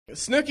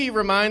Snooki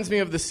reminds me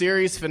of the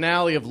series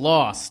finale of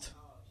Lost.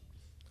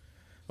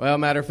 Well,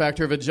 matter of fact,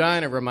 her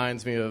vagina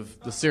reminds me of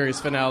the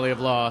series finale of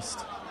Lost.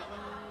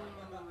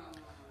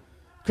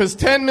 Because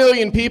 10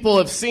 million people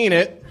have seen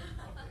it.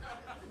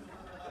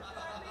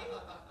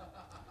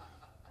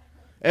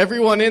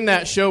 Everyone in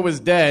that show was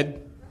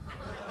dead.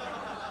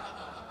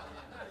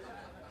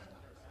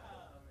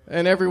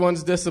 And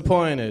everyone's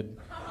disappointed.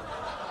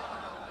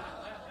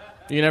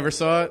 You never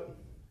saw it?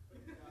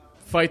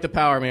 Fight the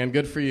power, man.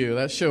 Good for you.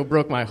 That show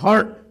broke my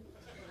heart.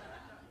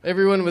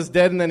 Everyone was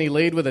dead, and then he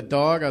laid with a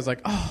dog. I was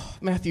like, oh,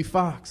 Matthew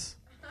Fox.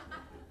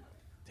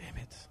 Damn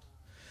it.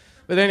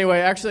 But anyway,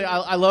 actually,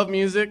 I love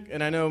music,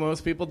 and I know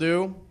most people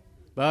do.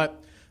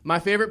 But my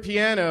favorite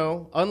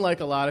piano,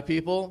 unlike a lot of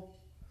people,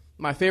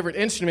 my favorite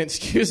instrument,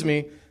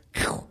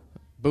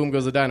 boom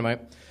goes the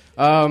dynamite.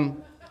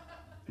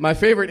 My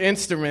favorite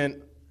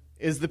instrument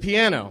is the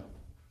piano.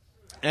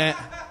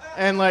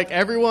 And like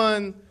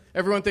everyone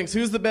thinks,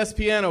 who's the best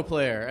piano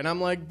player? And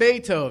I'm like,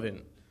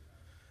 Beethoven.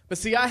 But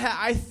see,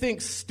 I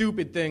think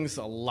stupid things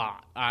a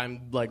lot.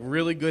 I'm like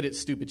really good at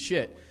stupid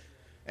shit.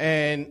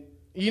 And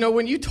you know,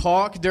 when you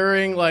talk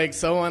during like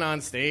someone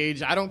on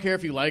stage, I don't care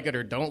if you like it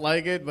or don't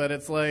like it, but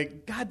it's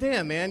like, God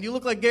damn, man, you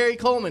look like Gary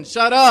Coleman.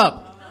 Shut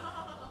up.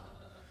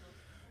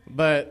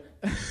 But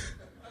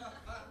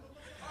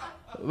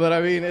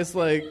I mean, it's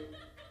like,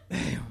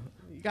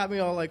 you got me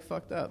all like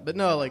fucked up. But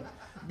no, like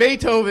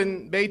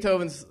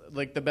Beethoven's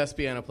like the best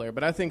piano player,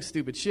 but I think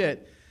stupid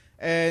shit.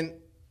 And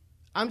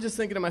I'm just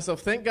thinking to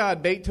myself, thank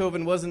God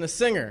Beethoven wasn't a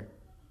singer,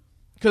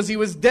 because he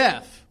was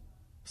deaf.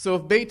 So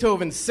if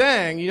Beethoven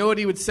sang, you know what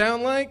he would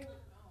sound like?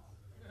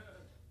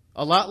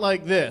 A lot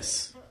like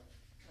this.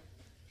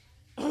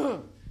 Duh!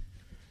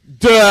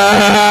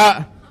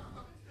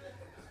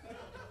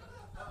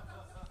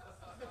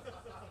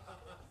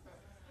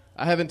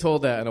 I haven't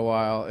told that in a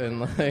while, and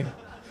like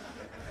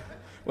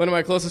one of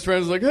my closest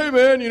friends was like, hey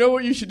man, you know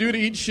what you should do to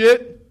eat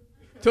shit?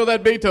 Tell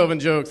that Beethoven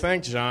joke.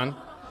 Thanks, John.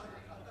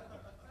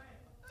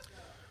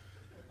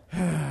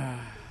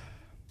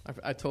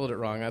 I told it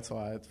wrong, that's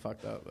why it's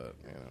fucked up, but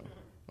you know,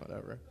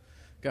 whatever.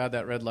 God,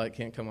 that red light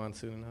can't come on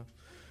soon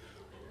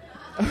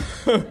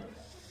enough.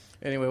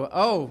 Anyway,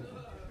 oh,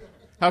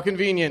 how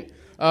convenient.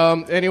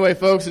 Anyway,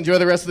 folks, enjoy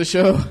the rest of the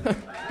show.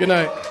 Good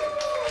night.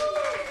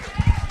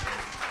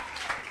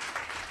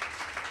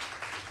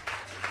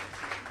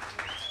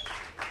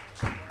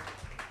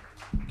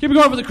 Keep it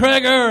going for the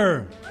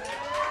Krager.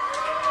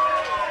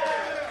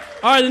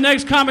 All right, the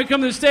next comic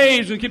come to the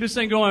stage. We'll keep this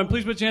thing going.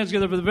 Please put your hands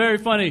together for the very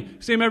funny.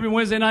 See him every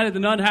Wednesday night at the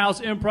Nutt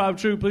House Improv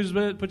Troupe. Please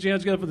put your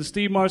hands together for the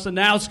Steve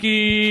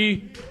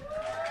Marcinowski.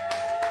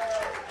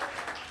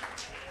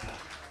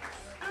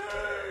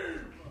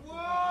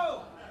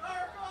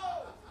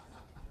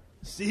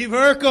 Steve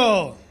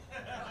Urkel.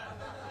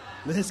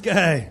 This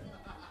guy.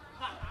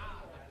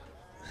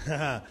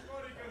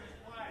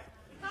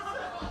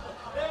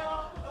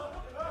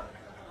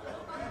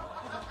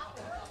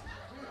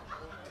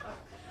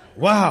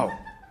 Wow.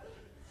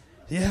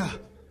 Yeah.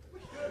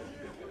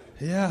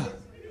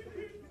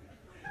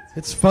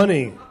 It's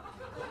funny.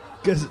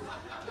 Cause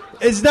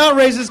it's not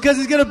racist because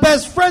he's got a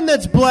best friend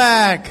that's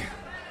black.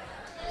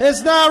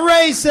 It's not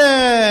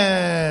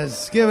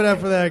racist. Give it up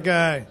for that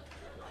guy.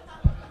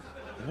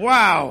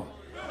 Wow.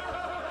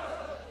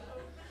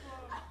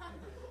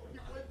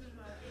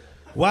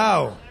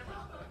 Wow.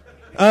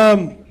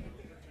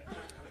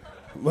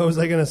 What was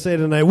I going to say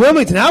tonight?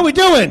 Wilmington, how we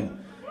doing?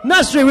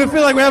 Nutt Street, we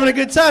feel like we're having a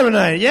good time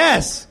tonight.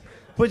 Yes.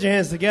 Put your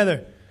hands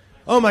together.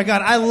 Oh, my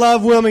God. I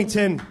love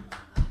Wilmington.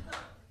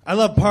 I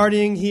love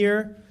partying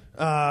here.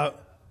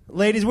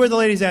 Ladies, where are the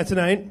ladies at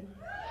tonight?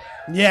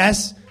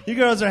 Yes. You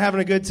girls are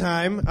having a good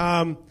time.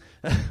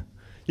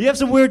 You have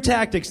some weird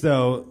tactics,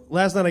 though.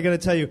 Last night, I got to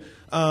tell you.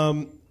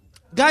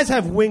 Guys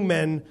have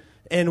wingmen,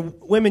 and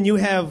women, you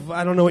have,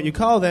 I don't know what you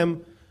call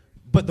them,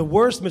 but the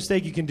worst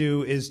mistake you can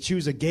do is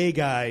choose a gay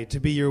guy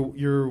to be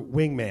your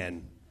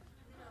wingman.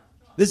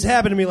 This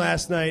happened to me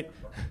last night.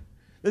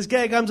 This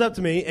guy comes up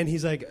to me, and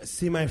he's like,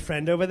 see my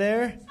friend over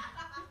there?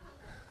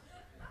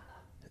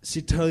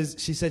 She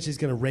said she's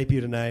going to rape you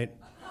tonight.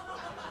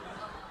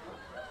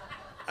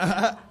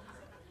 I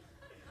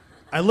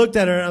looked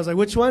at her, and I was like,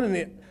 which one? And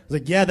I was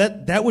like, yeah,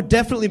 that would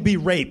definitely be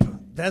rape.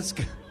 That's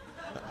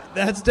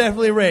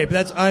definitely rape.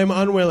 I'm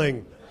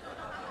unwilling.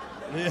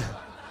 Yeah.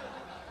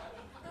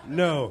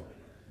 No.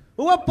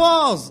 Well, what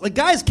balls? Like,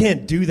 guys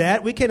can't do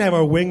that. We can't have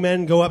our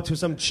wingmen go up to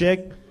some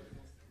chick.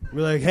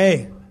 We're like,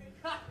 hey,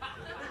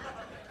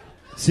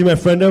 see my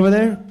friend over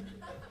there?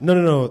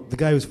 No, the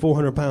guy who's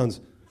 400 pounds.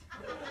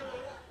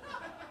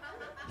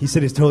 He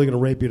said he's totally going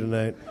to rape you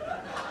tonight.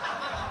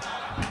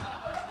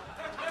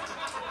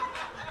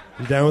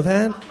 You down with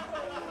that?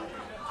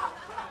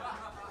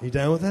 You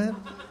down with that?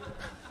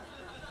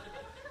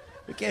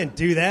 We can't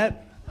do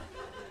that.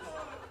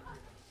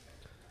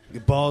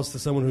 Get balls to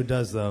someone who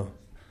does, though.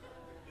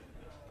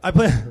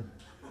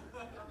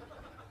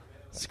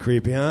 It's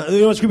creepy, huh?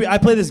 You know what's creepy? I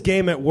play this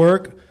game at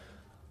work.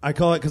 I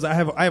call it, because I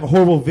have a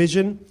horrible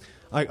vision.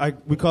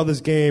 We call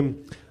this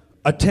game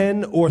a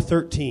 10 or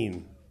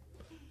 13.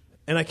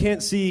 and I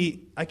can't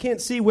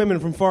see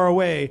women from far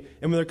away.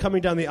 And when they're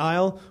coming down the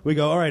aisle, we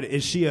go, all right,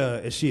 is she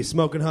a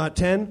smoking hot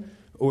 10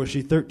 or is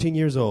she 13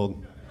 years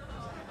old?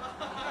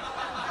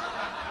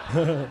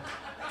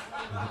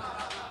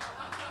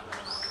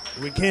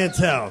 We can't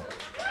tell.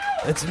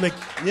 It's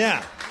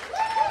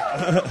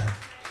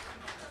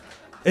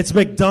It's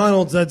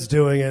McDonald's that's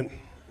doing it.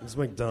 It's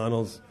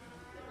McDonald's.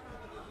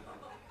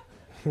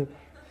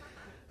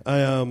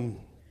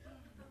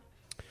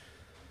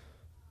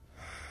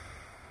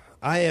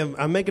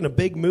 I'm making a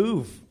big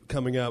move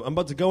coming up. I'm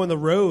about to go on the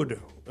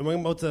road. I'm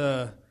about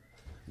to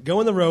go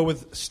on the road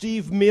with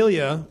Steve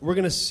Melia. We're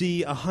going to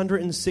see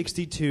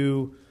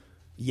 162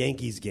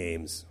 Yankees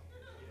games.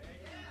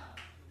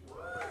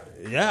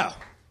 Yeah.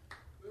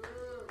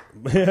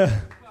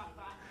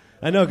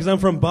 I know, because I'm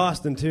from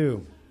Boston,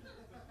 too.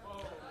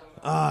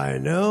 I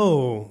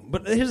know.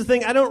 But here's the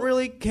thing. I don't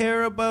really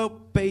care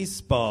about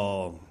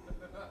baseball.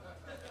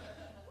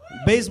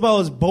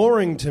 Baseball is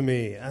boring to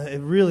me. It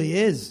really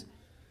is.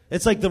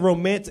 It's like the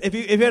romantic... If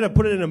you had to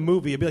put it in a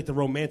movie, it'd be like the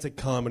romantic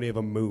comedy of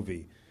a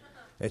movie.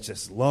 It's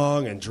just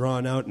long and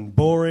drawn out and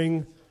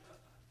boring.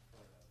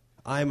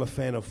 I'm a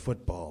fan of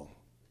football.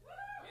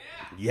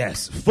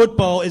 Yes,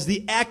 football is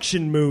the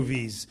action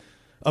movies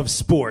of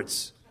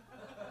sports.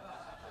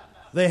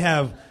 They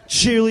have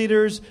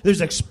cheerleaders.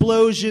 There's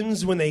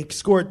explosions when they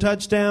score a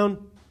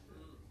touchdown.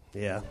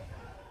 Yeah.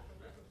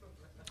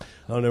 I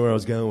don't know where I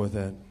was going with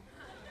that.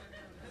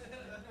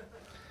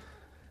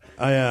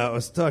 I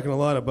was talking a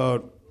lot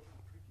about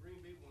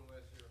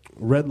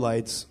red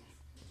lights.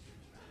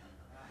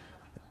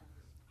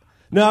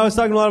 No, I was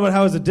talking a lot about how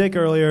I was a dick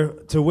earlier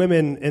to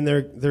women and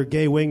their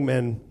gay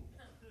wingmen.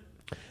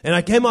 And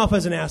I came off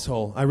as an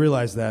asshole. I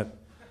realized that.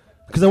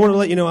 Because I wanted to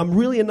let you know I'm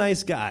really a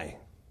nice guy.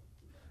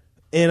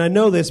 And I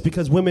know this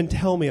because women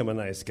tell me I'm a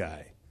nice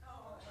guy.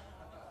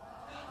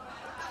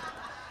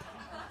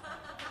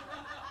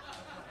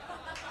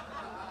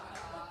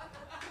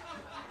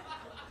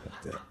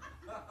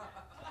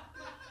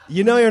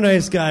 You know you're a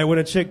nice guy when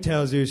a chick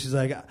tells you, she's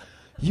like,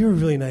 you're a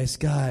really nice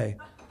guy.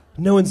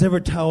 No one's ever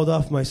toweled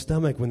off my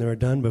stomach when they were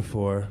done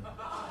before.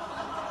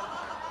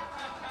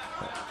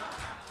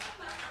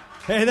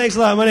 Hey, thanks a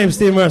lot. My name's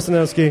Steve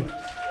Marcinowski.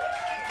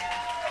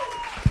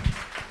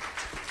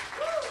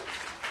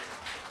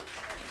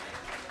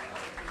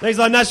 Thanks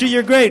a lot, Nasher.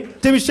 You're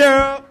great. Timmy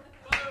Sherrill.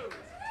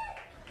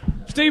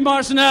 Steve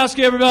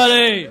Marcinowski,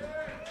 everybody.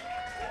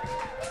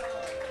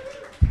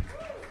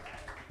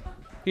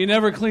 He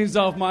never cleans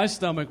off my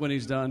stomach when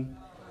he's done.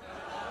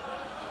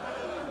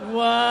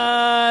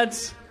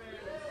 What?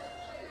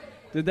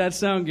 Did that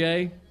sound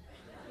gay?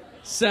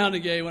 Sounded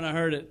gay when I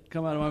heard it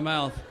come out of my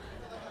mouth.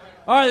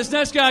 All right, this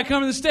next guy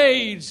coming to the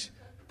stage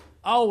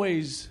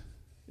always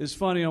is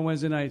funny on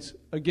Wednesday nights.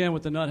 Again,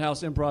 with the Nut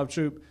House Improv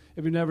Troupe.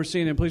 If you've never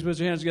seen him, please put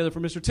your hands together for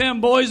Mr. Tim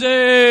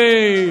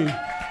Boise.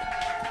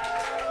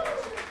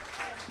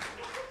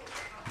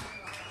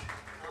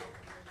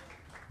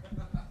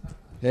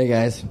 Hey,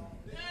 guys.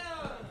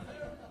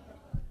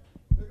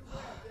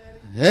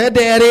 Hey,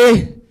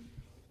 Daddy.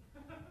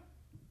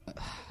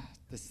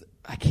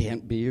 I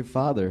can't be your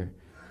father.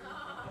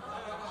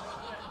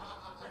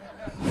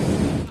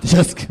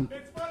 Just. It's funny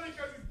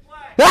because he's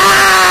black.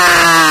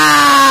 Ah!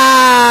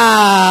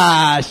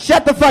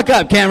 Shut the fuck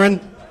up, Cameron.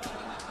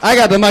 I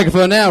got the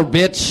microphone now,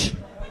 bitch.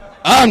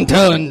 I'm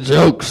telling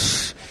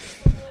jokes.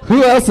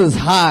 Who else is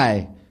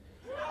high?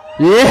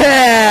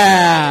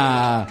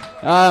 Yeah,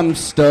 I'm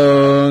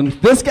stoned.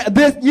 This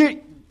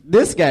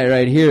guy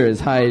right here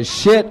is high as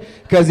shit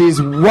because he's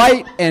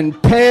white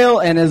and pale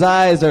and his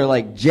eyes are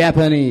like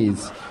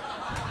Japanese.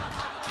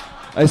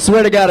 I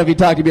swear to God, if he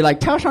talked, he'd be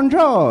like, "Tell some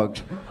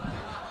jokes."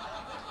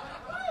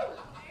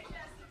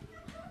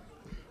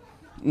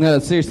 No,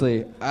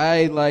 seriously,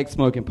 I like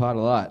smoking pot a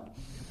lot,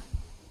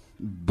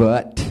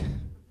 but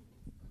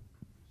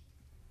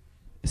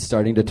it's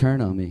starting to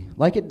turn on me,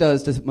 like it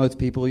does to most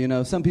people. You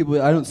know, some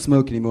people, I don't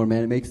smoke anymore,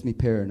 man. It makes me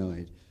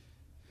paranoid,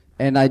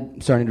 and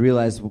I'm starting to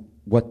realize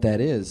what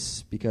that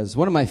is, because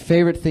one of my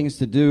favorite things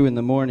to do in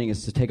the morning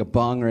is to take a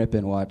bong rip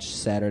and watch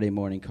Saturday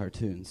morning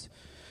cartoons.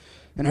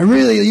 And I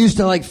really used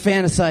to like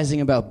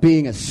fantasizing about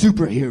being a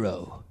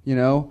superhero, you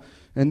know?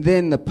 And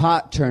then the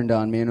pot turned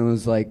on me and it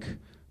was like,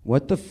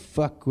 what the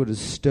fuck would a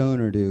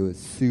stoner do with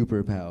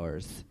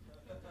superpowers?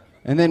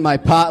 And then my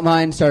pot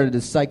mind started to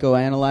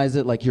psychoanalyze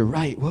it, like, you're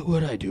right, what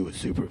would I do with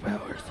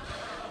superpowers?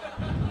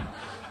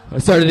 I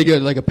started to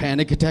get like a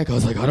panic attack. I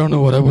was like, I don't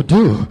know what I would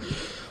do.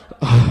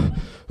 Well,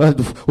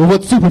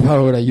 what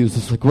superpower would I use?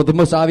 It's like, well, the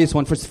most obvious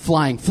one for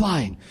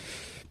flying.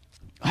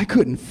 I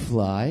couldn't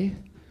fly.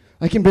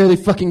 I can barely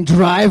fucking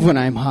drive when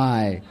I'm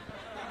high.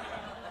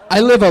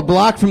 I live a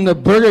block from the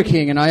Burger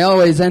King, and I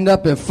always end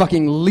up in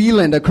fucking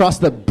Leland across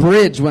the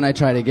bridge when I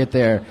try to get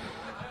there.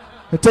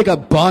 I take a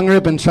bong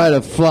rip and try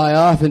to fly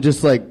off and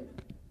just like...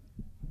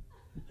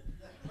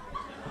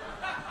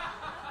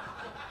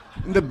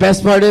 The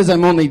best part is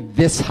I'm only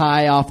this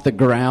high off the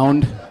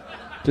ground,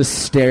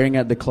 just staring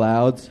at the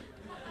clouds.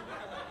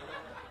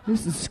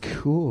 This is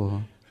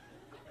cool.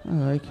 I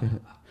like it.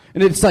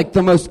 And it's like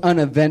the most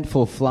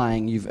uneventful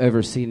flying you've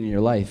ever seen in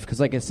your life. Because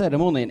like I said,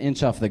 I'm only an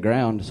inch off the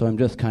ground, so I'm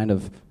just kind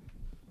of...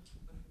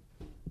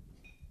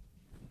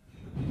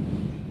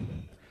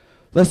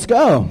 Let's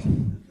go.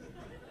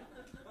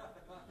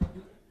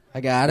 I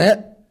got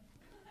it.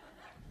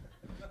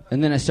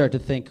 And then I start to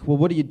think, well,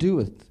 what do you do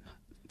with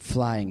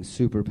flying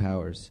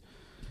superpowers?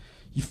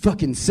 You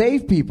fucking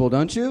save people,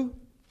 don't you?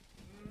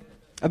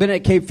 I've been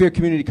at Cape Fear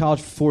Community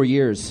College for 4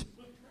 years.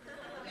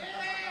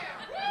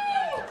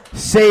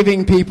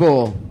 Saving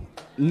people.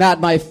 Not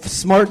my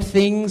smart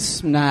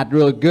things, not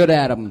real good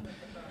at them.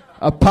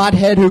 A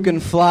pothead who can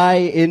fly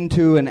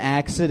into an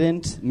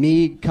accident,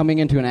 me coming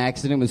into an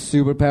accident with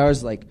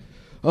superpowers, like,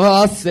 oh,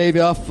 I'll save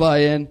you, I'll fly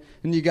in.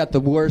 And you got the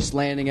worst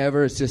landing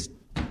ever. It's just,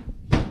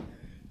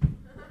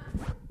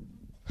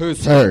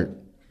 who's hurt?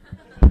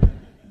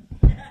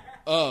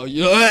 Oh,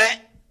 you...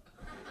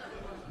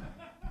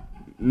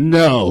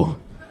 No.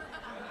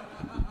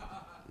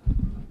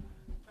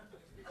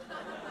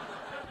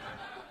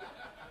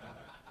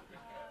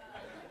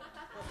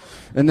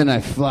 And then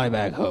I fly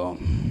back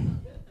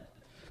home.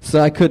 So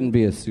I couldn't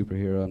be a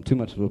superhero. I'm too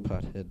much of a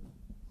pothead.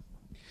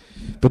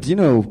 But do you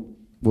know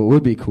what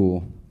would be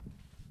cool?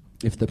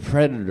 If the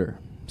Predator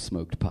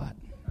smoked pot.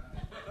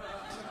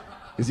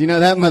 Because you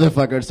know that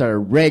motherfucker would start a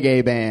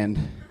reggae band.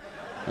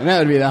 And that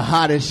would be the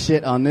hottest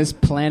shit on this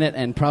planet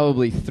and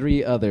probably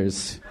 3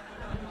 others.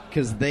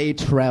 Because they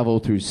travel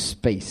through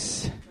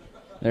space.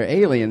 They're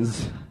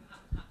aliens.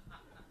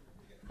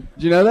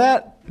 Did you know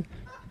that?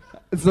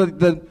 It's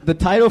the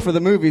title for the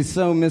movie is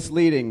so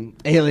misleading.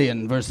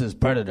 Alien versus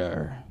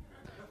Predator.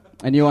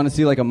 And you want to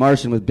see like a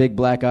Martian with big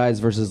black eyes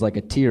versus like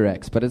a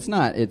T-Rex. But it's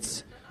not.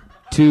 It's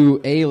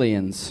 2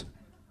 aliens.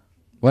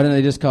 Why don't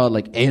they just call it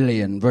like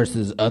Alien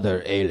versus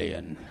Other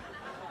Alien?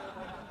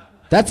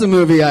 That's a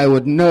movie I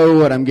would know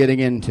what I'm getting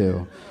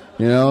into.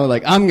 You know,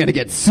 like I'm going to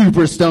get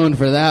super stoned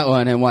for that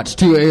one and watch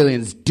 2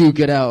 aliens duke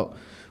it out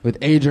with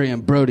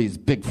Adrian Brody's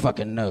big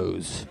fucking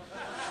nose.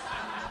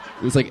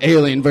 It was like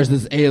Alien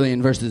versus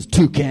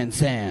Toucan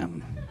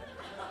Sam.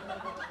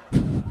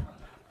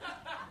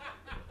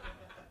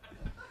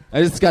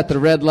 I just got the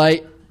red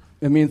light.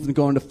 It means I'm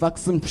going to fuck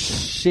some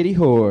shitty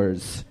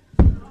whores.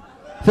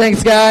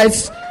 Thanks,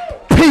 guys.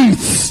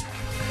 Peace.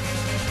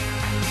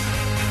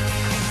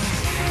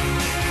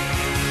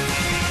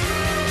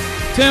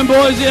 Tim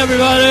Boise,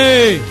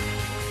 everybody.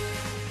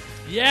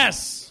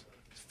 Yes.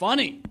 It's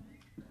funny.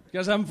 You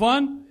guys having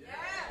fun?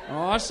 Yeah.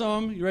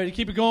 Awesome. You ready to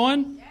keep it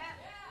going? Yeah.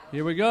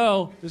 Here we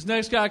go. This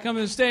next guy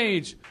coming to the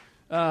stage. You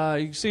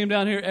can see him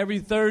down here every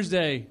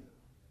Thursday.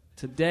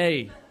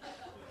 Today.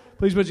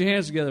 Please put your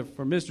hands together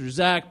for Mr.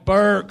 Zach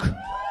Burke.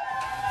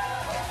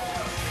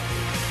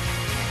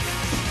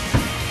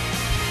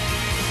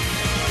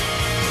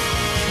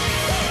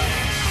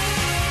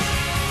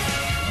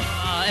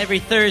 Every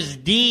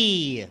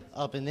Thursday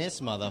up in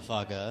this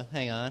motherfucker.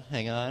 Hang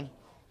on.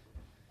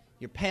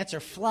 Your pants are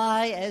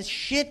fly as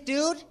shit,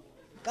 dude.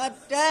 God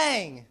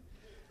dang.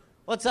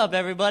 What's up,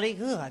 everybody?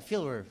 Ooh, I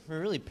feel we're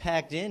really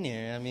packed in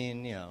here. I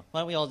mean, you know, why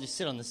don't we all just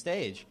sit on the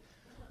stage?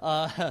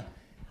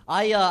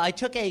 I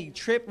took a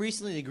trip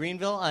recently to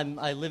Greenville.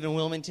 I live in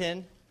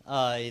Wilmington.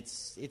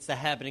 It's the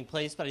happening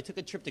place, but I took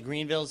a trip to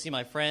Greenville to see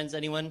my friends.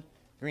 Anyone?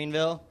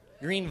 Greenville?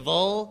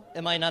 Greenville?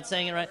 Am I not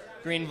saying it right?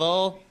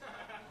 Greenville?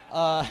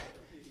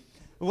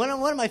 One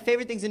of my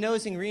favorite things to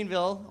notice in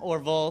Greenville, or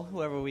Vol,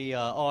 whoever we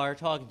are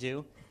talking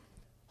to,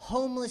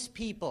 homeless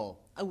people.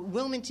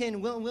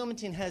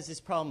 Wilmington has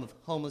this problem of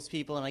homeless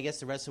people, and I guess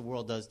the rest of the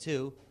world does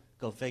too.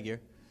 Go figure.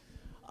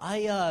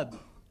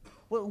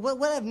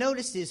 What I've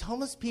noticed is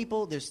homeless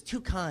people, there's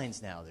 2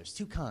 kinds now. There's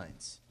 2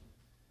 kinds.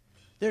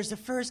 There's the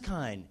first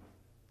kind.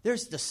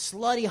 There's the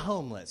slutty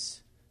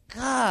homeless.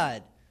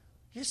 God,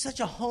 you're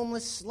such a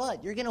homeless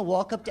slut. You're going to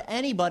walk up to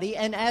anybody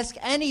and ask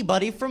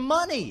anybody for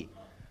money.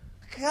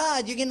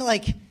 God, you're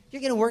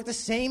gonna work the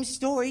same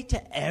story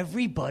to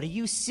everybody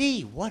you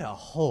see. What a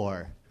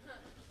whore.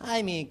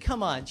 I mean,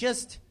 come on,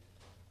 just...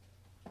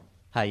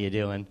 How you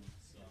doing?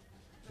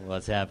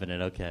 What's happening?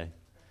 Okay.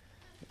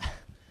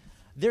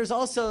 There's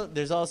also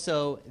the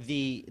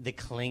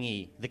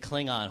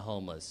Klingon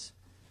homeless.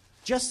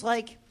 Just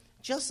like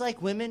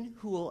women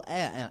who will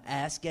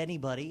ask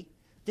anybody,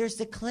 there's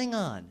the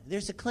Klingon.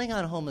 There's a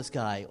Klingon homeless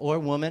guy or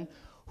woman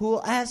who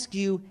will ask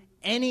you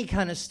any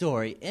kind of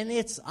story, and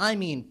it's,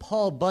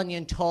 Paul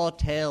Bunyan, tall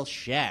tale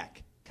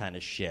shack kind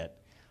of shit.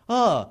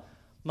 Oh,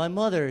 my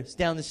mother's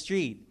down the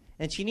street,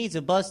 and she needs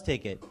a bus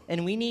ticket,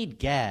 and we need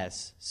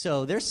gas.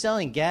 So they're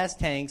selling gas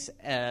tanks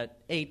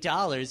at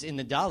 $8 in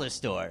the dollar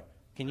store.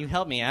 Can you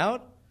help me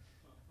out?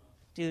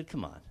 Dude,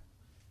 come on.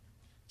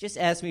 Just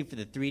ask me for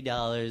the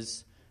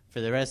 $3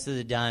 for the rest of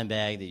the dime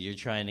bag that you're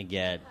trying to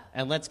get,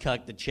 and let's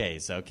cut the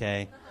chase,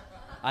 okay?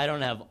 I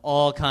don't have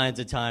all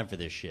kinds of time for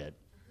this shit.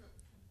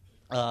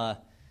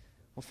 Well,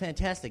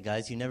 fantastic,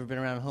 guys. You've never been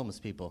around homeless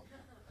people.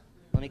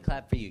 Let me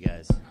clap for you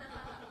guys.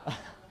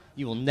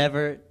 You will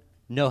never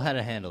know how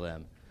to handle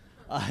them.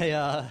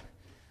 I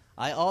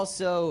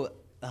also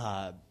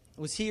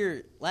was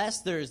here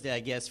last Thursday,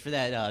 I guess, for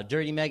that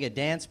Dirty Mega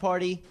dance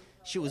party.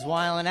 Shit was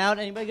wilding out.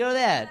 Anybody go to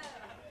that?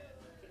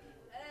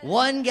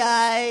 One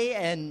guy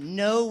and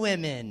no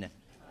women.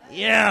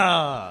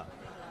 Yeah.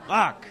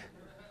 Fuck.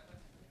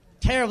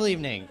 Terrible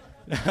evening.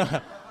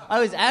 I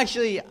was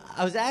actually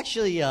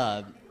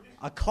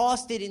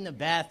accosted in the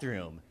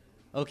bathroom.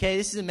 Okay,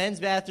 this is a men's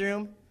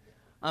bathroom.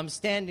 I'm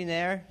standing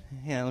there.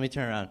 Yeah, let me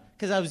turn around.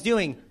 Because I was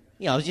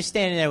just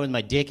standing there with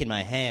my dick in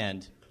my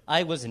hand.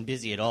 I wasn't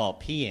busy at all,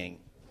 peeing.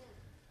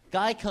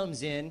 Guy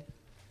comes in,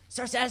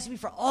 starts asking me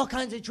for all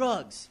kinds of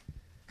drugs.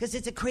 Because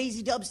it's a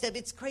crazy dubstep.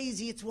 It's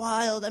crazy. It's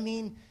wild. I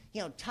mean,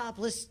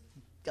 topless,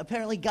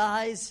 apparently,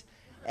 guys.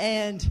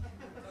 And,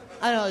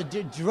 I don't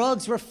know,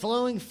 drugs were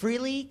flowing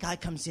freely. Guy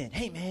comes in.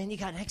 Hey, man, you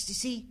got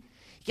ecstasy?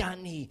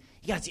 You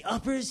got the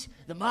uppers,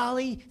 the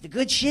molly, the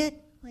good shit?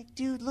 I'm like,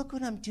 dude, look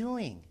what I'm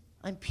doing.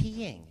 I'm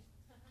peeing.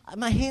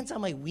 My hand's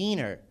on my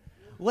wiener.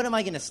 What am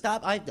I going to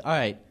stop? All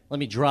right, let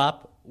me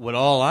drop what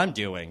all I'm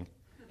doing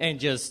and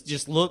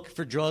just look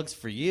for drugs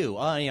for you.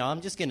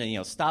 I'm just going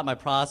to, stop my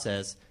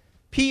process,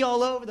 pee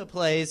all over the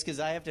place because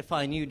I have to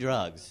find new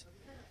drugs.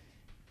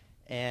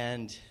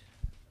 And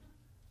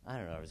I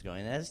don't know where I was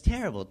going. That's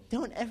terrible.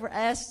 Don't ever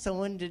ask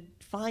someone to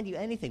find you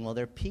anything while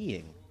they're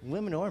peeing,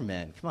 women or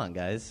men. Come on,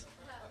 guys.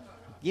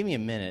 Give me a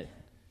minute.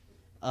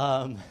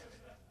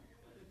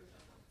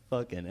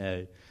 Fucking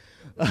A.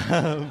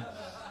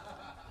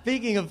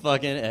 Speaking of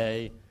fucking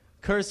A,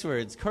 curse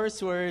words.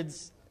 Curse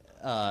words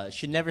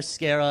should never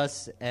scare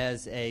us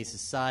as a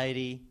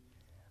society.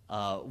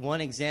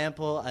 One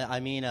example,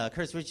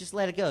 curse words, just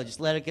let it go. Just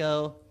let it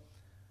go.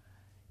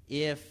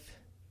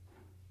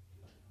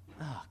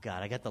 Oh,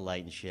 God, I got the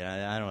light and shit.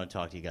 I don't want to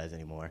talk to you guys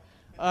anymore.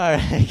 All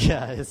right,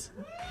 guys.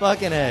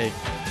 Fucking A.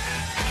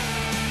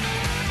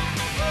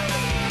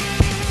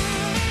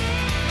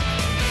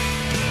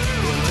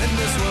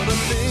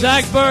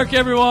 Zach Burke,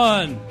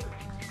 everyone.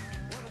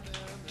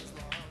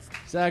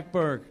 Zach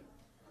Burke.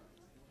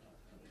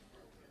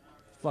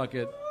 Fuck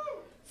it.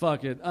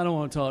 Fuck it. I don't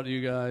want to talk to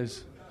you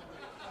guys.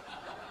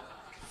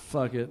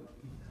 Fuck it.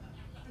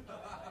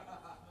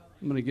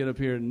 I'm going to get up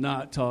here and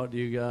not talk to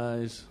you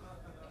guys.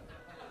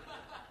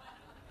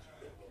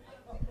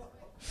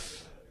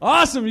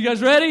 Awesome. You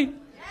guys ready?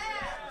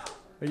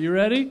 Are you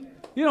ready?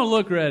 You don't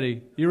look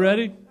ready. You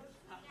ready?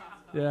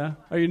 Yeah.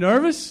 Are you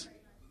nervous?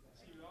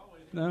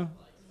 No?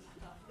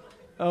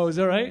 Oh, is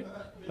that right?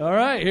 All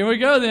right, here we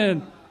go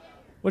then.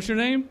 What's your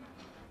name?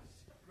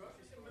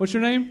 What's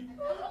your name?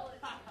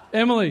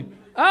 Emily.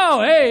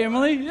 Oh, hey,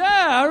 Emily.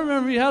 Yeah, I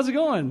remember you. How's it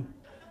going?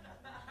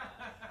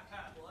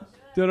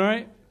 Doing all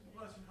right?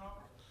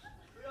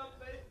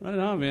 Right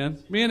on, man.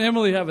 Me and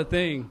Emily have a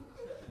thing.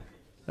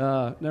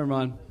 Never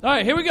mind. All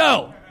right, here we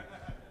go.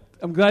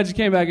 I'm glad you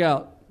came back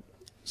out,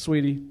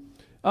 sweetie.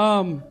 If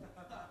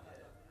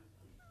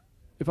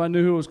I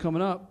knew who was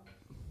coming up.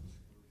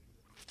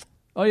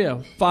 Oh, yeah,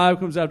 5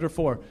 comes after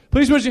 4.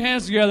 Please put your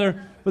hands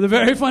together for the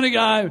very funny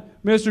guy,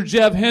 Mr.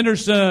 Jeff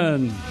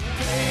Henderson. That's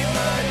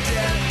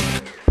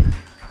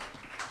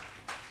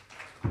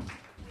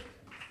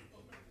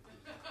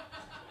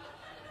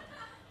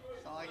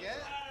all I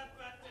get.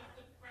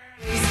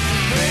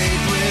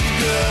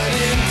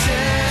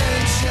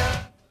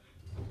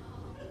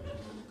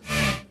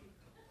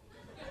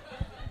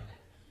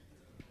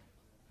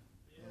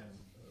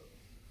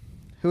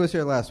 Who was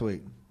here last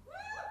week?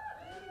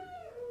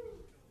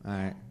 All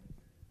right.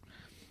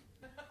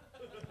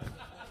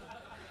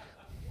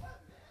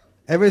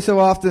 Every so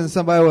often,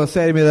 somebody will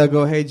say to me, they'll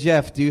go, "Hey,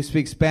 Jeff, do you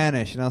speak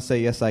Spanish?" And I'll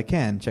say, "Yes, I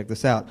can. Check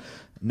this out."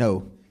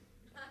 No.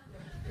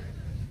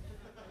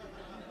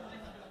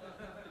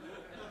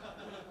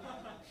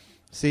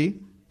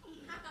 See?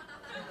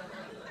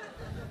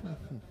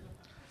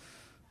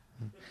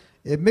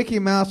 If Mickey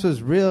Mouse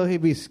was real,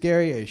 he'd be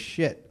scary as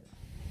shit.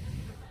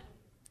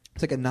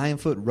 It's like a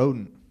 9-foot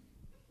rodent.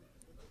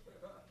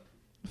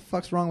 What the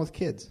fuck's wrong with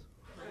kids?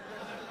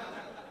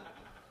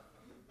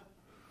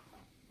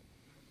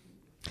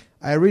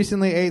 I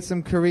recently ate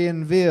some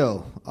Korean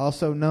veal,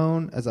 also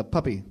known as a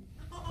puppy.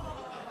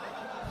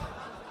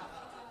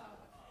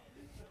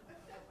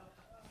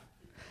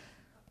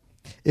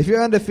 If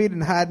you're undefeated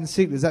in hide and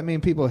seek, does that mean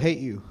people hate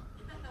you?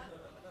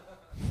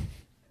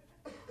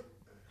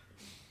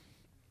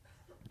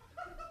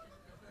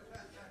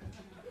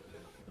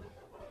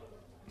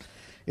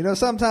 You know,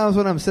 sometimes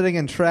when I'm sitting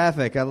in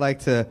traffic, I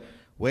like to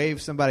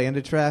wave somebody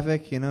into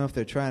traffic, you know, if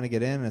they're trying to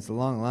get in and it's a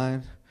long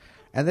line.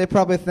 And they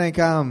probably think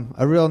I'm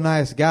a real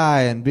nice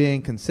guy and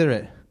being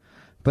considerate.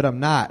 But I'm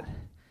not.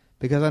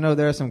 Because I know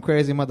there are some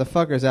crazy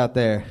motherfuckers out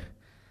there.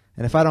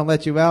 And if I don't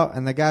let you out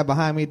and the guy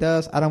behind me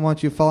does, I don't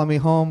want you following me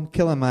home,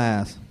 killing my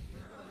ass.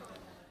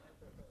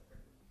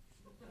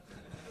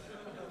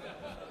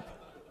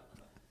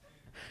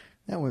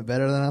 That went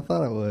better than I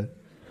thought it would.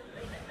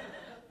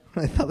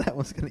 I thought that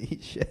was going to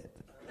eat shit.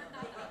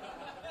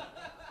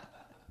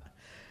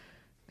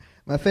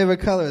 My favorite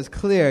color is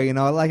clear. You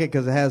know, I like it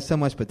because it has so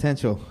much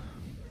potential.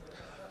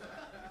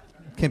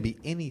 It can be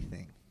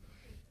anything.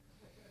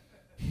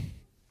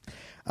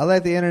 I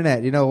like the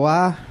internet. You know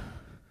why?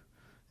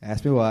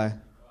 Ask me why.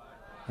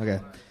 Okay.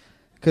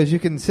 Because you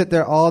can sit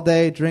there all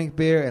day, drink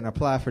beer, and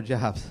apply for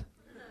jobs.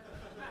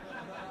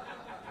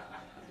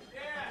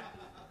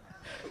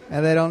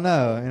 And they don't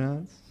know, you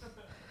know. It's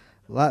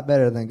a lot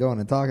better than going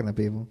and talking to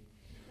people.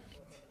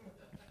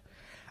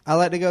 I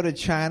like to go to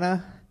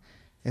China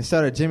and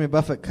start a Jimmy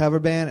Buffett cover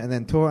band and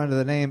then tour under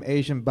the name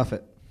Asian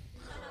Buffett.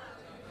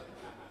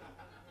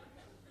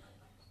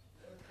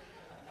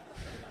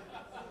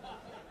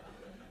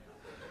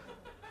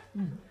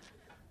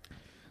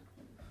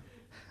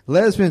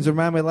 Lesbians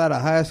remind me a lot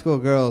of high school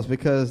girls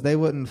because they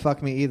wouldn't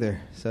fuck me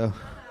either. So,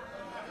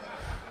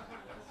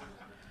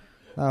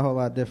 not a whole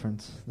lot of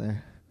difference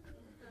there.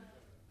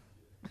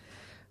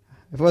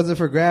 If it wasn't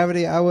for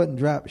gravity, I wouldn't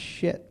drop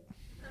shit.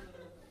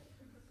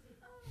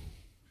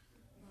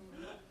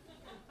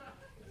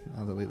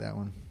 I'll delete that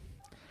one.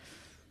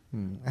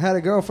 I had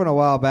a girlfriend a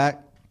while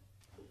back.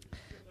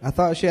 I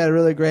thought she had a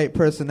really great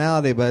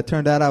personality, but it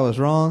turned out I was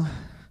wrong.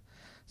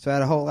 So I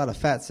had a whole lot of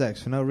fat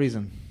sex for no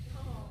reason.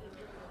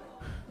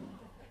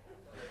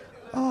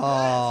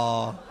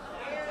 Oh.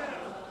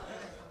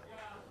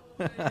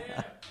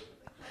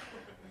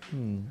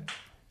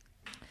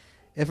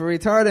 If a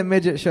retarded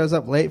midget shows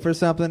up late for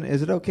something,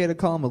 is it okay to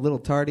call him a little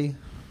tardy?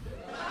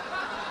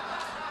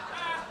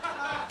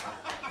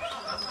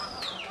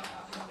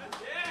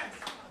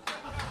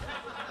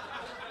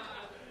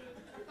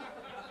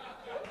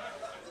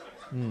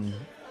 I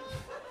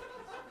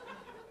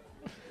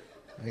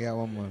got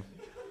one more.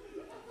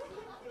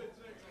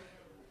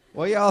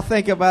 What y'all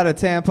think about a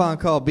tampon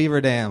called Beaver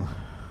Dam?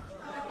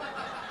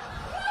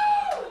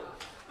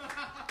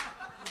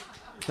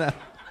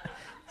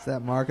 Is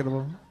that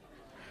marketable?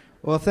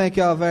 Well, thank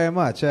y'all very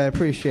much. I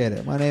appreciate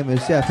it. My name is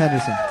Jeff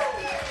Henderson.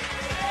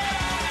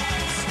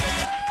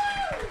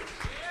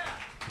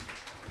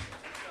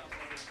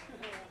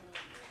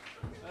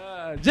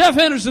 Jeff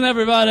Henderson,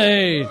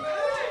 everybody.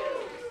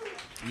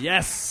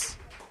 Yes.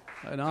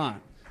 Right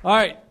on. All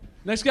right.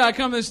 Next guy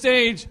coming to the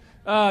stage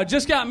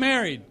just got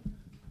married.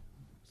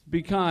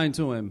 Be kind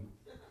to him.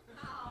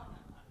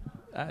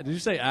 Did you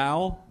say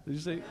owl? Did you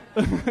say...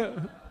 or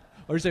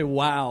did you say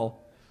wow?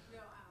 No,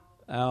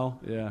 owl. Owl?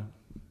 Yeah.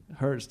 It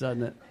hurts,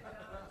 doesn't it?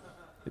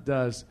 It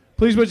does.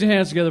 Please put your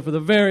hands together for the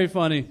very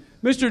funny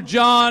Mr.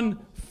 John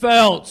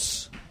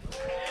Feltz.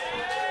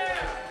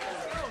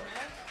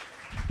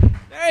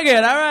 Very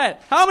good. All right.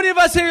 How many of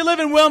us here live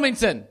in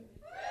Wilmington?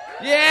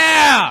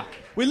 Yeah.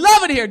 We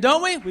love it here,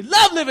 don't we? We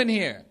love living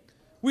here.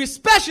 We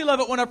especially love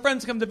it when our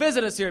friends come to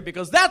visit us here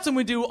because that's when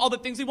we do all the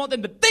things we want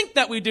them to think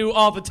that we do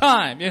all the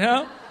time, you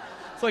know?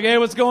 It's like, hey,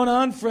 what's going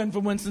on, friend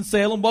from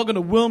Winston-Salem? Welcome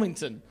to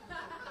Wilmington.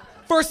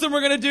 First thing we're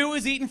going to do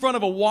is eat in front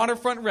of a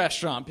waterfront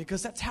restaurant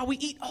because that's how we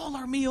eat all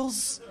our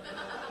meals.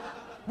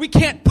 We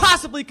can't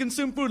possibly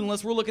consume food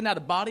unless we're looking at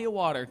a body of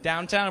water.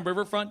 Downtown,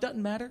 riverfront,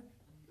 doesn't matter.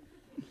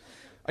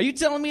 Are you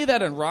telling me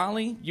that in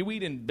Raleigh, you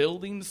eat in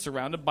buildings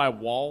surrounded by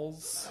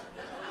walls?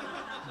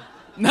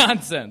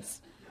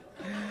 Nonsense.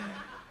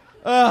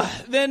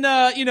 Then,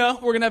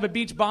 we're going to have a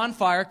beach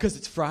bonfire because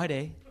it's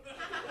Friday.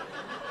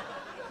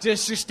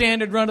 Just your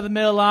standard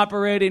run-of-the-mill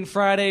operating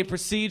Friday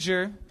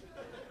procedure.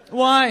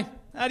 Why?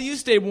 How do you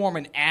stay warm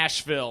in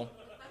Asheville?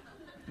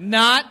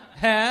 Not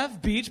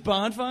have beach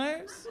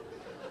bonfires?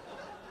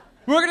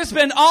 We're going to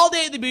spend all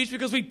day at the beach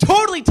because we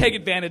totally take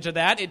advantage of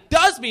that. It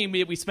does mean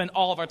we spend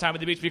all of our time at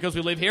the beach because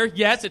we live here.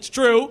 Yes, it's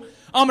true.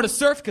 I'm going to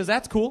surf because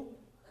that's cool.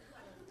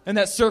 And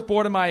that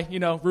surfboard in my,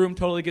 room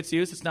totally gets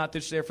used. It's not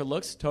just there for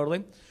looks,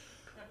 totally.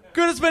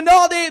 Going to spend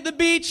all day at the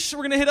beach. We're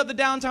going to hit up the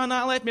downtown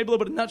nightlife, maybe a little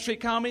bit of Nut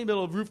Street comedy, a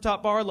little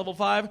rooftop bar, level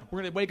 5.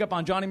 We're going to wake up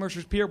on Johnny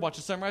Mercer's Pier, watch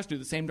the sunrise, do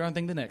the same darn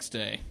thing the next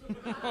day.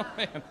 Oh,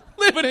 man.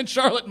 Living in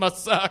Charlotte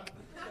must suck.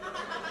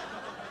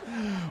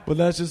 Well,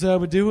 that's just how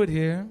we do it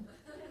here.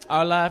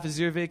 Our life is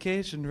your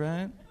vacation,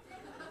 right?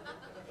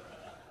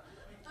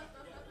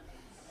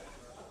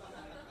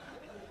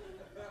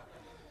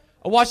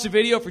 I watched a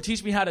video for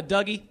Teach Me How to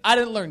Dougie. I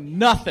didn't learn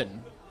nothing.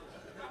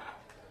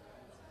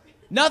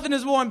 Nothing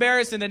is more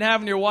embarrassing than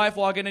having your wife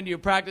walking into you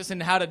practicing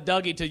how to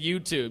Dougie to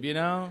YouTube, you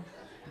know?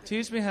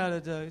 Teach me how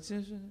to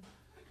Dougie.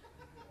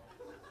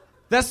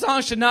 That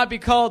song should not be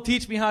called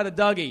Teach Me How to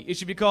Dougie. It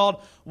should be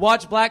called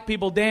Watch Black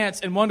People Dance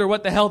and Wonder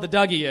What the Hell the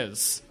Dougie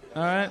is.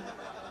 All right?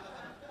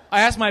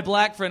 I asked my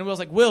black friend, Will, I was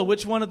like, Will,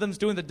 which one of them's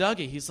doing the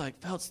Dougie? He's like,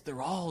 Feltz,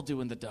 they're all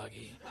doing the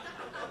Dougie.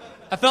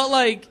 I felt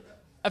like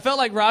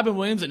Robin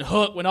Williams and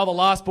Hook when all the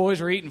Lost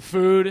Boys were eating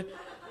food. And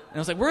I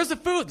was like, where's the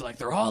food? They're like,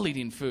 they're all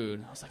eating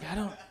food. I was like, I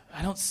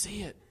don't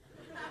see it.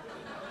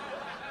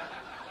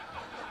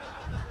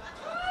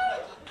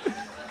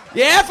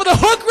 Yeah, for the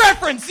Hook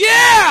reference,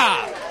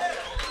 yeah!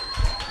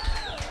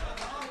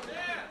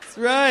 That's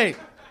right.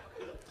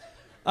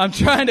 I'm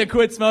trying to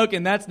quit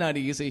smoking. That's not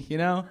easy, you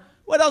know?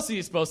 What else are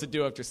you supposed to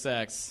do after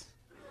sex?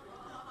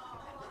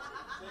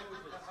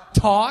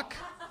 Talk?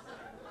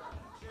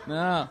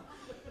 No.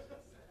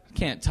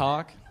 Can't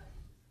talk.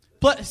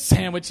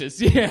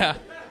 Sandwiches, yeah.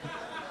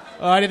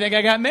 Why do you think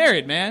I got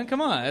married, man?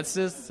 Come on, that's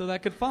just so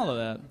that could follow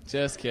that.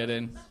 Just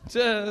kidding.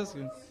 Just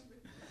kidding.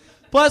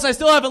 Plus, I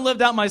still haven't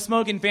lived out my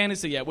smoking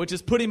fantasy yet, which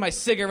is putting my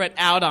cigarette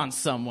out on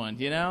someone,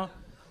 you know?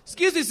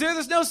 Excuse me, sir,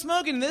 there's no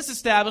smoking in this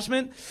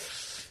establishment.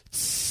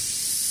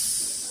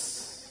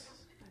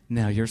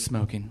 Now you're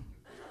smoking.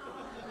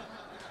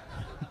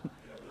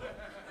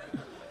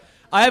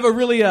 I have a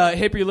really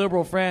hippie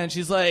liberal friend.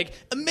 She's like,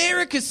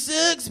 America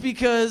sucks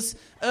because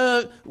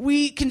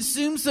we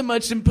consume so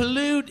much and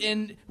pollute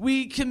and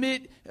we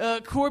commit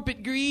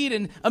corporate greed,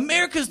 and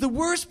America's the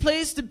worst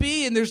place to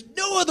be, and there's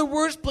no other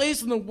worst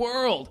place in the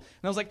world. And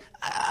I was like,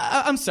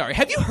 I'm sorry,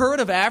 have you heard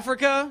of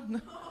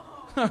Africa?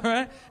 All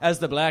right. As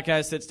the black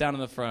guy sits down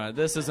in the front.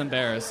 This is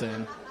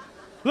embarrassing.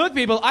 Look,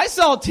 people, I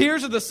saw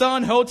Tears of the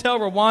Sun, Hotel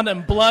Rwanda,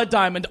 and Blood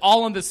Diamond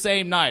all on the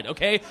same night,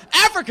 okay?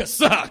 Africa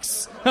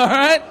sucks, all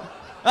right?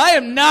 I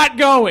am not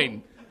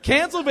going.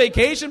 Cancel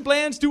vacation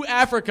plans to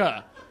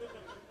Africa.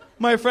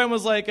 My friend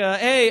was like,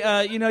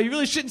 hey, you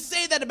really shouldn't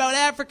say that about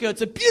Africa.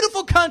 It's a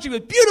beautiful country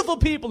with beautiful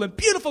people and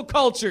beautiful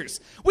cultures.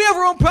 We have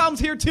our own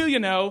problems here, too,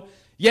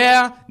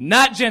 Yeah,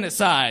 not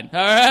genocide, all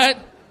right?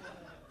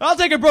 I'll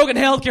take a broken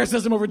healthcare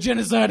system over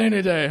genocide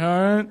any day,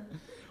 all right?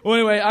 Well,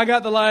 anyway, I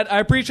got the light. I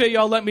appreciate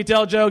y'all letting me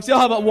tell jokes. Y'all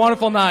have a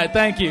wonderful night.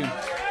 Thank you.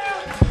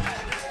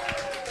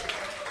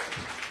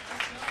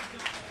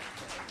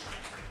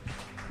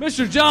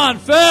 Mr. John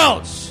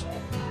Felch.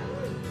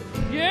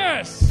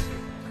 Yes.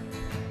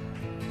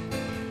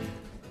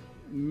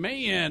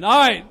 Man. All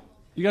right.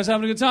 You guys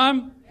having a good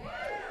time?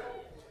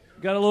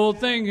 Got a little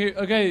thing here.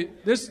 Okay,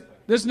 this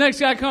next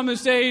guy coming to the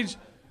stage,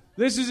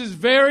 this is his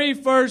very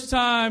first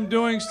time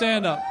doing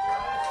stand-up.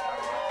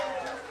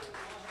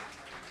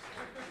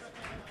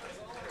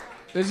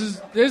 This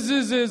is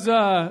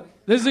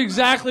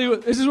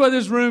what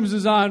this room's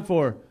designed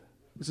for.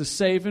 It's a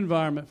safe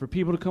environment for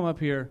people to come up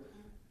here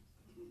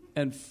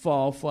and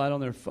fall flat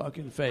on their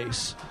fucking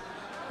face.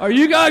 Are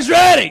you guys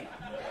ready?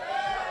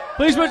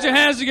 Please put your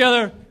hands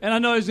together. And I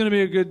know he's going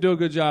to do a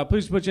good job.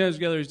 Please put your hands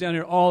together. He's down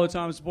here all the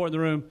time supporting the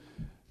room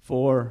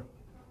for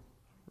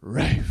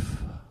Rafe.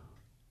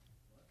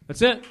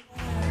 That's it.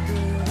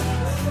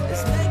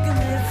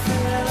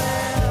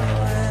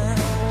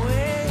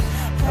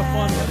 Have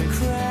fun, buddy.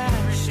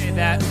 Appreciate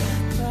that.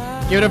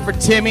 Give it up for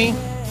Timmy.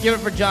 Give it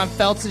for John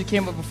Feltz, who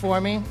came up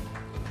before me.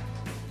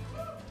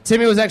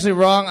 Timmy was actually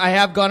wrong. I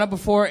have gone up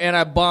before, and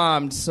I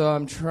bombed, so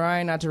I'm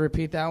trying not to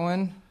repeat that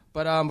one.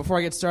 But before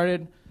I get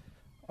started,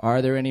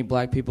 are there any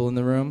black people in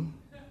the room?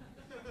 Yeah,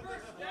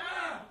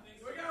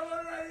 we got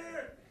one right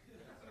here.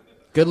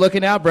 Good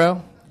looking out,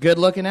 bro. Good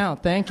looking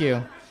out. Thank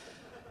you.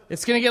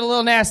 It's going to get a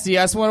little nasty.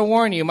 I just want to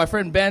warn you. My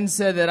friend Ben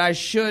said that I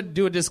should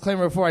do a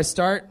disclaimer before I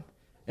start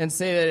and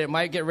say that it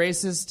might get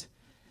racist.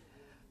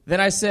 Then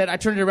I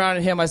turned it around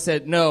at him. I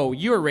said, no,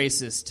 you're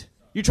racist.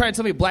 You trying to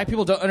tell me black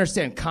people don't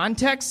understand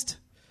context?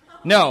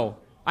 No,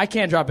 I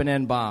can't drop an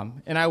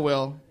N-bomb, and I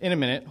will in a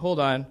minute. Hold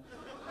on.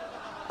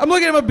 I'm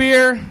looking at my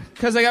beer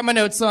because I got my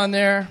notes on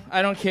there.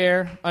 I don't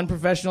care.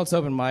 Unprofessional. It's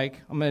open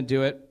mic. I'm going to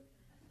do it.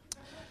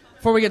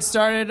 Before we get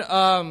started,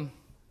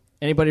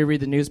 anybody read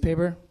the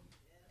newspaper?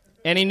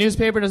 Any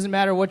newspaper, doesn't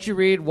matter what you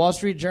read. Wall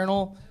Street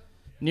Journal,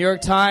 New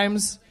York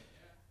Times.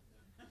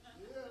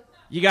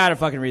 You got to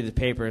fucking read the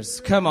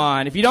papers. Come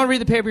on. If you don't read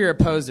the paper, you're a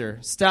poser.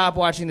 Stop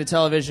watching the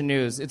television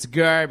news. It's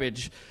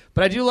garbage.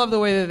 But I do love the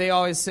way that they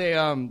always say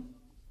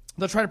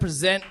they'll try to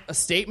present a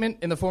statement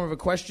in the form of a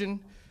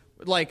question.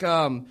 Like,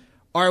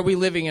 are we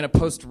living in a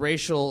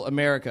post-racial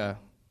America?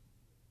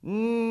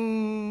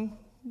 No.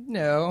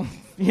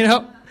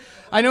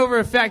 I know for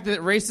a fact that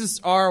racists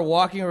are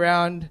walking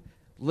around,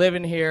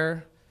 living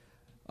here.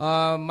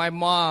 My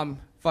mom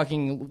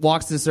fucking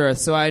walks this earth,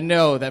 so I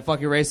know that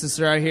fucking racists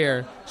are out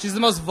here. She's the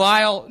most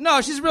vile.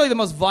 No, she's really the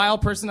most vile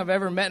person I've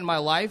ever met in my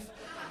life.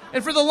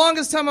 And for the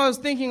longest time, I was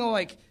thinking,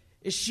 like,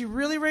 is she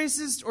really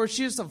racist or is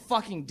she just a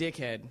fucking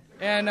dickhead?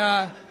 And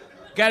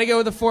got to go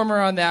with the former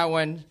on that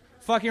one.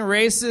 Fucking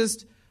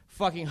racist,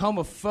 fucking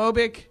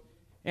homophobic,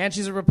 and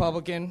she's a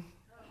Republican.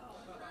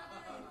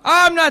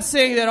 I'm not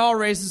saying that all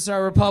racists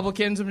are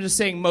Republicans. I'm just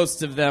saying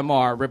most of them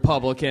are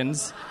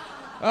Republicans.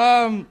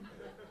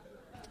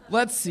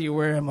 Let's see,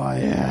 where am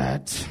I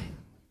at?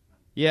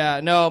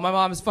 Yeah, no, my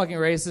mom is fucking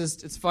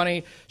racist. It's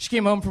funny. She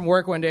came home from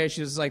work one day.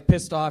 She was, like,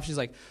 pissed off. She's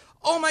like,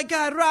 oh, my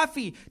God,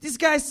 Rafi, this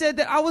guy said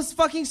that I was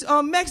fucking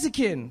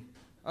Mexican.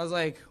 I was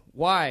like,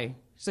 why?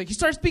 She's like, he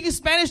started speaking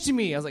Spanish to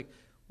me. I was like,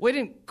 well, I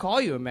didn't call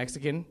you a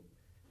Mexican.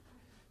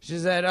 She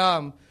said,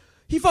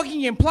 he fucking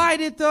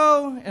implied it,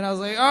 though. And I was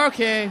like,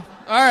 okay,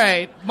 all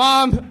right,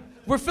 Mom,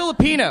 we're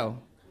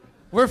Filipino.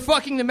 We're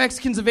fucking the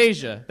Mexicans of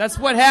Asia. That's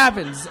what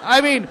happens.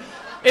 I mean,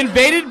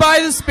 invaded by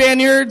the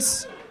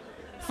Spaniards.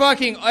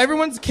 Fucking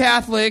everyone's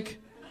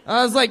Catholic.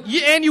 I was like,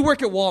 yeah, and you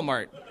work at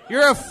Walmart.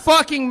 You're a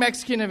fucking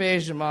Mexican of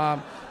Asia,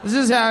 Mom. This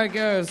is how it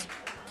goes.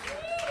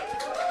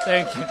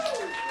 Thank you.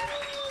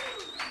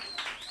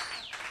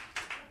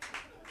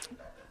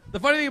 The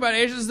funny thing about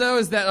Asians, though,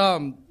 is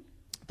that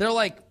they're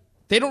like,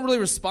 they don't really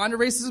respond to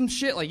racism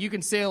shit. Like, you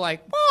can say,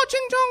 like, oh,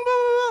 ching chong, blah,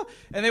 blah,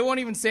 blah, and they won't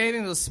even say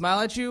anything. They'll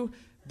smile at you.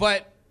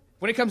 But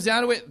when it comes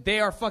down to it,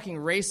 they are fucking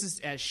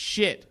racist as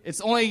shit.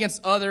 It's only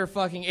against other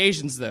fucking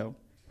Asians, though.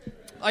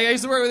 Like, I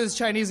used to work with this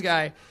Chinese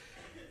guy,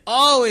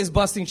 always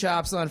busting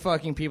chops on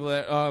fucking people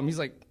that, he's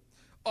like,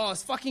 Oh,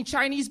 this fucking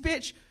Chinese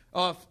bitch.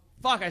 Oh,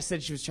 fuck, I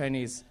said she was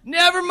Chinese.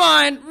 Never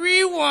mind.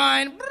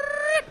 Rewind.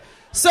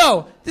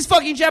 So, this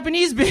fucking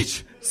Japanese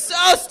bitch,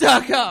 so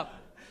stuck up.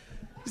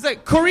 He's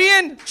like,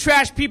 Korean,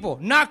 trash people.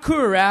 Not cool,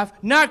 Raph.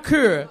 Not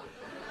cool.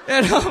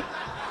 And,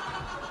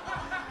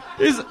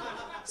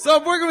 so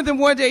I'm working with him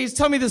one day. He's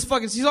telling me this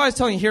he's always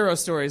telling hero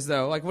stories,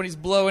 though. Like, when he's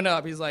blowing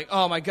up, he's like,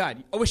 oh, my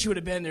God. I wish you would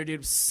have been there, dude. It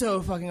was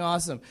so fucking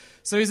awesome.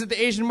 So he's at the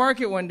Asian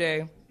market one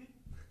day.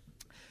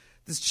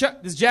 This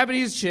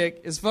Japanese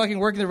chick is fucking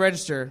working the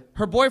register.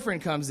 Her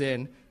boyfriend comes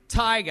in,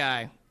 Thai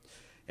guy.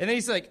 And then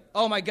he's like,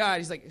 oh, my God.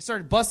 He's like,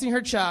 started busting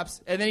her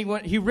chops. And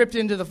then he ripped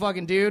into the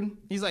fucking dude.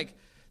 He's like,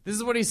 this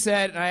is what he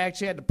said. And I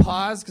actually had to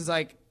pause because,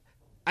 like,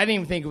 I didn't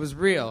even think it was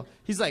real.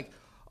 He's like,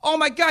 oh,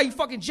 my God, you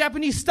fucking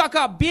Japanese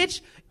stuck-up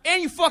bitch.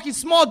 And you fucking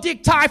small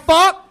dick Thai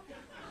fuck.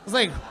 I was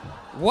like,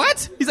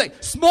 what? He's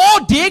like,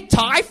 small dick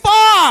Thai fuck.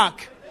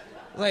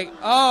 I was like,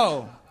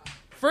 oh.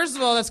 First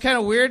of all, that's kind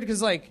of weird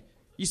because, like,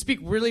 you speak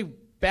really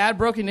bad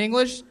broken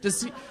English.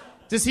 Does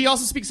he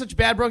also speak such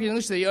bad broken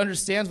English that he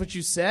understands what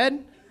you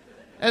said?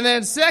 And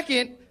then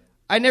second,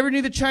 I never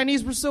knew the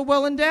Chinese were so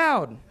well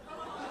endowed.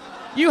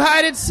 You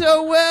hide it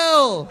so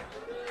well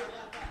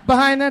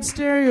behind that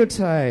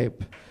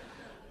stereotype.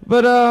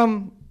 But,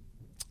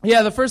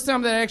 yeah, the first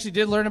time that I actually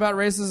did learn about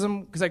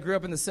racism, because I grew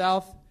up in the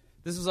South,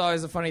 this was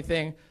always a funny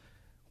thing.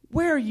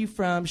 Where are you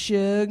from,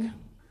 Suge?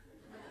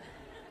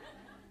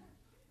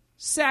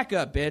 Sack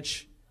up,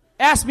 bitch.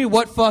 Ask me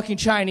what fucking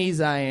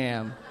Chinese I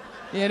am.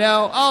 You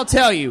know, I'll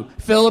tell you,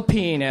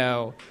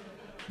 Filipino.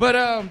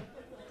 But,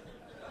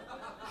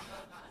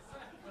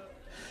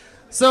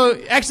 so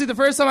actually the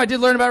first time I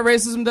did learn about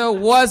racism, though,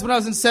 was when I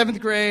was in 7th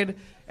grade,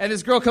 and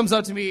this girl comes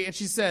up to me, and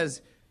she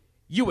says,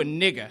 you a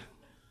nigga.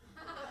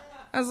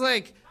 I was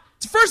like,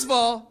 first of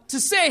all, to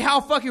say how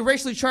fucking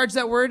racially charged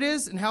that word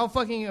is and how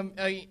fucking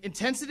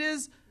intense it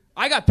is,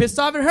 I got pissed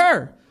off at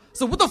her.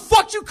 So what the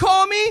fuck you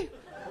call me?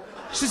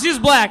 She was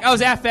black. I was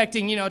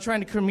affecting,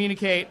 trying to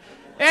communicate.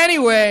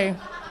 Anyway,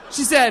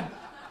 she said,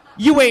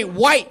 you ain't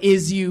white,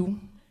 is you?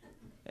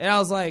 And I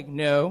was like,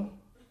 no,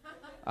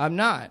 I'm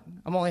not.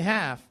 I'm only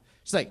half.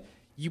 She's like,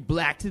 you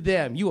black to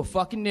them. You a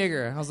fucking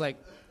nigger. I was like,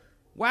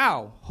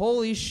 wow,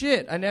 holy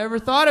shit. I never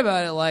thought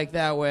about it like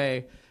that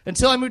way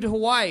until I moved to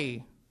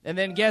Hawaii. And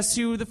then guess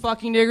who the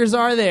fucking niggers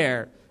are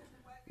there?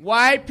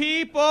 White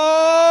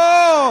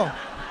people!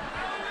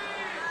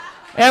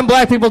 And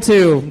black people,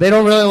 too. They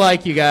don't really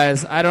like you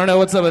guys. I don't know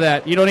what's up with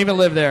that. You don't even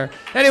live there.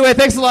 Anyway,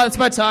 thanks a lot. It's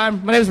my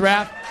time. My name's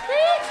Raph.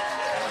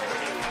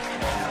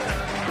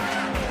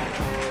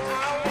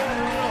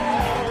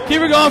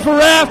 Keep it going for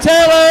Raph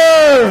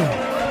Taylor!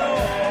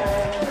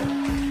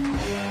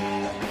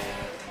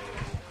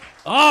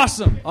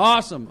 Awesome.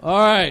 All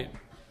right.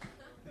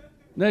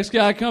 Next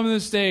guy coming to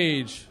the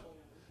stage.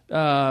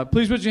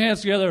 Please put your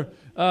hands together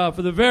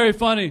for the very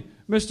funny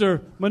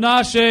Mr.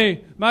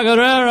 Menashe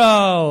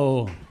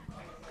Magarero.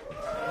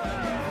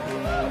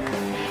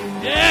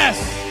 Yes!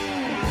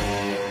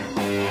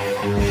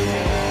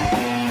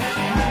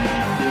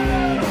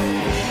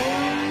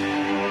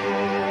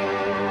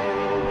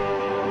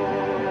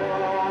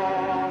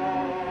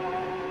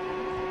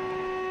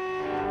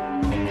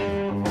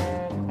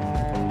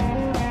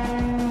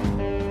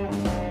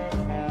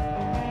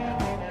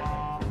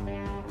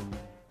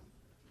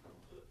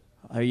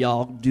 How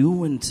y'all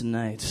doing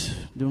tonight?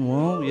 Doing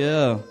well?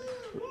 Yeah.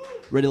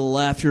 Ready to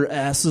laugh your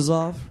asses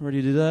off?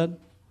 Ready to do that?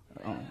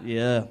 Oh,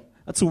 yeah.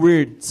 That's a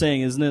weird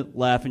saying, isn't it?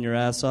 Laughing your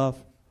ass off.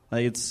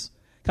 Like, it's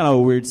kind of a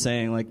weird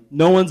saying. Like,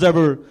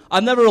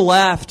 I've never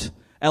laughed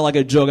at, like,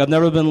 a joke. I've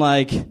never been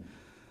like,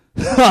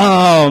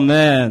 oh,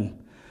 man,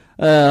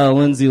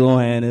 Lindsay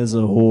Lohan is a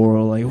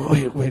whore.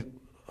 Like, wait.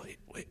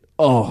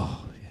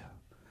 Oh, yeah.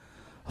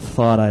 I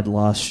thought I'd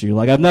lost you.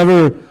 Like, I've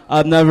never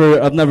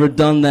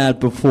done that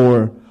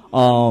before.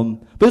 But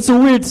it's a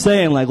weird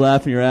saying, like,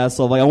 laughing your ass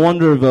off. Like, I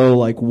wonder, though,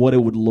 like, what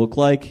it would look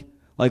like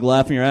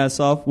laughing your ass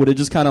off. Would it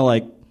just kind of,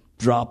 like,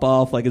 drop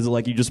off? Like, is it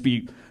like you just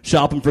be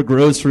shopping for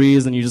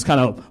groceries and you just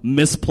kind of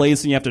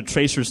misplace and you have to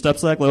trace your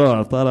steps back? Like,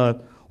 oh, I thought I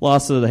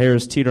lost it at the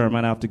Harris Teeter. I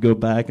might have to go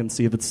back and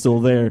see if it's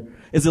still there.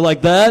 Is it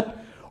like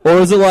that? Or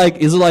is it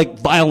like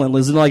violent?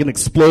 Is it like an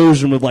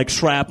explosion with like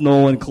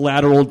shrapnel and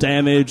collateral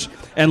damage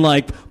and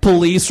like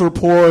police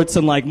reports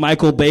and like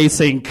Michael Bay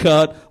saying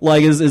cut?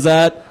 Like, is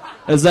that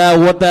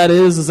what that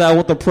is? Is that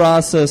what the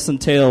process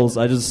entails?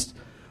 I'm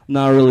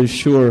not really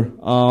sure.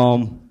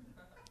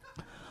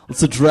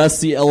 Let's address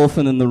the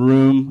elephant in the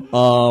room.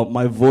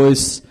 My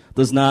voice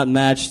does not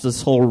match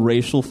this whole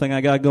racial thing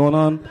I got going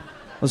on.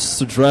 Let's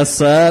just address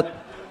that.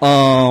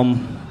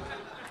 And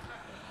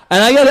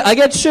I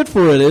get shit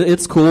for it.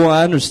 It's cool.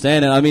 I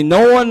understand it. I mean,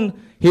 no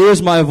one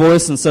hears my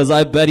voice and says,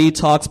 I bet he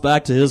talks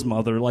back to his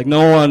mother. Like,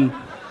 no one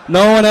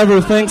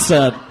ever thinks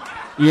that,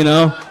 you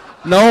know?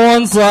 No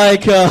one's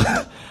like,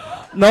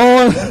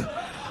 no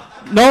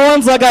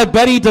one's like, I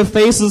bet he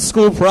defaces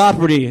school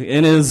property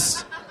in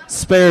his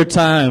spare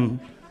time.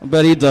 I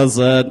bet he does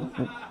that.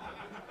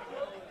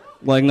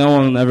 Like, no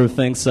one ever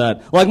thinks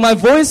that. Like, my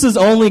voice is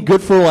only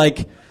good for,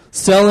 like,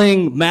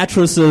 selling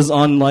mattresses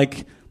on,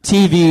 like,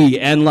 TV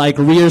and like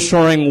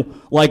reassuring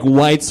like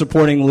white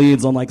supporting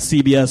leads on like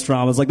CBS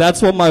dramas. Like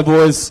that's what my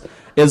voice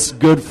is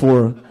good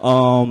for.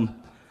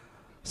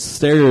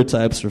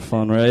 Stereotypes are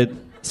fun, right?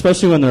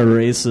 Especially when they're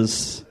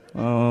racist.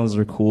 Oh, those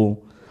are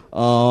cool.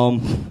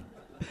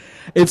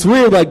 It's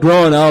weird, like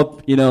growing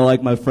up, you know,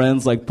 like my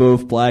friends, like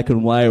both black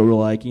and white, were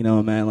like, you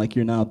know, man, like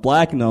you're not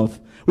black enough,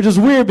 which is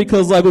weird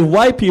because like with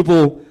white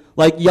people,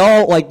 like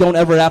y'all like don't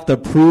ever have to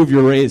prove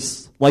your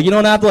race. Like you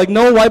don't have to, like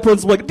no white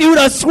person's like, dude,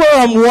 I swear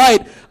I'm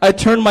white. I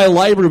turned my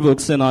library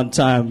books in on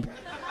time.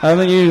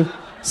 Haven't you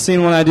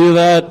seen when I do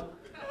that?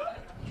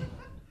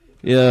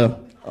 Yeah.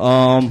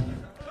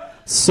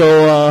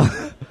 So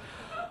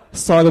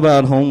let's talk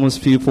about homeless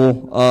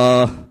people.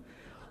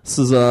 This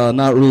is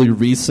not really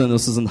recent.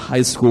 This is in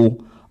high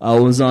school. I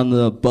was on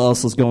the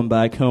bus. I was going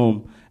back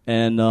home.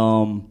 And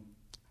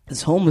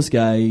this homeless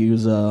guy, he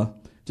was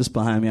just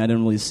behind me. I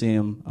didn't really see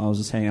him. I was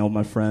just hanging out with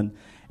my friend.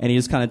 And he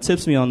just kind of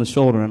tips me on the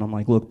shoulder. And I'm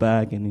like, look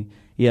back. And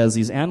he has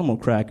these animal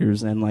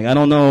crackers. And, like, I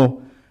don't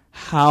know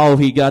how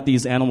he got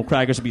these animal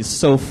crackers to be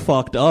so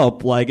fucked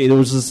up. Like, it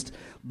was just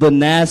the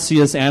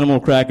nastiest animal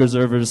crackers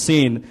I've ever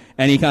seen.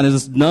 And he kind of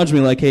just nudged me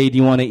like, hey, do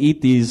you want to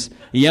eat these?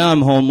 Yeah,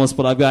 I'm homeless,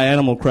 but I've got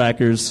animal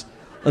crackers.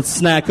 Let's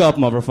snack up,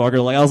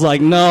 motherfucker. Like I was like,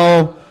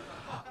 no.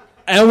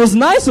 And it was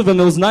nice of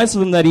him. It was nice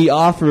of him that he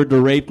offered to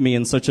rape me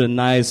in such a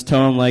nice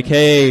tone. Like,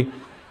 hey,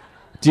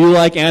 do you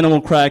like animal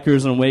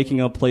crackers and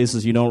waking up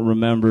places you don't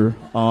remember?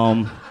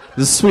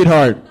 This is a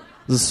sweetheart.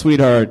 This is a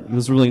sweetheart. It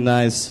was really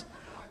nice.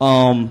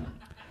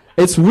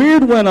 It's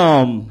weird when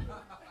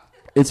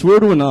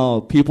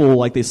people,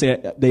 like, they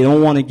say they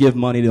don't want to give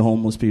money to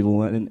homeless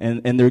people,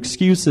 and their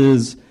excuse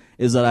is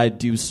that I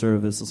do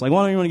service. It's like,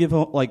 why don't you want to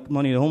give like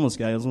money to homeless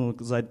guys?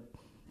 Because I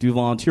do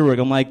volunteer work.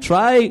 I'm like,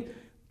 try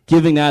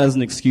giving that as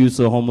an excuse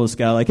to a homeless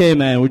guy. Like, hey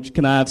man,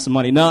 can I have some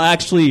money? No,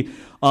 actually,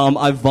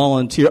 I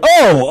volunteer.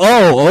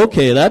 Oh,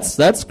 okay,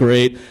 that's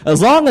great. As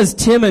long as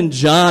Tim and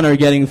John are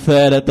getting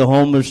fed at the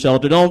homeless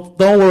shelter, don't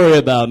worry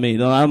about me.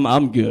 No,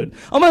 I'm good.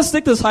 I'm gonna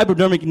stick this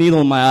hypodermic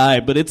needle in my eye,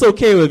 but it's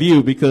okay with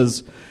you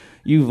because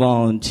you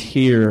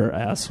volunteer,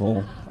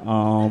 asshole.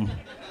 I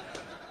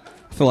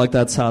feel like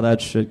that's how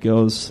that shit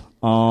goes.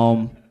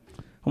 How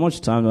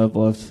much time do I have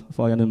left? I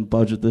feel like I didn't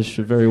budget this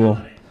shit very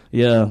well.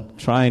 Yeah,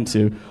 trying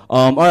to.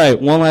 All right,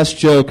 one last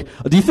joke.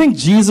 Do you think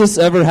Jesus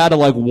ever had to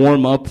like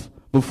warm up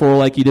before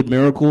like he did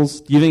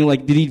miracles? Do you think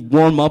like did he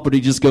warm up or did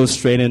he just go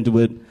straight into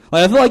it?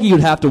 Like I feel like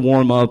you'd have to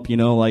warm up, you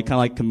know, like kind of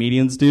like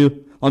comedians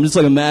do. I'm just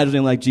like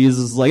imagining like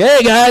Jesus is like,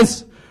 hey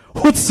guys,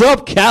 what's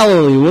up,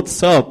 Galilee?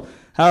 What's up?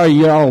 How are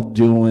y'all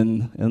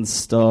doing and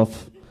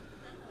stuff?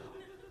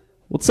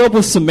 What's up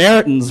with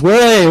Samaritans?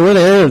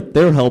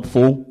 They're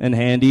helpful and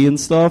handy and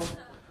stuff.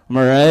 Am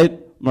I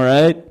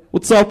right?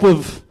 What's up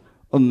with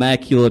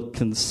Immaculate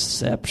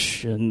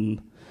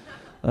Conception?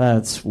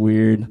 That's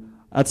weird.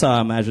 That's how I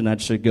imagine that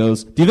shit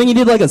goes. Do you think he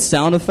did like a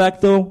sound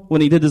effect though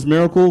when he did his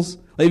miracles?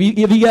 Like,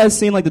 have you guys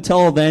seen like the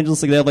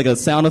televangelists? Like they have like a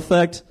sound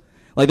effect,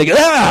 like they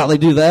go they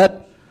do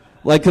that,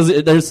 like because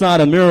there's not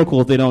a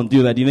miracle if they don't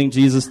do that. Do you think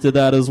Jesus did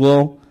that as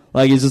well?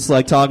 Like he's just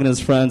like talking to his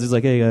friends. He's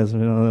like, hey guys, you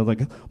know, like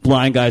a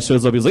blind guy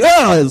shows up. He's like,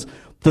 his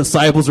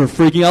disciples are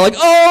freaking out like,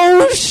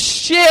 oh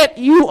shit,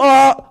 you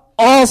are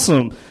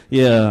awesome.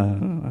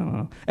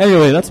 Yeah.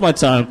 Anyway, that's my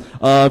time.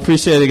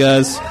 Appreciate it,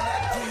 guys.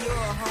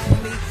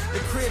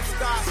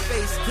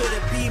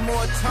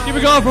 Keep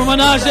it going for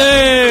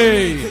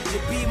Menage.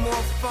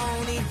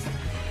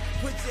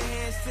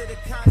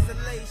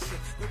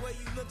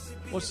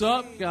 What's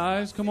up,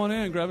 guys? Come on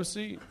in, grab a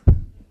seat.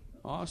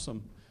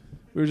 Awesome.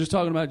 We were just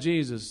talking about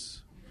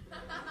Jesus.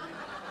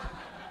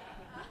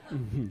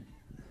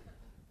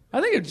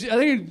 I think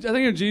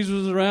if Jesus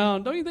was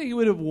around, don't you think he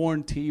would have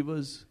worn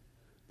Tevas?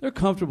 They're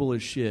comfortable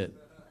as shit.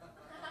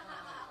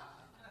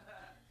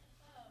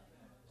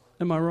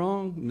 Am I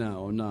wrong?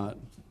 No, I'm not.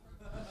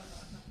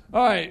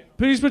 All right,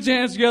 please put your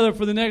hands together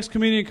for the next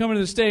comedian coming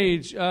to the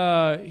stage.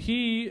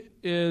 He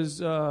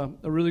is a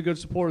really good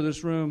supporter of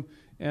this room,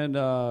 and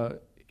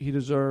he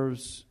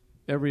deserves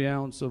every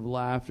ounce of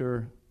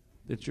laughter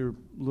that your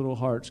little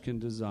hearts can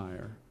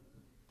desire.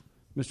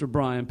 Mr.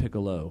 Brian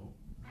Piccolo.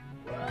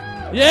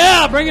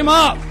 Yeah, bring him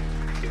up.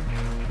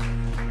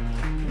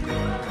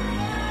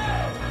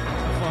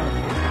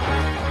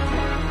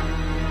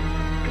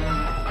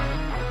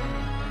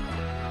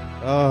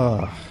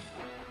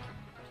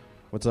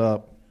 What's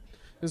up?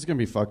 This is gonna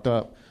be fucked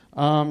up.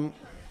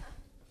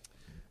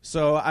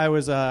 So I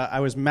was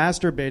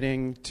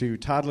masturbating to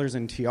toddlers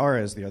and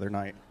tiaras the other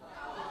night,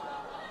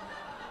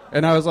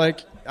 and I was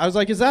like,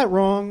 is that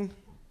wrong?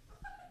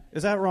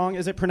 Is that wrong?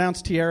 Is it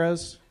pronounced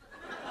tiaras?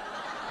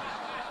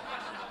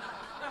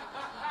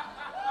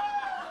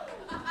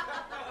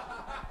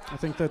 I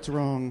think that's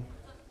wrong.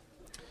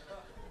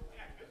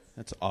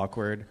 That's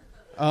awkward.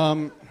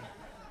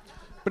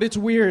 But it's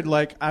weird.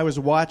 Like I was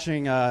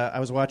watching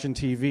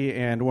TV,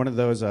 and one of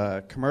those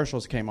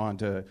commercials came on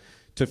to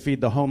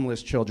feed the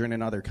homeless children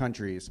in other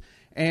countries,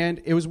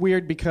 and it was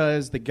weird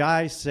because the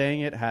guy saying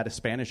it had a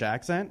Spanish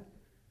accent,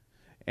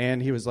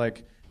 and he was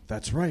like,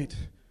 "That's right.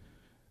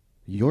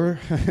 you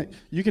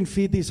can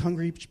feed these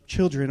hungry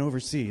children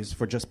overseas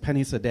for just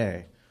pennies a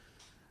day.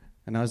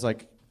 And I was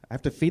like, I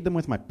have to feed them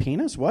with my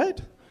penis?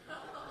 What?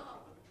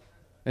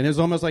 And it was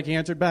almost like he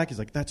answered back. He's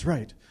like, that's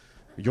right.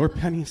 Your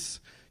pennies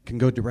can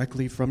go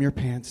directly from your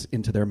pants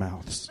into their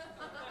mouths.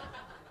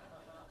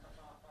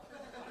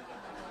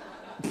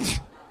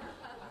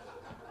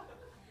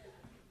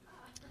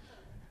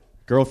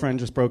 Girlfriend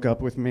just broke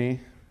up with me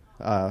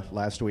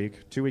last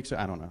week. 2 weeks,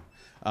 I don't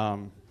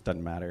know.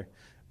 Doesn't matter.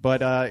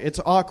 But it's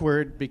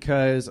awkward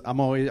because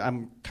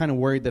I'm kind of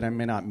worried that I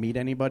may not meet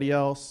anybody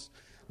else,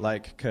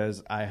 like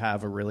because I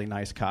have a really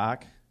nice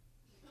cock.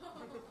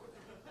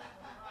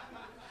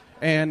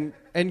 And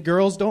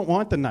girls don't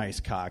want the nice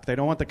cock. They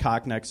don't want the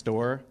cock next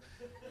door.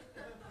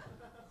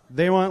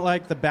 They want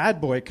like the bad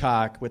boy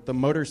cock with the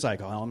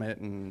motorcycle helmet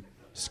and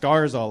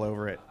scars all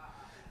over it.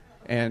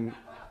 And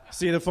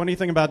see, the funny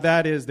thing about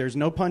that is there's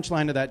no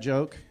punchline to that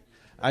joke.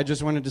 I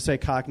just wanted to say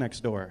cock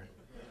next door.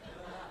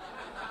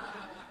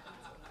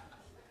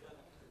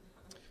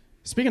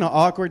 Speaking of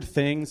awkward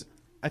things,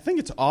 I think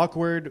it's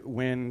awkward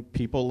when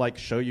people like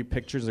show you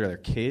pictures of their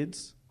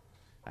kids.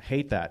 I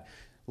hate that.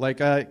 Like,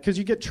 because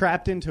you get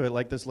trapped into it.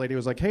 Like this lady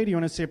was like, hey, do you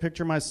want to see a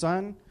picture of my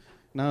son?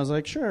 And I was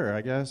like, sure,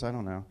 I guess. I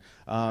don't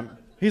know.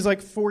 He's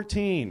like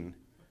 14.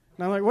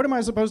 And I'm like, what am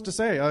I supposed to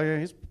say? Oh, yeah,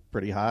 he's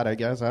pretty hot, I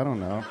guess. I don't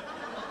know.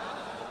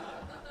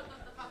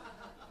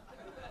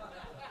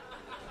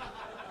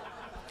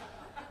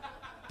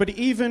 But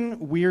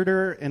even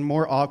weirder and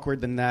more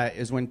awkward than that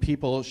is when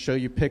people show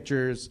you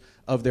pictures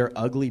of their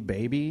ugly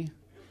baby.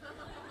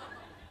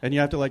 And you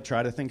have to like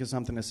try to think of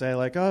something to say,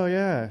 like, oh,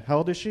 yeah, how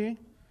old is she?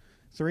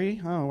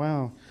 3? Oh,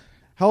 wow.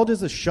 How old is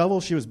the shovel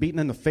she was beaten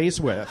in the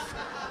face with?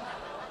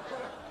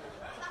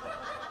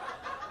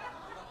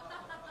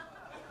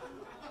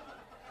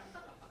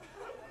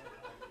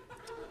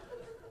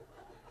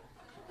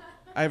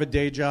 I have a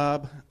day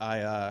job.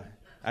 I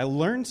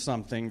learned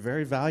something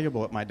very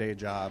valuable at my day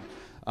job.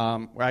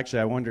 Well, actually,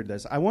 I wondered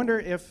this. I wonder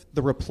if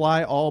the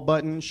reply all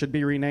button should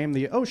be renamed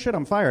the oh shit,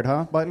 I'm fired,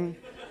 huh button.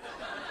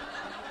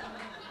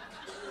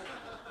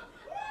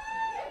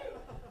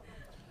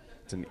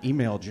 It's an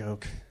email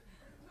joke.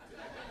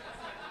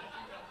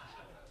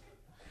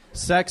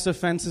 Sex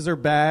offenses are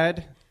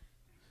bad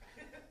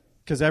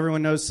because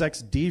everyone knows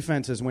sex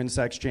defenses win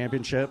sex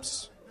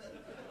championships.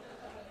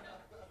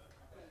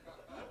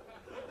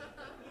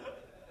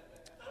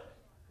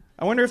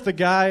 I wonder if the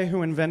guy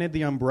who invented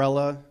the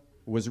umbrella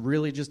was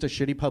really just a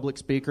shitty public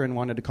speaker and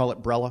wanted to call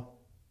it Brella.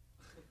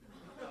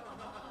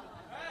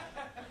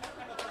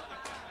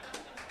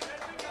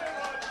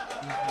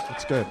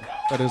 That's good.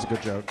 That is a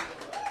good joke.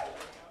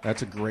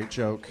 That's a great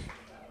joke.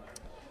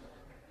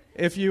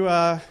 If you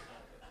ask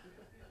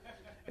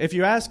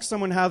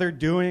someone how they're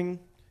doing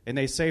and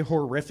they say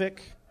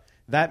horrific,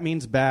 that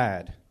means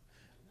bad,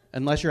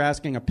 unless you're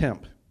asking a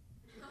pimp.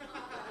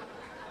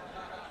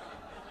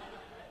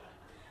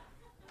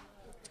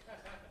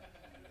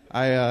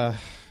 I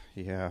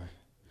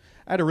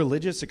had a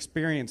religious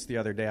experience the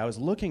other day. I was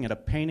looking at a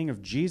painting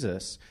of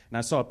Jesus, and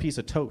I saw a piece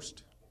of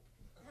toast.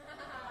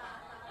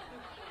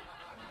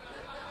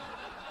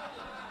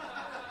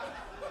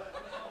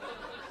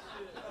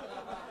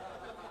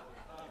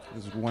 It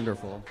was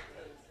wonderful.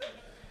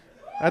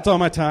 That's all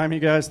my time, you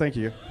guys. Thank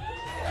you.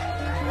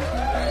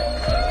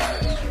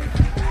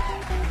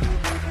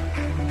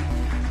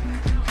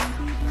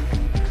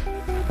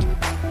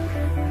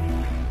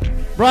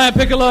 Brian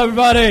Piccolo,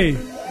 everybody.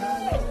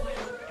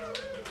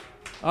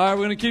 All right, we're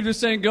going to keep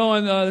this thing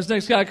going. This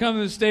next guy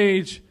coming to the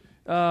stage,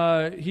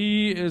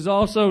 he is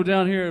also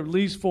down here at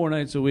least 4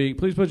 nights a week.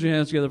 Please put your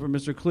hands together for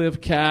Mr.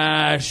 Cliff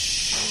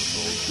Cash.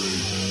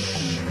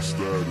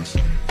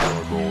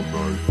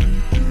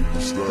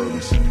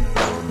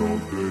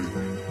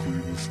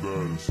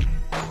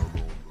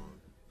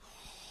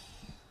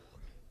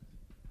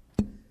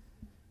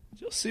 Did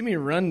y'all see me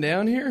run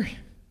down here?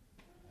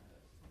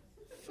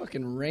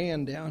 Fucking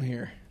ran down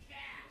here.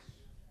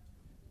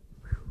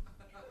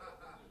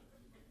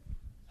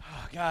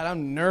 Oh, God,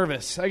 I'm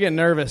nervous. I get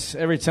nervous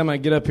every time I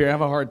get up here. I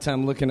have a hard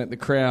time looking at the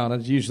crowd. I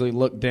usually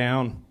look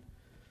down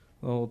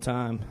the whole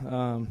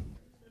time.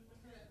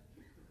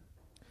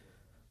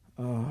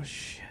 Oh,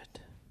 shit.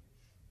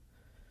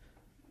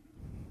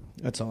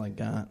 That's all I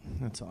got.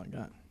 I'm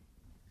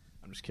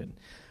just kidding.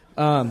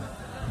 Yeah,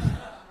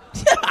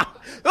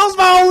 that was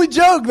my only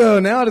joke, though.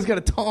 Now I just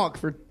got to talk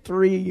for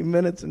 3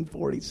 minutes and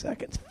 40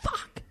 seconds.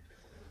 Fuck.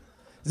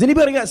 Has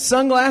anybody got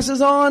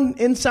sunglasses on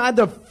inside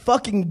the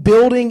fucking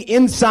building,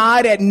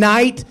 inside at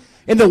night,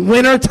 in the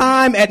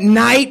wintertime at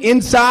night,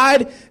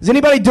 inside? Is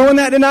anybody doing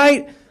that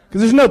tonight?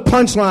 Because there's no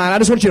punchline. I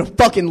just want you to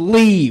fucking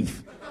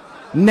leave.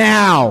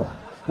 Now.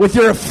 With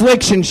your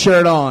affliction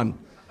shirt on.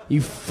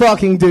 You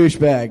fucking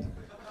douchebag.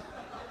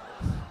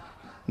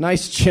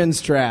 Nice chin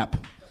strap.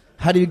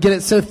 How do you get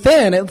it so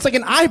thin? It's like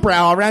an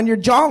eyebrow around your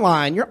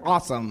jawline. You're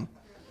awesome.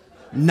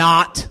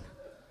 Not.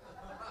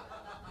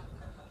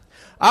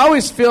 I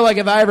always feel like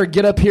if I ever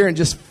get up here and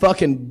just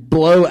fucking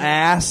blow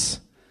ass,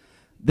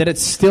 that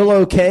it's still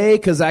okay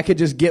because I could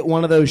just get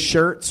one of those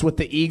shirts with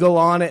the eagle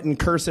on it and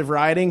cursive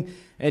writing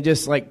and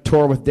just like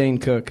tour with Dane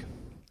Cook.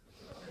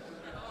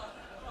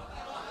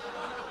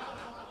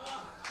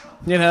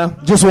 You know,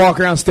 just walk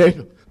around stage.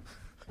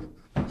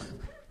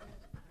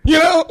 You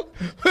know,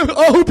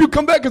 I hope you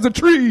come back as a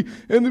tree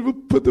and then we'll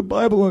put the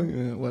Bible on.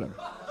 Yeah, whatever.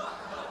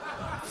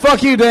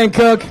 Fuck you, Dane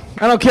Cook.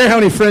 I don't care how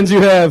many friends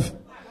you have.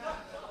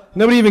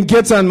 Nobody even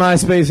gets on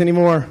MySpace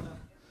anymore.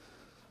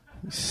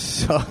 You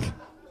suck.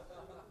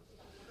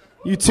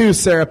 You too,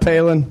 Sarah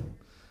Palin.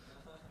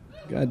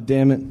 God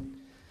damn it.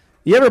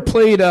 You ever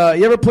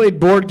played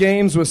board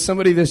games with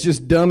somebody that's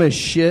just dumb as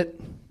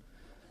shit?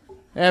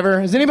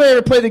 Ever? Has anybody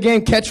ever played the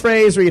game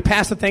Catchphrase where you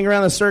pass the thing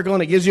around the circle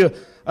and it gives you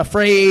a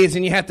phrase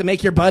and you have to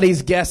make your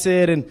buddies guess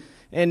it and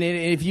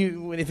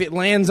if it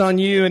lands on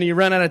you and you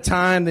run out of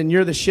time, then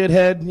you're the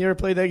shithead? You ever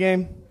played that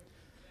game?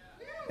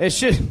 It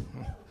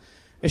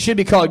should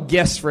be called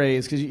guess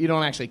phrase because you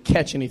don't actually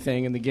catch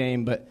anything in the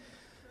game. But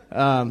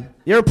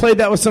you ever played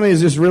that with somebody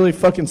who's just really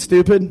fucking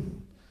stupid?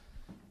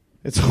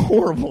 It's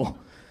horrible.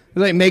 It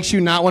like makes you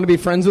not want to be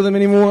friends with them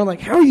anymore.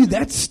 Like, how are you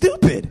that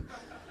stupid?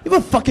 You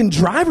have a fucking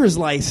driver's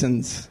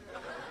license.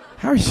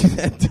 How are you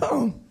that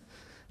dumb?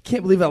 I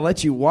can't believe I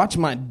let you watch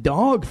my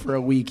dog for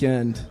a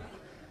weekend.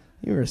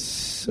 You are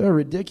so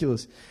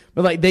ridiculous.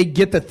 But like they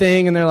get the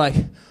thing and they're like,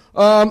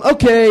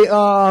 okay,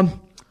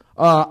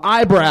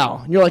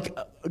 eyebrow. And you're like,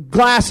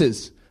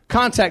 glasses,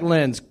 contact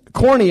lens,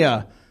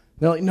 cornea.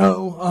 They're like,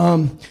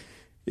 no,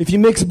 if you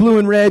mix blue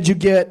and red, you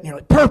get, and you're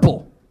like,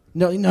 purple.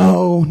 No,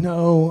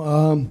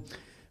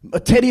 a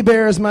teddy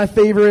bear is my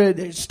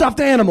favorite stuffed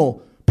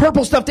animal.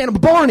 Purple stuffed animal,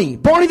 Barney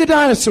the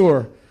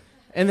dinosaur.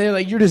 And they're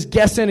like, you're just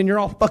guessing and you're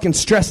all fucking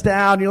stressed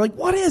out. And you're like,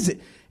 what is it?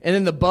 And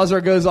then the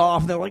buzzer goes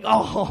off and they're like,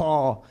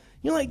 oh.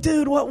 You're like,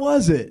 dude, what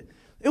was it?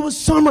 It was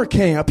summer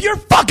camp. You're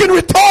fucking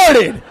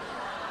retarded.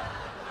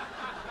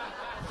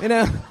 You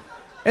know?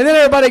 And then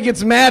everybody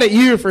gets mad at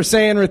you for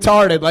saying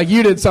retarded, like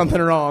you did something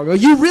wrong.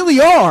 Like, you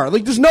really are.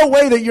 Like, there's no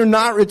way that you're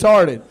not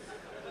retarded.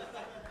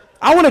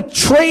 I want to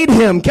trade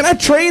him. Can I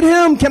trade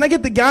him? Can I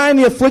get the guy in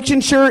the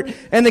Affliction shirt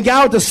and the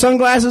guy with the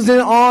sunglasses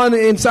on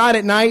inside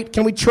at night?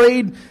 Can we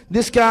trade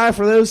this guy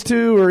for those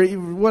two or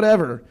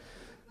whatever?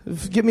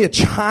 Give me a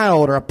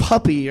child or a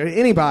puppy or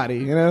anybody,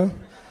 you know?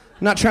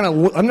 I'm not trying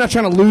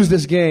to lose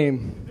this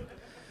game.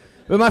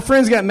 But my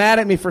friends got mad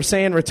at me for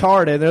saying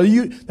retarded. They're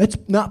like, that's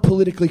not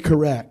politically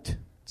correct.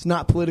 It's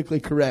not politically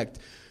correct.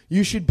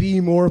 You should be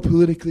more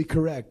politically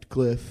correct,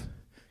 Cliff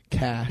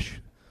Cash.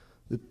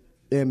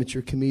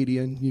 Amateur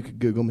comedian. You could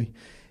Google me.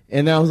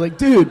 And I was like,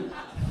 dude,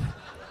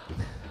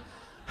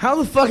 how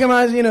the fuck am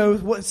I,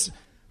 what's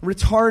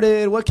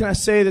retarded? What can I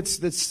say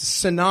that's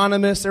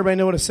synonymous? Everybody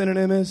know what a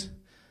synonym is?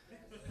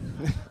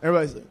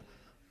 Everybody's like,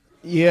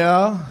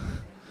 yeah,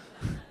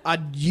 I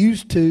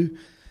used to.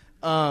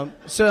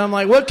 So I'm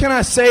like, what can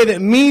I say that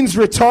means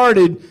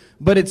retarded,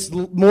 but it's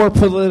more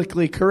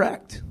politically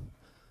correct?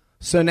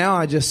 So now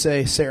I just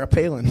say Sarah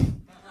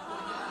Palin.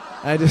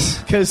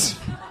 Because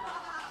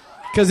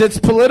it's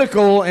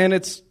political and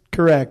it's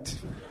correct.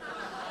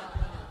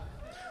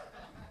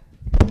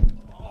 I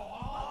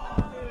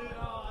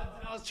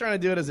was trying to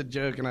do it as a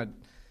joke and I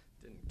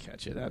didn't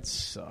catch it. That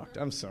sucked.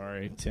 I'm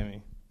sorry,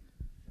 Timmy.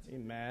 Are you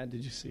mad?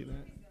 Did you see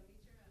that?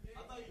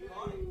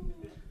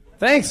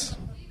 Thanks.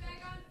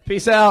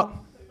 Peace out.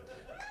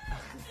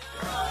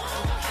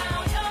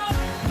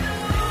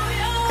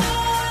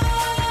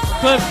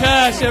 Cliff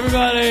Cash,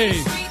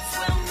 everybody.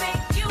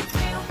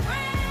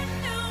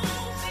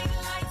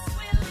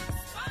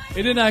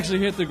 It didn't actually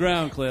hit the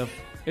ground, Cliff.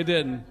 It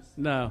didn't.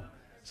 No.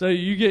 So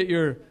you get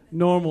your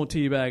normal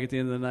tea bag at the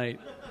end of the night.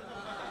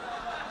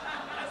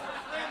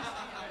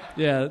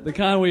 Yeah, the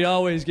kind we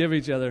always give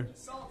each other.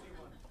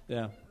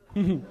 Yeah.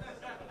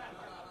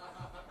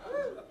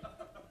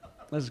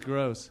 That's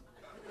gross.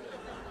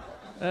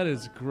 That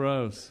is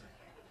gross.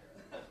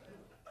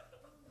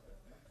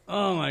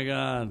 Oh, my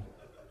God.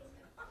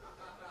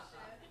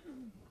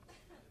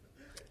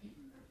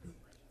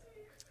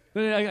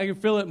 I can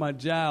feel it in my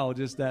jowl,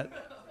 just that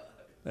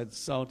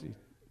salty.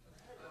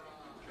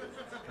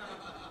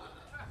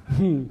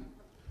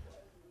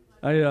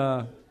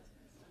 I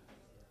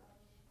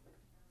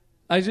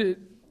just...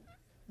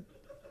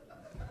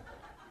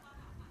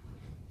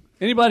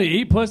 Anybody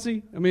eat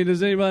pussy? I mean,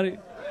 does anybody...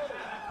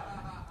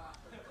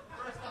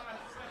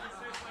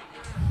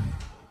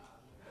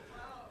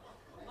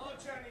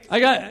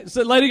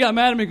 So lady got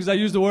mad at me because I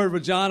used the word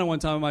vagina one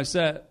time in my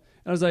set.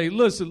 And I was like,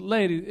 listen,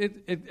 lady,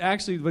 it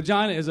actually,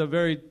 vagina is a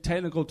very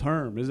technical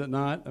term, is it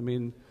not? I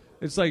mean,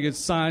 it's like as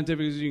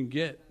scientific as you can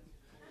get.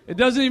 It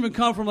doesn't even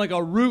come from like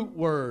a root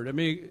word. I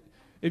mean,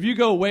 if you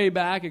go way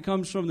back, it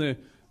comes from the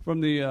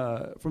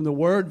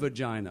word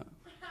vagina,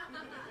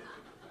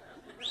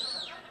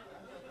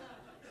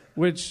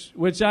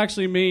 which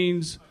actually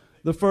means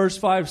the first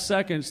 5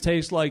 seconds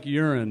taste like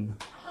urine.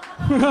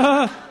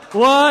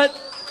 What?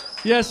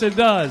 Yes, it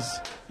does.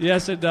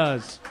 Yes, it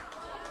does.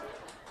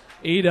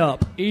 Eat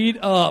up, eat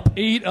up,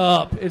 eat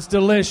up. It's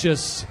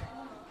delicious.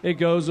 It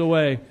goes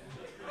away.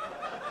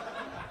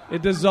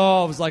 It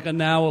dissolves like a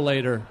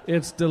now-a-later.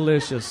 It's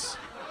delicious.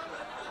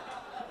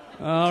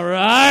 All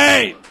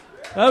right.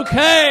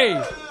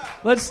 Okay.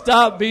 Let's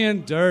stop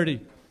being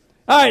dirty.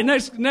 All right,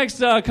 next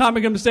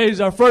comic on the stage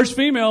is our first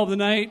female of the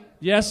night.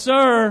 Yes,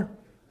 sir.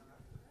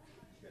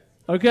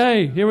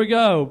 Okay, here we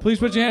go. Please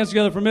put your hands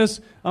together for Miss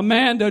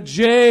Amanda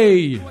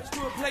J. To a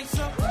place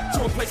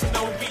of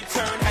no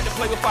return. Had to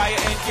play with fire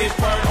and get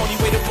burned. Only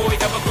way the boy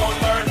ever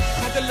gonna learn.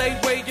 Had to lay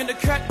way in the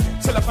cut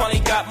till I finally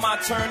got my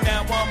turn.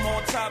 Now I'm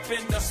on top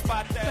in the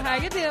spot that. So how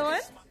you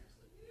doing?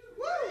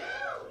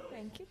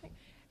 Thank you.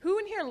 Who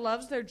in here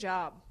loves their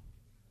job?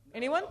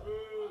 Anyone?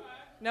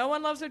 No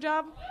one loves their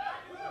job?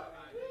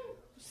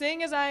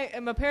 Seeing as I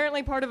am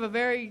apparently part of a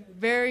very,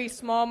 very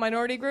small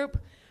minority group,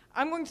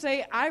 I'm going to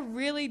say I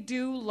really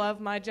do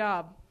love my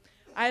job.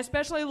 I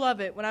especially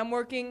love it when I'm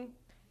working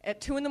at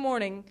 2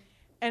 a.m.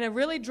 and a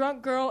really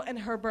drunk girl and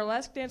her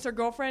burlesque dancer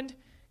girlfriend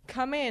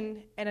come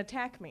in and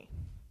attack me.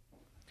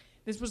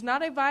 This was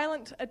not a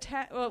violent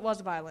attack. Well, it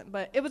was violent,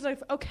 but it was an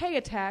okay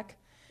attack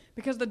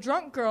because the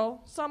drunk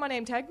girl saw my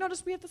name tag,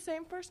 noticed we had the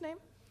same first name,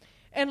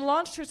 and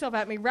launched herself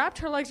at me, wrapped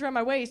her legs around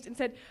my waist, and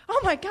said, "Oh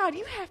my God,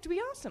 you have to be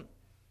awesome."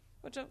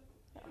 Which I'm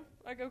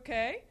like,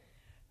 okay.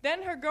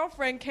 Then her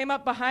girlfriend came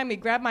up behind me,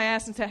 grabbed my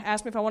ass, and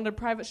asked me if I wanted a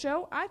private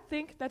show. I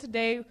think that's a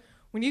day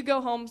when you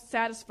go home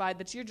satisfied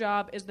that your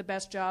job is the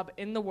best job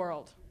in the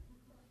world.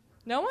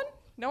 No one?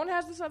 No one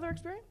has this other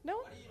experience? No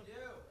one? What do you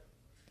do?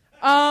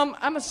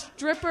 I'm a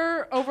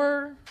stripper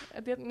over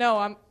at the.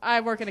 No,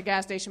 I work at a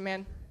gas station,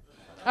 man.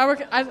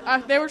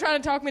 They were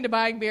trying to talk me into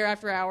buying beer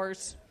after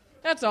hours.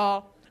 That's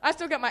all. I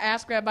still got my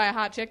ass grabbed by a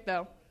hot chick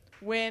though.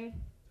 Win.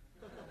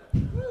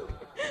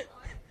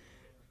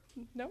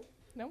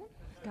 No one?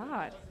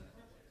 God.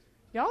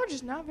 Y'all are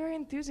just not very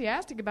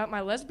enthusiastic about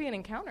my lesbian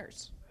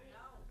encounters.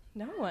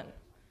 No one.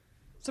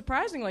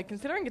 Surprisingly,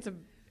 considering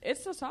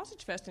it's a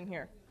sausage fest in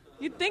here.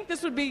 You'd think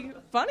this would be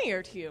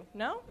funnier to you,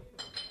 no?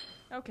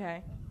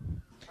 Okay.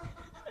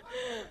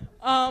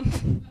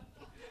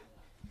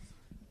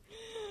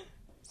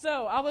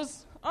 So I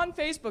was on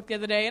Facebook the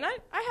other day, and I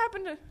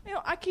happened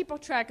to, I keep a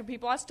track of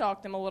people. I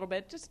stalk them a little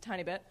bit, just a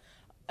tiny bit.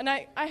 And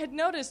I had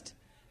noticed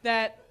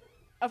that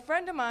a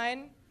friend of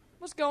mine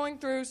was going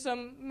through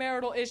some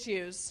marital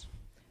issues,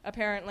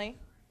 apparently.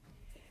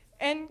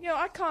 And,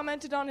 I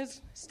commented on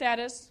his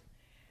status,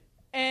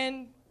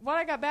 and what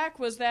I got back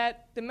was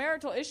that the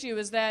marital issue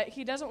is that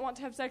he doesn't want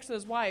to have sex with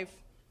his wife.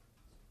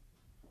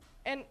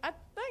 And I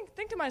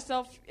think to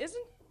myself,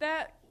 isn't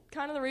that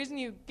kind of the reason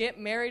you get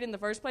married in the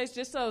first place,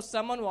 just so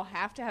someone will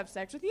have to have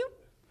sex with you?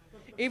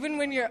 Even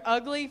when you're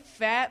ugly,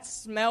 fat,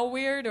 smell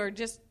weird, or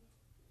just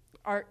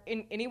are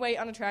in any way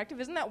unattractive?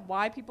 Isn't that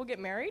why people get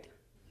married?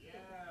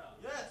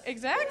 Yes.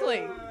 Exactly.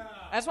 Yeah.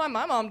 That's why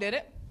my mom did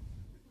it.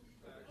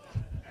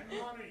 And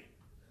money.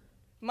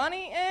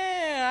 Money?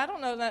 I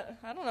don't know that.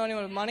 I don't know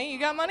anyone with money. You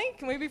got money?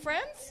 Can we be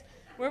friends?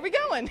 Where are we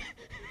going?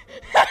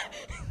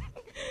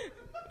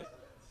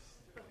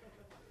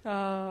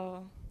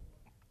 Oh.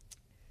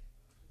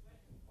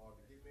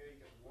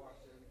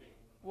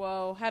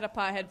 Whoa, had a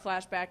pothead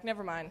flashback.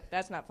 Never mind.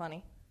 That's not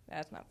funny.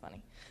 That's not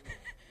funny.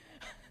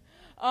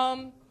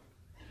 I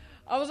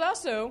was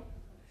also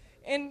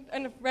in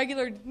a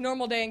regular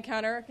normal day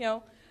encounter,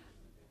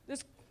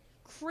 this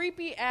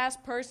creepy ass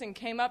person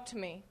came up to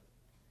me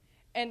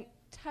and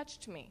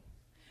touched me.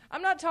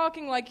 I'm not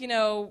talking like,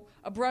 a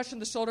brush on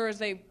the shoulder as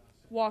they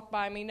walk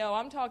by me. No,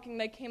 I'm talking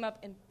they came up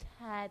and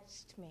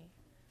touched me.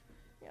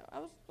 I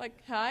was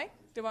like, "Hi,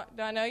 do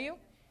I know you?"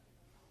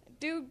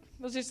 Dude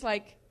was just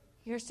like,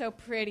 "You're so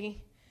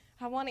pretty.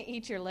 I want to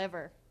eat your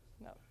liver."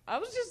 No, I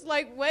was just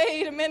like,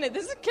 "Wait a minute.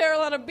 This is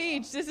Carolina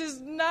Beach. This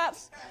is not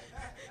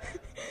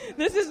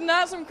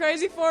some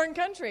crazy foreign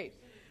country."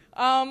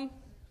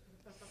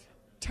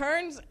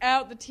 Turns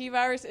out the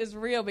T-virus is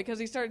real because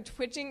he started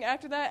twitching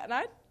after that, and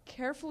I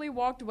carefully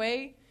walked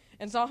away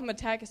and saw him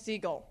attack a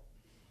seagull.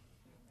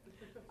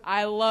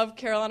 I love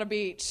Carolina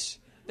Beach.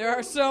 There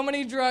are so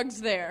many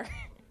drugs there.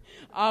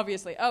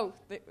 Obviously. Oh,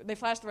 they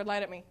flashed the red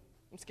light at me.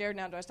 I'm scared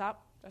now. Do I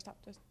stop? No,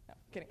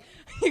 kidding.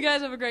 You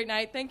guys have a great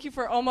night. Thank you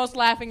for almost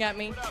laughing at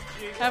me.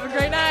 Have a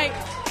great night.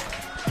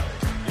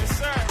 Yes,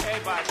 sir. Hey,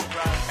 bye,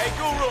 bro. Hey,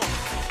 Guru.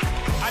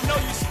 I know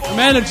you spoiled.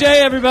 Amanda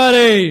J,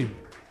 everybody.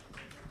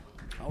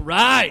 All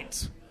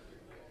right.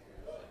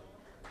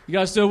 You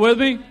guys still with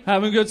me?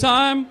 Having a good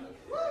time?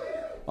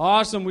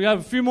 Awesome. We have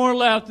a few more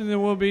left, and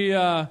then we'll be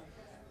to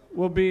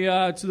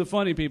the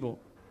funny people.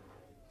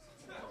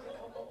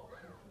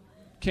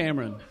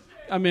 Cameron.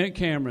 I meant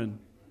Cameron.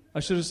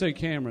 I should have said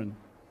Cameron.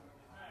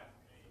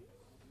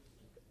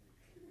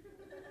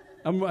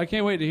 I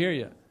can't wait to hear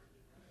you.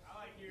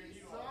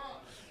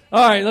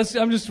 All right,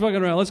 I'm just fucking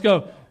around. Let's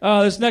go.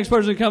 This next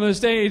person coming to the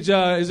stage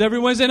is every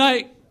Wednesday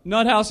night,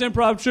 Nut House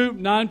Improv Troupe,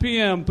 9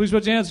 p.m. Please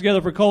put your hands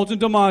together for Colton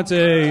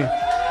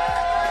DeMonte.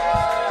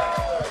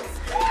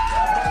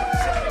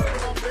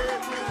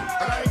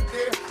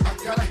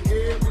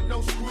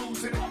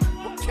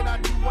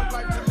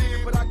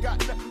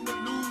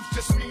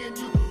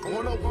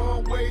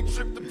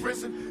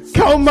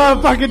 Go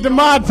motherfucking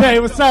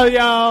DeMonte. What's up,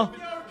 y'all?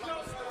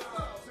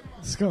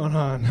 What's going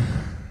on?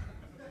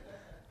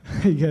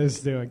 How you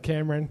guys doing?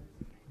 Cameron?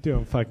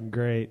 Doing fucking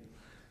great.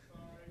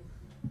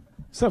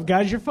 What's up,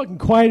 guys? You're fucking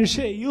quiet as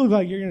shit. You look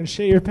like you're going to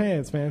shit your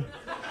pants, man.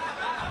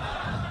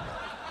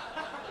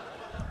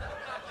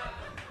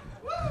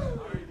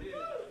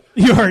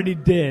 You already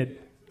did.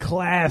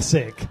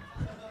 Classic.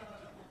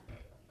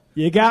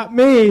 You got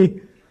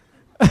me.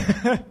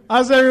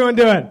 How's everyone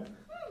doing?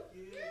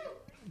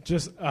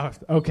 Just,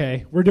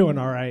 okay. We're doing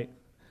all right.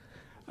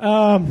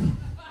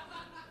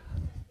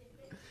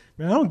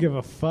 Man, I don't give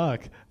a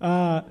fuck.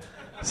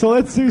 So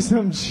let's do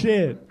some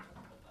shit.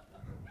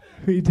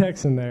 Who you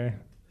texting there?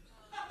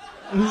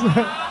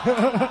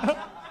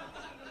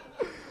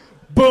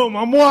 Boom,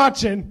 I'm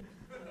watching.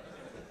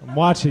 I'm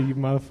watching you,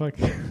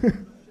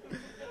 motherfucker.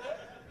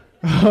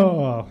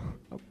 Oh.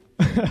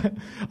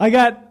 I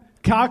got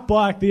cock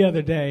blocked the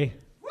other day.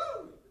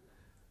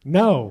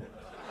 No.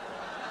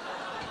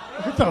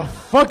 What the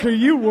fuck are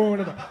you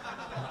worrying about?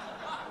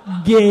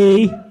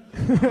 Gay.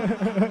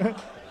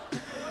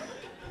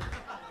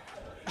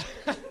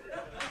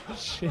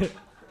 Shit.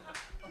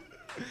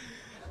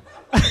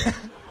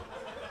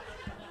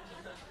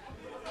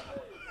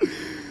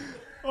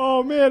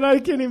 Oh man, I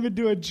can't even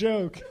do a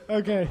joke.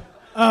 Okay.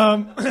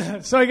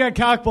 So I got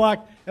cock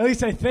blocked. At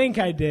least I think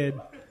I did.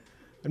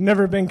 I've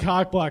never been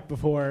cock blocked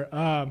before.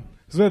 I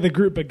was with a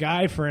group of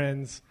guy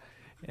friends,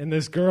 and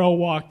this girl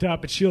walked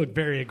up, and she looked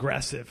very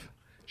aggressive.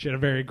 She had a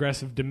very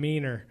aggressive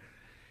demeanor.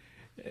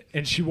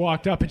 And she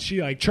walked up, and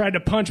she like tried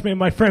to punch me, and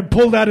my friend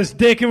pulled out his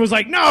dick and was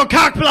like, "No,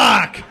 cock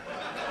block!"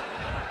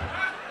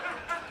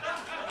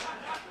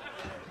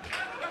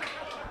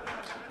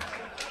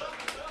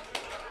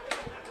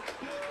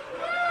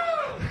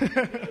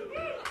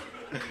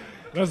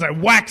 I was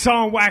like, wax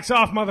on, wax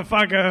off,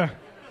 motherfucker.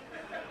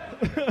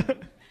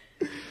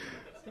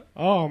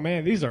 Oh,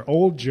 man, these are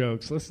old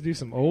jokes. Let's do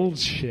some old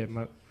shit.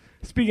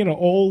 Speaking of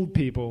old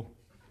people,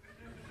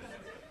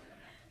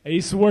 I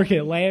used to work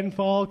at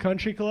Landfall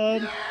Country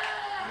Club.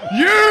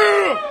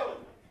 Yeah!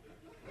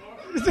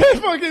 Is that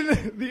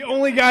fucking the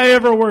only guy I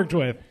ever worked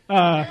with?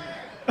 I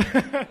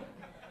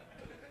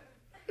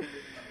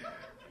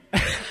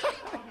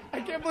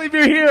can't believe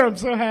you're here. I'm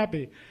so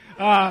happy.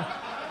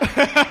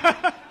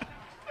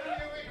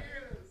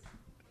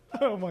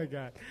 Oh, my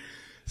God.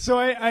 So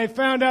I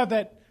found out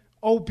that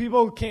old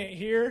people can't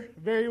hear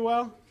very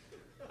well.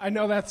 I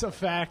know that's a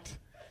fact.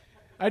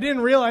 I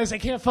didn't realize they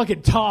can't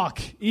fucking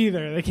talk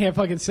either. They can't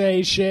fucking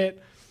say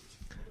shit.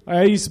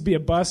 I used to be a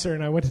busser,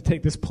 and I went to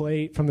take this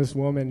plate from this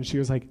woman, and she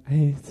was like,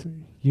 "Hey, it's my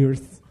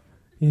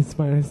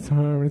turn.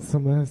 It's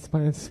my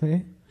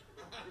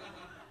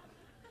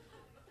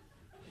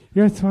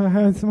It's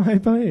my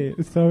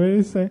plate. So what do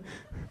you say?"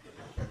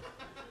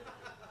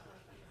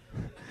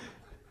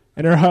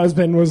 And her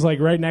husband was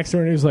like right next to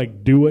her, and he was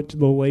like, "Do what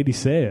the lady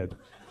said.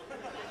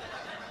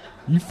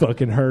 You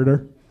fucking heard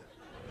her,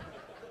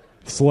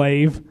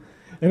 slave."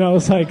 And I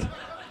was like,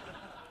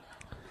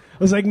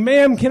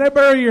 "Ma'am, can I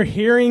borrow your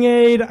hearing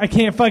aid? I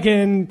can't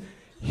fucking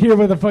hear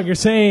what the fuck you're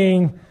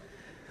saying.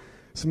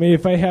 So maybe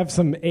if I have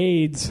some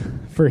aids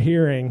for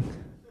hearing."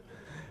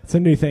 It's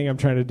a new thing I'm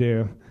trying to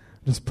do.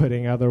 Just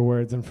putting other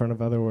words in front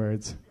of other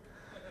words.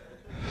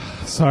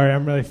 Sorry,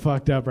 I'm really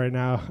fucked up right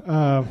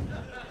now.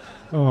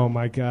 Oh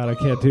my God, I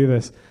can't do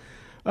this.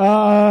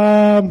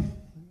 What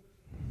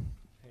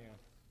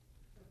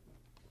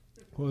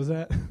was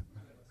that?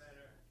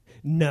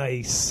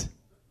 Nice.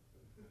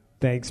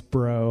 Thanks,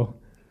 bro.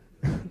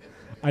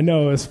 I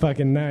know it was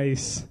fucking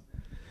nice.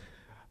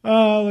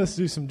 Let's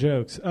do some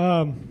jokes.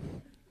 Let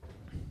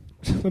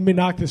me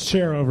knock this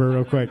chair over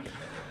real quick.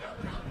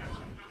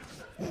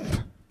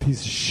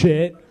 Piece of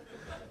shit.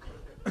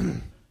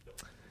 I'm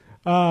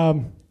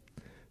going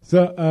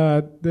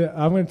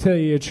to tell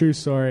you a true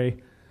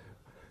story.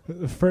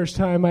 The first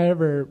time I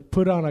ever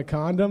put on a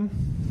condom.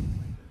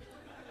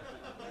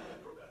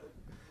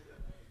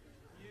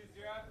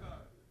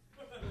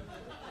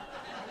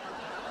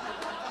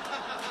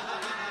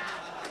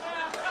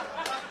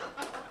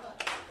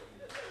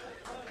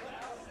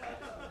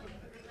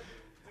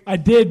 I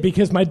did,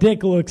 because my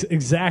dick looks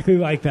exactly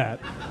like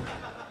that.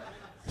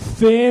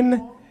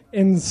 Thin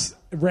and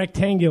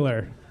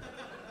rectangular.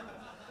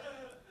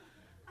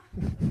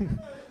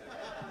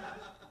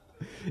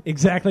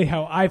 Exactly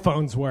how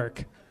iPhones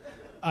work.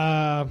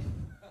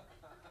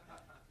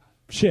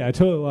 Shit, I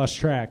totally lost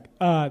track.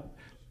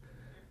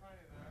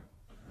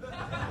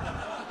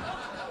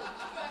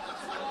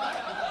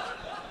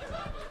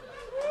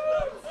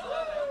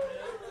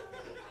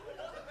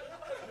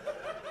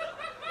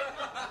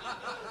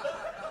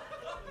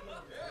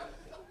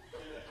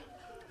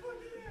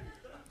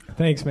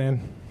 Thanks,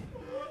 man.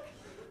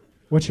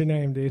 What's your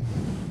name, dude?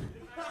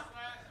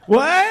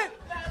 What?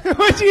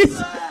 What'd you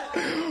say?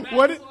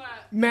 What?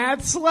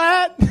 Mad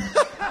Slat?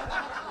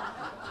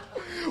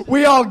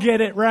 We all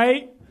get it,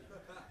 right?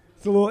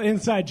 It's a little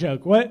inside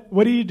joke. What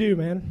do you do,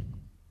 man?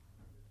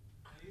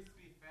 I used to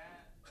be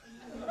fat.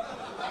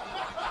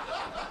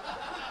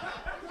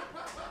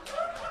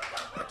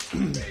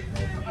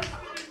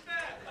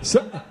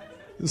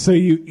 So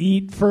you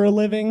eat for a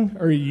living,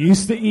 or you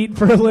used to eat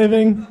for a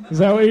living? Is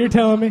that what you're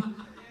telling me?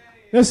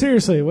 No,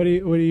 seriously. What do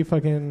you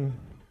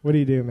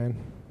do, man?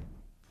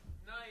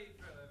 No, I eat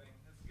for a living.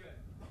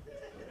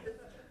 That's good.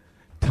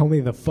 Tell me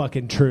the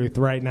fucking truth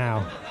right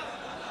now.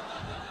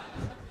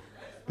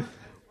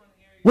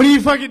 What do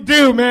you fucking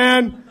do,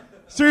 man?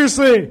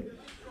 Seriously.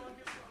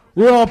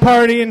 We're all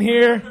partying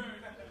here.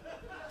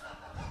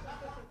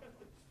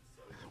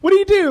 What do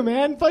you do,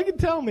 man? Fucking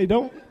tell me.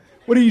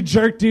 What do you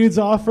jerk dudes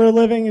off for a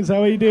living? Is that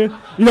what you do?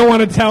 You don't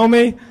want to tell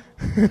me?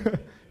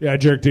 Yeah, I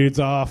jerk dudes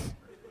off.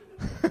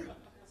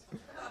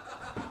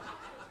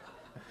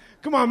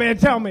 Come on, man,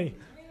 tell me. I mean,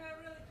 I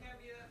really can't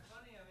be that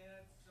funny. I mean,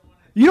 I just don't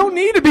want to. You don't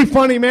need to be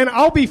funny, man.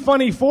 I'll be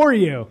funny for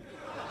you.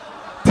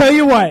 Tell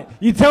you what,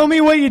 you tell me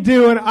what you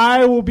do and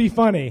I will be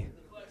funny.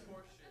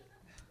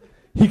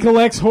 He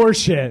collects horse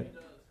shit.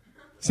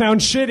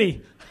 Sounds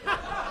shitty.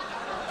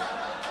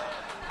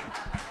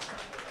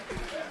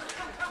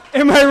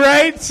 Am I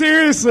right?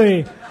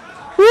 Seriously.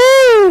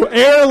 Woo!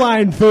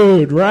 Airline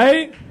food,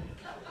 right?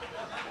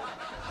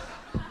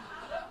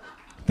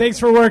 Thanks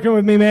for working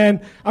with me,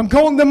 man. I'm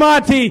Colton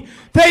DeMonte.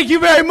 Thank you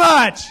very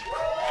much.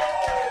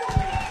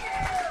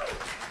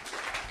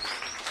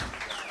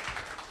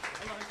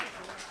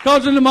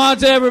 Colton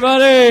DeMonte,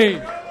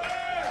 everybody.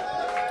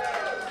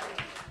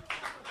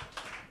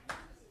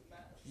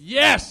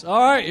 Yes. All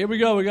right, here we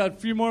go. We got a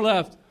few more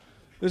left.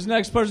 This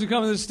next person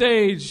coming to the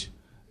stage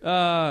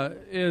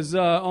is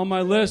on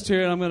my list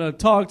here, and I'm going to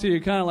talk to you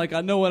kind of like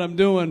I know what I'm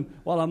doing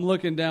while I'm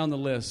looking down the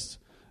list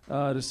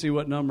to see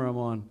what number I'm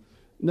on.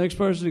 Next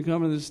person to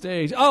come to the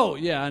stage. Oh,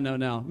 yeah, I know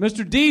now.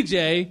 Mr.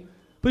 DJ,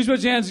 please put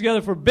your hands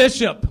together for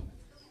Bishop.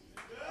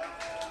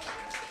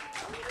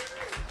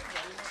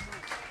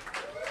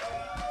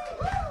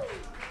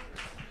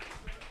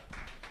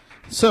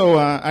 So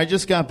I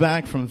just got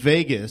back from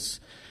Vegas,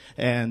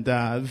 and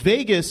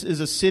Vegas is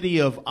a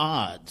city of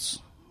odds,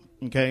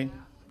 okay?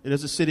 It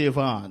is a city of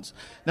odds.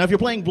 Now, if you're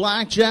playing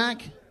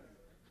blackjack,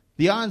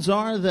 the odds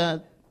are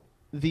that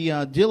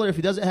the dealer, if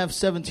he doesn't have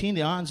 17,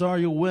 the odds are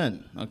you'll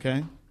win,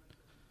 okay?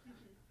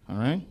 All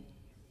right?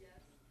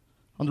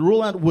 On the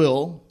roulette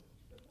wheel,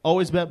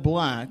 always bet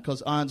black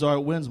because odds are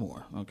it wins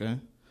more, okay?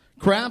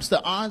 Craps,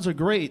 the odds are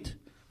great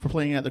for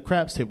playing at the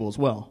craps table as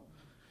well.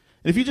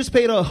 And if you just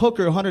paid a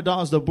hooker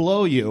 $100 to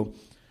blow you,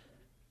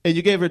 and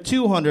you gave her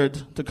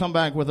 $200 to come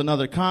back with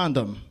another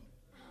condom,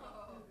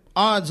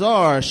 odds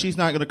are she's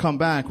not going to come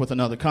back with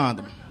another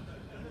condom.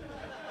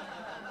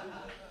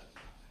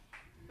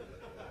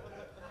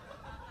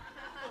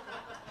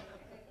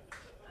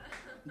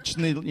 Just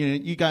need,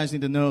 you guys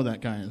need to know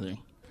that kind of thing.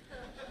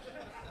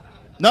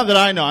 Not that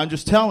I know, I'm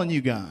just telling you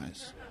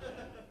guys.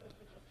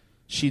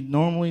 She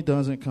normally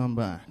doesn't come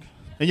back.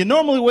 And you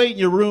normally wait in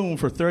your room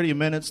for 30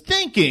 minutes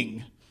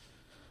thinking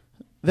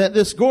that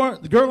this girl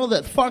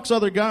that fucks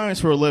other guys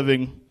for a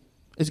living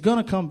is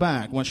going to come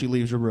back when she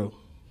leaves your room.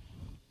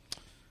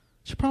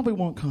 She probably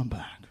won't come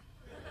back.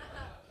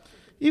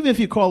 Even if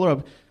you call her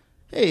up,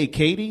 hey,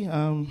 Katie,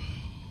 you're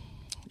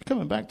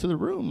coming back to the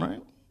room,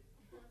 right?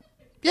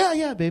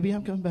 Yeah, baby,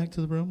 I'm coming back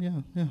to the room.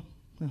 Yeah.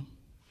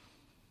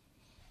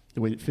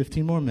 You waited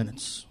 15 more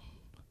minutes.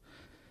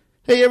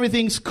 Hey,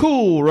 everything's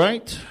cool,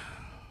 right?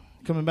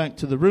 Coming back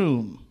to the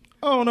room.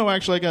 Oh, no,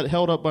 actually, I got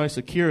held up by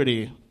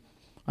security.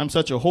 I'm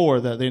such a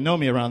whore that they know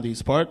me around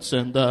these parts,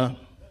 and I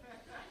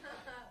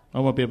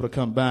won't be able to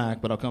come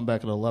back, but I'll come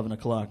back at 11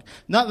 o'clock.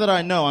 Not that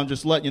I know, I'm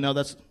just letting you know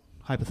that's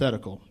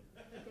hypothetical.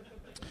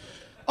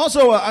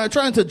 Also, I'm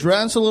trying to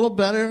dress a little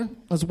better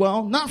as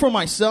well. Not for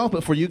myself,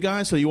 but for you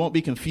guys, so you won't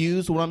be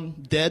confused when I'm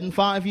dead in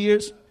 5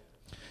 years.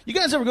 You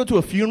guys ever go to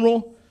a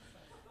funeral,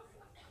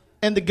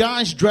 and the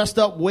guy's dressed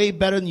up way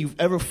better than you've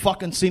ever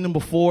fucking seen him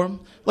before?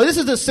 Like, this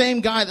is the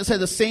same guy that's had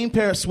the same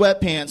pair of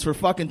sweatpants for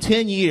fucking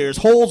 10 years.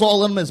 Holes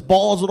all in them, his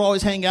balls would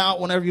always hang out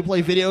whenever you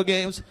play video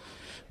games.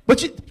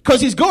 But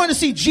because he's going to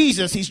see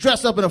Jesus, he's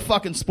dressed up in a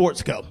fucking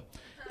sports coat.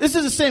 This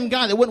is the same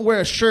guy that wouldn't wear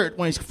a shirt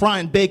when he's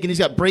frying bacon. He's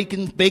got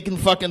bacon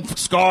fucking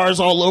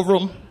scars all over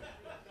him.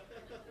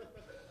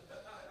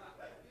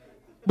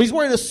 But he's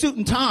wearing a suit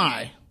and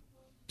tie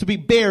to be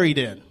buried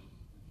in.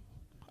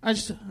 I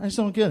just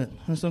don't get it.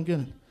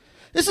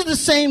 This is the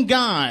same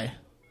guy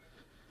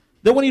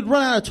that when he'd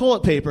run out of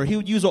toilet paper, he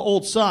would use an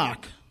old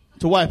sock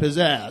to wipe his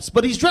ass.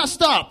 But he's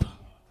dressed up.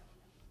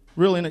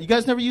 Really? You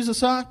guys never use a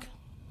sock?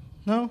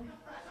 No?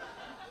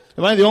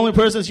 Am I the only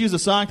person that's used a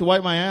sock to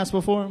wipe my ass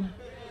before?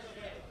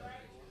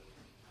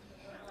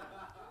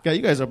 God,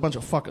 you guys are a bunch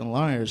of fucking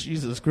liars.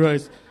 Jesus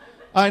Christ.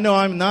 I know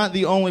I'm not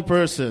the only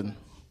person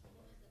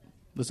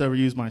that's ever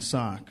used my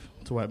sock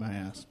to wipe my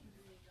ass.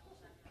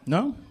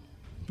 No?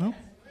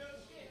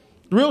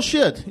 Real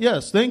shit.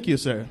 Yes, thank you,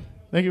 sir.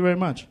 Thank you very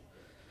much.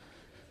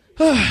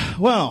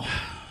 Well,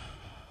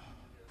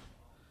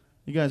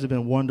 you guys have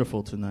been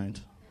wonderful tonight.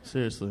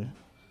 Seriously.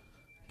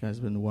 You guys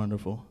have been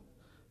wonderful.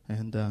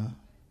 And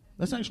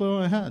that's actually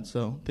all I had.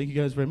 So thank you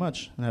guys very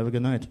much, and have a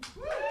good night.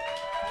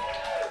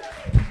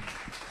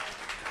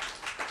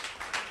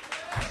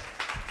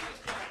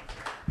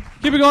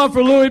 Keep it going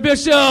for Louis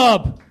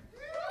Bishop.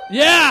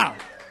 Yeah.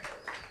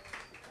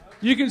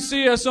 You can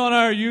see us on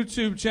our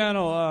YouTube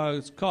channel.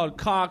 It's called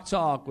Cock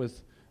Talk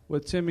with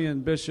Timmy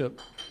and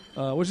Bishop,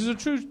 which is a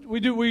true.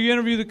 We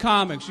interview the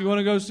comics. You want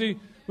to go see?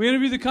 We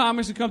interview the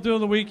comics that come through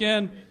on the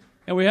weekend,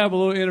 and we have a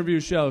little interview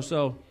show.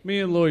 So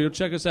me and Louie, you'll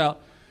check us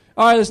out.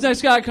 All right, this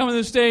next guy coming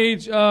to the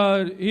stage.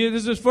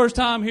 This is his first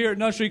time here at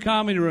Nutt Street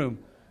Comedy Room.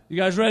 You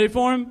guys ready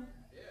for him?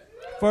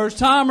 First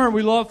timer.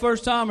 We love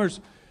first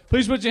timers.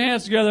 Please put your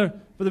hands together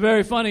for the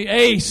very funny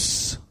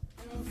Ace.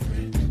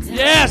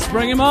 Yes,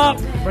 bring him up.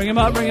 Bring him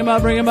up, bring him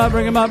up, bring him up,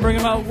 bring him up, bring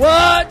him up.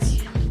 What?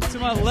 To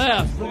my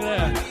left. Look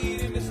at that.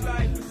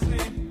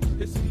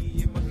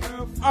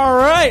 All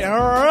right.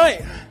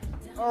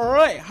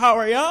 How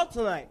are y'all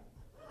tonight?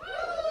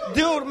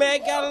 Dude, man,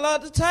 gotta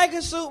love the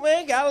tiger suit,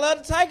 man. Gotta love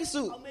the tiger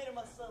suit.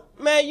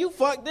 Man, you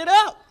fucked it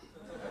up.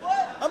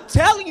 I'm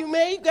telling you,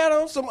 man, you got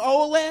on some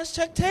old ass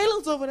Chuck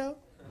Taylors over there.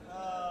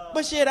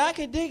 But shit, I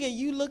can dig it.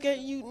 You look at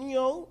you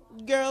know,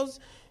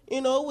 girls,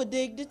 would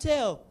dig the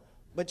tail.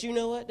 But you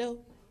know what, though?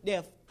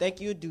 Yeah,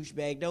 think you a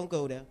douchebag. Don't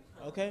go there,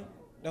 okay?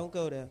 Don't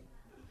go there.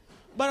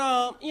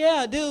 But,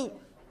 yeah, dude,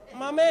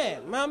 my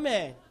man,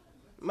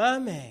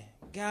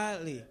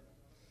 godly.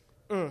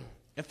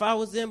 If I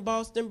was in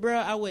Boston, bro,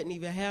 I wouldn't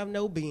even have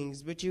no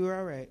beans, but you were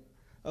all right,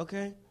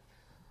 okay?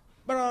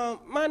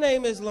 But, my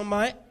name is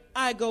Lamont.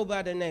 I go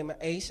by the name of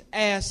Ace,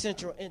 Ass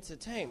Central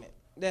Entertainment.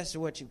 That's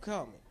what you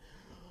call me.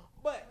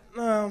 But,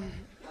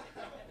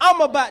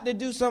 I'm about to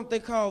do something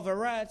called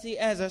variety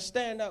as a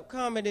stand-up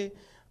comedy.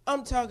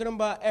 I'm talking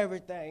about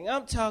everything.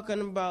 I'm talking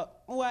about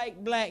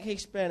white, black,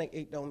 Hispanic.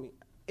 It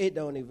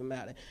don't even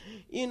matter.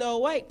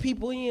 White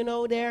people,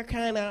 they're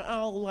kind of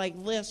all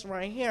like this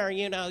right here.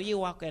 You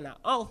walk in the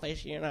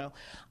office,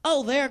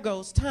 oh, there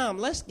goes Tom.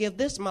 Let's give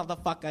this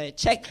motherfucker a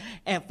check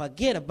and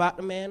forget about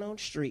the man on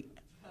the street.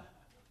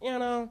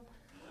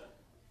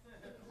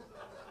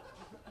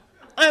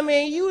 I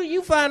mean,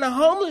 you find a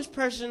homeless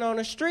person on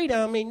the street,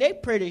 I mean, they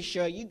pretty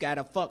sure you got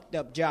a fucked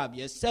up job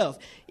yourself.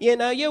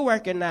 You're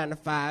working 9 to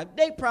 5.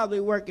 They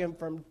probably working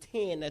from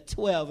 10 to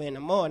 12 in the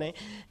morning,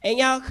 and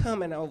y'all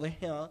coming over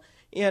here,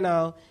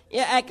 you're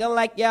acting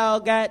like y'all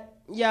got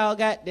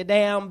the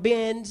damn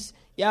Benz,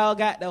 y'all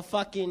got the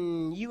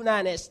fucking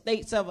United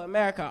States of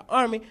America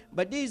Army,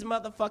 but these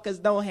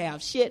motherfuckers don't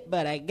have shit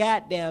but a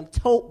goddamn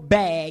tote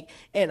bag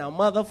and a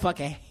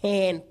motherfucking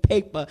hand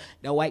paper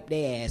to wipe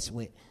their ass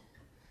with.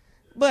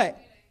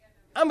 But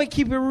I'm going to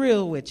keep it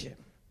real with you.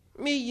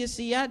 Me, you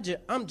see,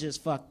 I'm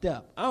just fucked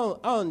up. I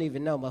don't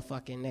even know my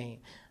fucking name.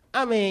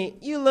 I mean,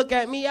 you look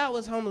at me, I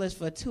was homeless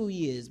for 2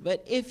 years.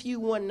 But if you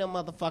one of them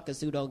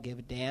motherfuckers who don't give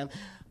a damn,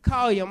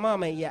 call your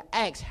mama and you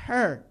ask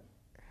her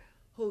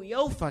who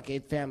your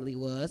fucking family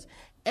was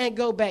and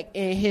go back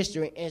in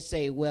history and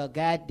say, well,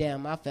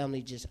 goddamn, my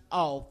family just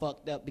all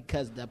fucked up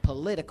because of the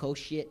political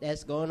shit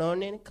that's going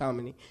on in the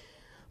comedy.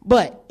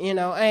 But,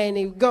 I ain't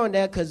even going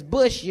there because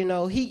Bush,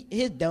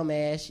 his dumb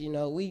ass,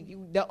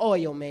 the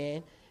oil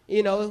man,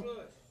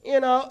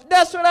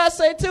 that's what I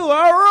say too.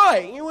 All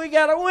right, we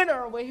got a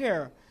winner over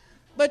here.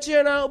 But,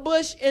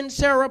 Bush and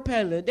Sarah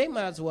Palin, they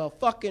might as well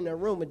fuck in the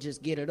room and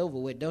just get it over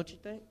with, don't you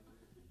think?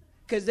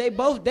 Because they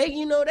got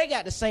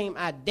the same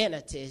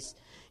identities,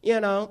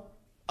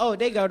 Oh,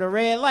 they go to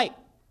red light.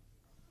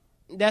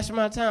 That's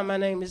my time. My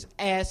name is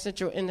Ass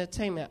Central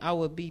Entertainment. I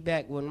will be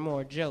back with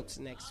more jokes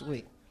next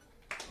week.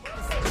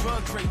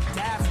 Drug trade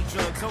die from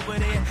drugs over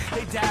there.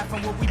 They die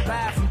from what we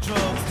buy from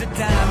drugs. The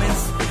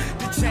diamonds,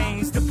 the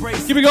chains, the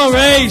bracelets. Keep it going,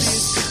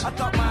 Race. I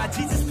thought my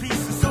Jesus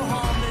piece was so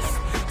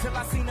harmless till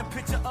I seen a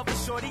picture of a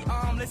shorty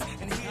armless.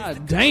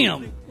 God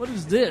damn! What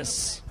is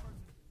this?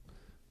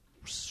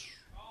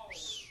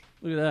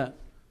 Look at that.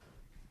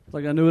 It's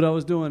like I knew what I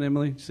was doing,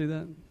 Emily. You see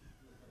that?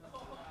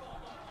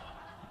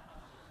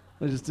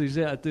 I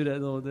threw that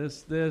little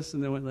this,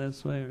 and then went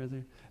this way right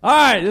there. All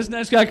right, this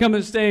next guy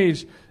coming to the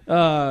stage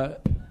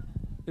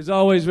is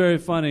always very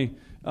funny.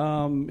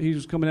 He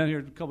was coming out here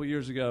a couple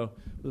years ago.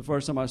 The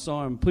first time I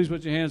saw him. Please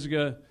put your hands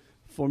together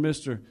for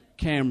Mr.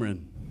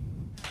 Cameron.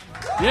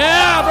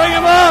 Yeah, bring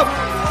him up!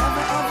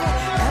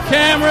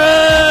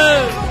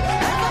 Cameron!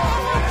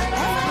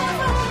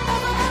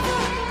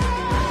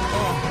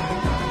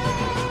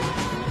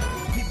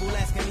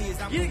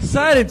 Get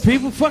excited,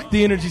 people. Fuck,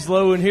 the energy's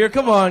low in here.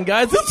 Come on,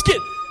 guys. Let's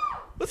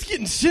get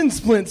in shin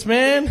splints,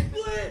 man.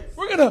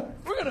 We're gonna.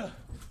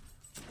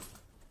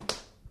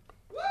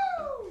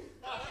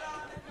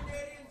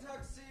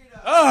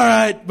 All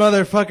right,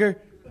 motherfucker.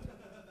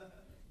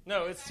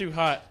 No, it's too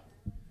hot.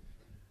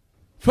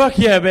 Fuck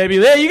yeah,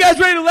 baby. Hey, you guys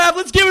ready to laugh?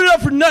 Let's give it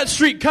up for Nutt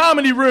Street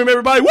Comedy Room,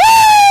 everybody. Woo!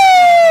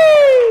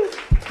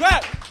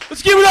 Clap.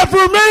 Let's give it up for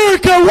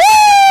America.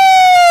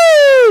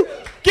 Woo!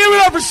 Give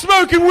it up for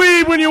smoking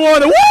weed when you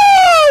want it.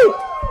 Woo!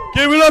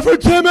 Give it up for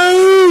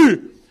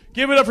Timmy.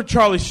 Give it up for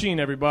Charlie Sheen,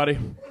 everybody.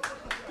 Woo!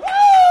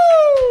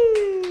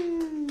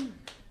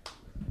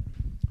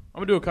 I'm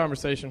going to do a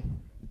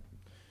conversation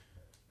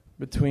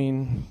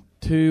between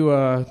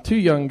two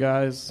young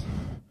guys,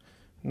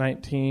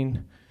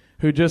 19,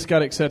 who just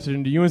got accepted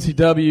into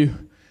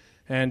UNCW,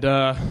 and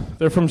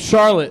they're from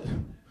Charlotte.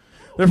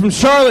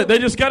 They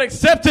just got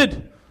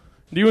accepted.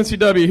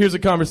 UNCW, here's a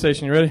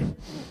conversation. You ready?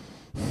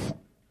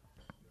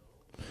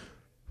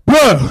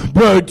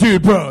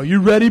 Bro, you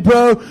ready,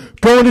 bro?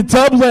 Going to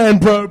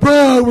Dubland,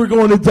 bro, we're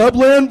going to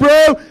Dubland,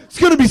 bro. It's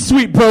gonna be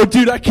sweet, bro,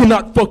 dude. I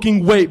cannot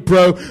fucking wait,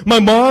 bro. My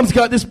mom's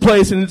got this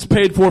place and it's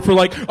paid for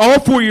like all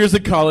 4 years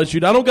of college,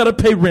 dude. I don't gotta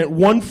pay rent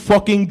one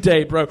fucking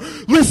day, bro.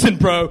 Listen,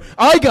 bro,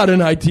 I got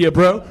an idea,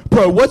 bro.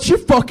 Bro, what's your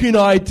fucking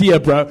idea,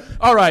 bro?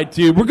 All right,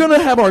 dude, we're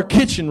gonna have our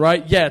kitchen,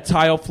 right? Yeah,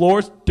 tile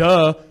floors,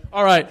 duh.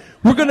 All right,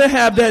 we're gonna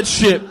have that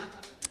shit.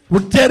 We're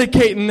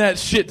dedicating that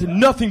shit to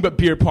nothing but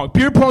beer pong.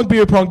 Beer pong,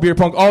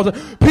 all the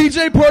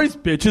PJ parties.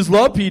 Bitches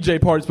love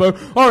PJ parties, bro.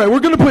 All right,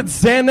 we're going to put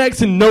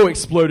Xanax and No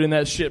Explode in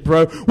that shit,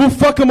 bro. We'll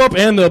fuck them up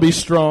and they'll be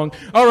strong.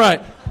 All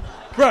right,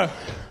 bro.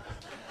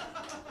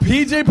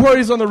 PJ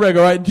parties on the reg,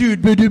 all right?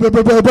 Dude,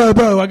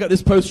 bro. I got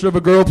this poster of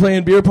a girl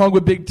playing beer pong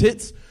with big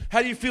tits.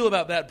 How do you feel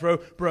about that, bro?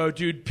 Bro,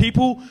 dude,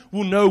 people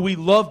will know we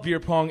love beer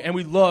pong and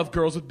we love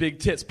girls with big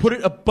tits. Put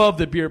it above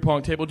the beer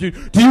pong table,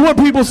 dude. Do you want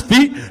people's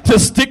feet to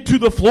stick to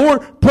the floor?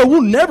 Bro,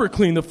 we'll never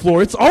clean the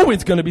floor. It's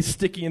always going to be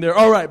sticky in there.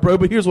 All right, bro,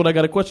 but here's what I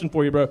got a question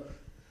for you, bro.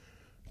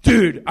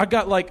 Dude, I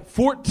got like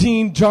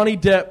 14 Johnny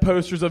Depp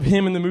posters of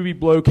him in the movie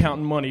Blow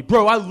counting money.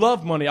 Bro, I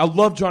love money. I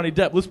love Johnny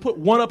Depp. Let's put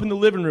one up in the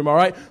living room, all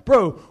right?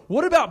 Bro,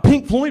 what about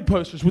Pink Floyd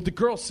posters with the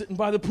girl sitting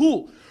by the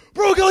pool?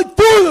 Bro, I got like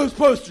 4 of those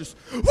posters.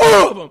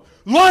 4 of them.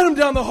 Line them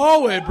down the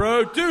hallway,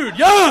 bro. Dude,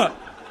 yeah.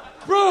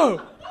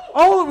 Bro,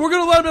 we're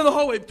going to line them down the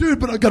hallway. Dude,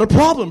 but I got a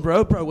problem,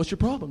 bro. Bro, what's your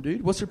problem,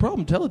 dude? What's your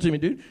problem? Tell it to me,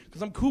 dude.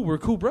 Because I'm cool. We're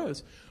cool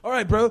bros. All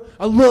right, bro.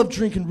 I love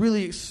drinking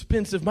really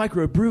expensive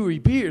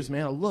microbrewery beers,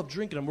 man. I love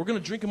drinking them. We're going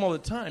to drink them all the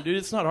time, dude.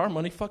 It's not our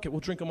money. Fuck it. We'll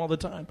drink them all the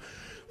time.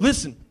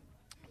 Listen,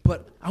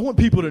 but I want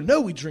people to know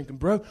we drink them,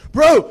 bro.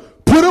 Bro,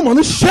 put them on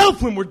the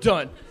shelf when we're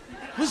done.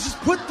 Let's just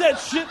put that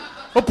shit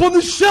up on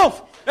the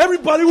shelf.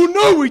 Everybody will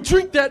know we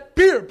drink that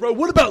beer, bro.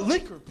 What about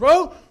liquor,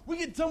 bro? We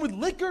get done with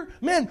liquor?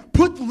 Man,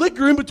 put the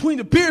liquor in between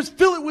the beers,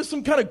 fill it with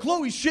some kind of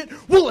glowy shit.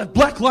 We'll have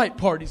black light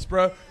parties,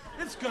 bro.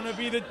 It's gonna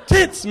be the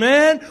tits,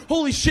 man.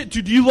 Holy shit,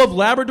 dude, do you love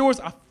Labradors?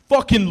 I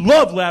fucking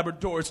love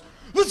Labradors.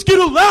 Let's get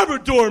a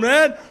Labrador,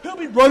 man. He'll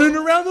be running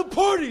around the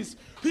parties.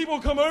 People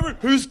come over,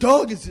 whose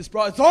dog is this,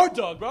 bro? It's our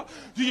dog, bro.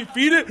 Do you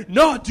feed it?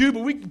 No, dude,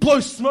 but we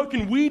blow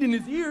smoking weed in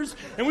his ears,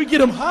 and we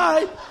get him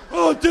high.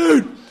 Oh,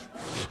 dude.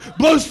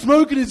 Blow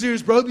smoke in his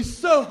ears, bro. It'd be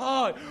so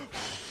hot.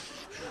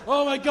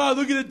 Oh, my God,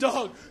 look at the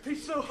dog.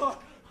 He's so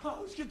hot. Oh,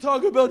 let's get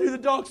talking about dude. The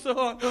dog's so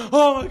hot.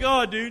 Oh, my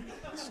God, dude.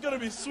 This is going to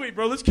be sweet,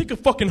 bro. Let's kick a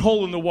fucking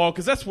hole in the wall,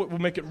 because that's what will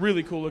make it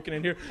really cool looking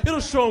in here. It'll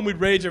show him we'd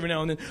rage every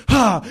now and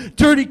then.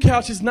 Dirty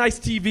couches, nice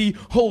TV,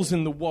 holes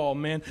in the wall,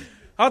 man.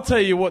 I'll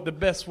tell you what the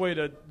best way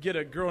to get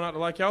a girl not to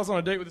like you. I was on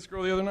a date with this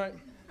girl the other night.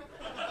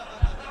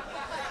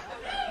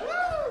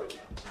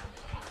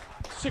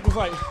 Chick was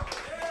like...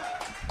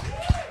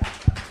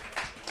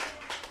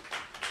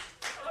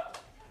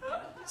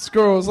 This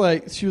girl was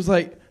like, she was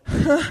like,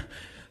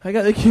 I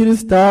got the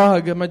cutest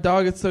dog. My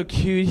dog is so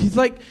cute. He's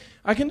like,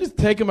 I can just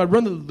take him. I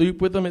run the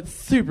loop with him. It's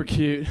super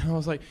cute. And I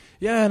was like,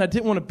 yeah, and I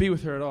didn't want to be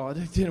with her at all. I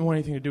didn't want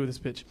anything to do with this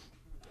bitch.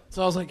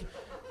 So I was like,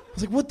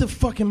 what the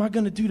fuck am I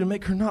going to do to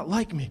make her not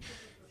like me?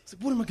 I was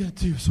like, what am I going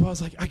to do? So I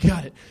was like, I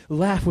got it.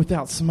 Laugh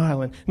without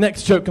smiling.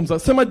 Next joke comes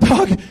up. So my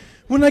dog,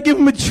 when I give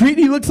him a treat,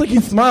 he looks like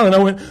he's smiling. I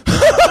went,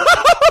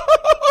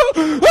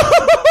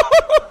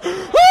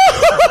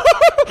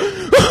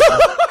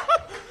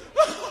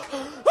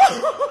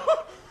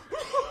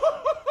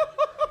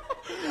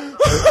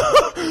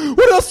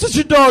 what else does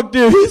your dog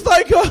do? He's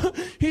like,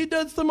 he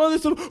does some other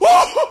stuff.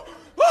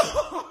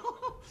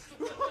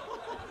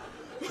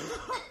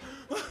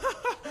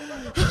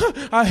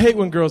 I hate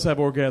when girls have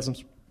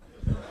orgasms.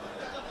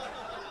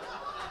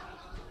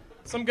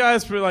 Some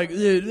guys were like, I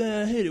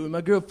hate it when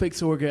my girl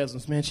fakes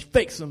orgasms, man. She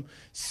fakes them.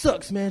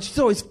 Sucks, man. She's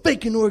always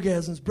faking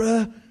orgasms,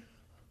 bruh.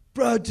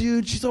 Bruh,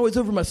 dude, she's always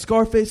over my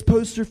Scarface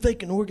poster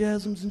faking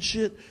orgasms and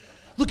shit.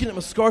 Looking at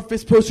my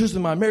Scarface posters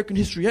and my American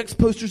History X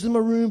posters in my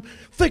room,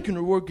 faking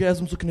her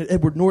orgasms, looking at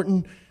Edward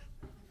Norton.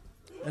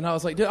 And I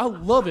was like, dude, I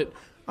love it.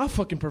 I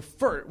fucking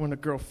prefer it when a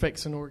girl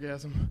fakes an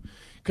orgasm.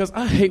 Because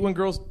I hate when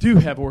girls do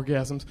have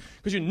orgasms.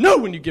 Because you know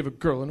when you give a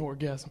girl an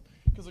orgasm.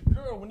 Because a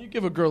girl, when you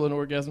give a girl an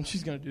orgasm,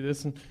 she's going to do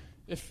this. And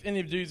if any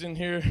of you dudes in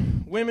here,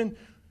 women,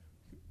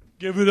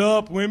 give it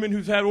up. Women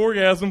who've had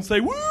orgasms, say,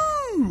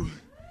 woo!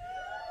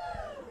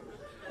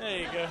 There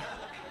you go.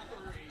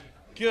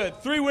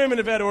 Good. 3 women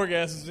have had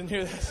orgasms in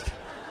here.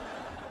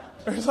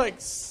 There's like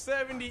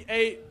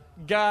 78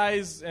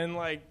 guys and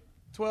like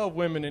 12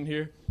 women in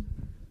here.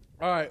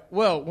 All right.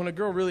 Well, when a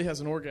girl really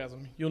has an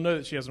orgasm, you'll know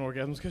that she has an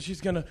orgasm because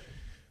she's going to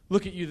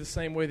look at you the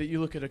same way that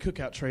you look at a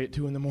cookout tray at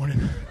 2 in the morning.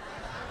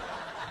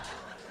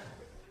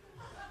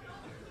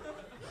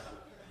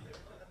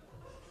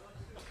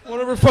 One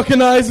of her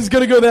fucking eyes is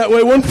going to go that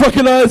way. One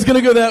fucking eye is going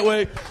to go that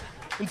way.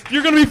 And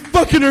you're going to be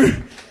fucking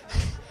her.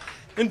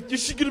 And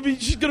she's gonna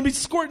be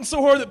squirting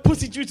so hard that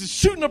pussy juice is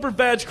shooting up her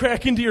vag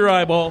crack into your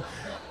eyeball.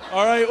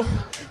 All right,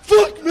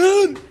 fuck,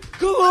 man,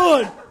 come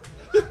on.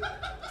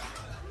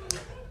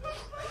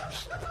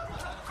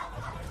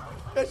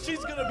 And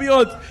she's gonna be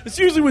on. It's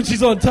usually when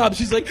she's on top.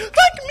 She's like, fuck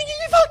me.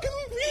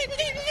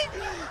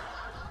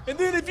 And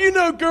then if you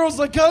know girls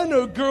like I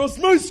know girls,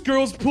 most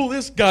girls pull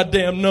this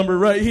goddamn number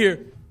right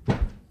here.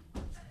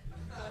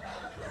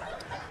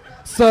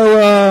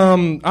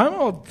 So I'm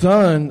all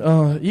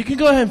done. You can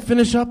go ahead and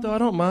finish up though. I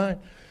don't mind.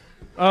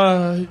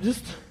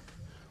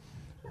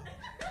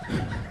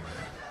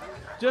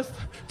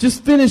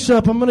 Just finish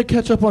up. I'm gonna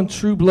catch up on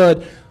True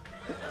Blood.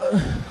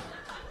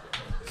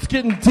 It's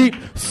getting deep.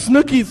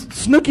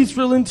 Snooky's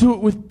real into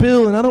it with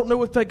Bill, and I don't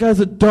know if that guy's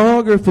a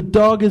dog or if a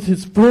dog is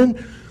his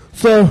friend.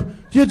 So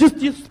yeah, just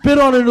spit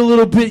on it a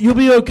little bit. You'll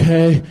be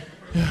okay.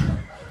 Yeah.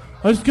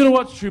 I'm just gonna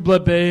watch True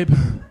Blood, babe.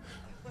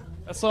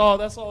 That's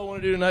all I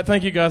want to do tonight.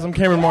 Thank you guys. I'm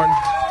Cameron Martin.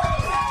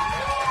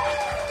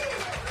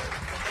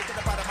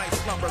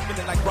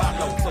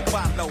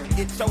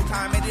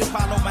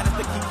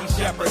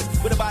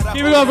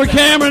 Keep it going for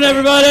Cameron,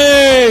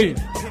 everybody.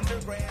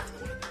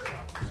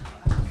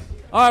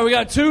 All right, we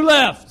got 2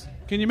 left.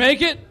 Can you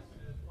make it?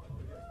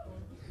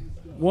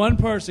 1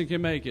 person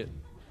can make it.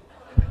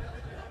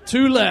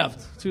 2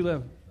 left.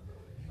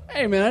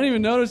 Hey, man, I didn't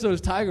even notice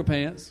those tiger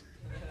pants.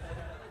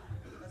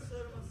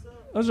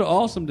 Those are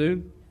awesome,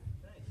 dude.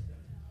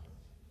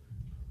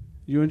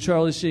 You and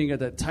Charlie Sheen got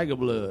that tiger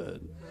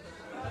blood.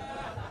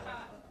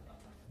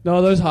 No,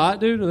 are those hot,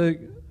 dude?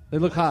 They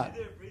look hot.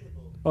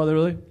 Oh, they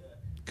really?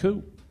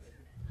 Cool.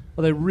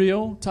 Are they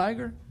real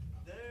tiger?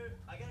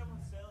 I got them on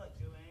sale at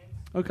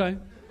Joann's. Okay.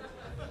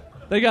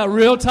 They got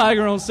real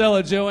tiger on sale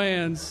at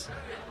Joann's.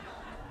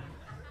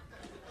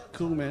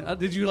 Cool, man.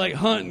 Did you like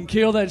hunt and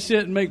kill that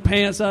shit and make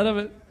pants out of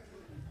it?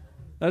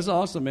 That's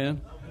awesome,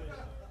 man.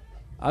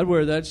 I'd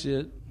wear that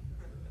shit.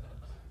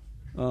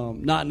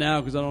 Not now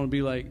because I don't want to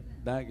be like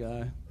that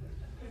guy.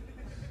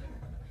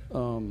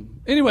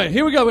 Anyway,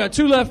 here we go. We got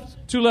 2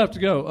 left to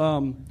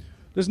go.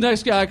 This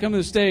next guy coming to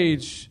the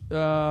stage.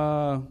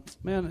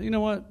 Man, you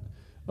know what?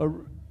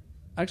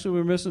 Actually,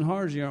 we're missing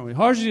Harji, aren't we?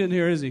 Harji isn't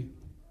here, is he?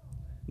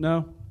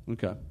 No?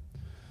 Okay.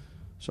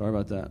 Sorry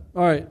about that.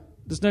 All right.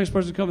 This next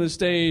person coming to the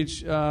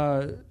stage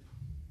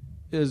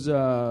is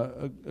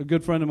a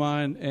good friend of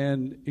mine,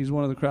 and he's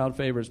one of the crowd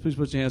favorites. Please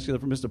put your hands together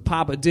for Mr.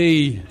 Papa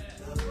D.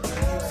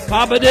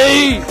 Papa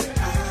D!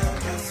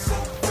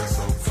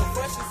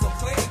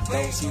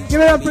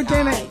 Give it up for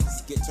Timmy.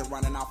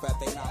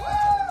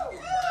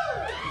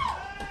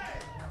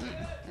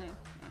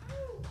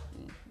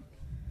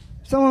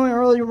 Someone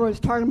earlier was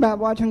talking about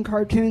watching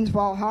cartoons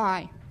while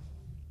high.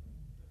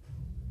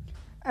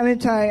 I mean,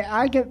 tell you,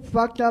 I get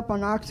fucked up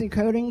on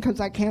oxycodone because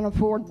I can't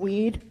afford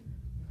weed.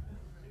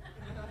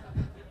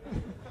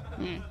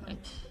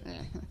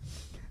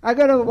 I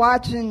go to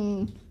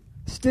watching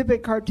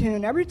stupid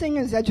cartoon. Everything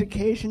is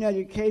education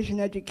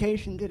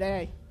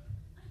today.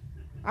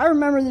 I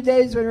remember the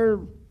days where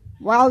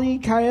Wile E.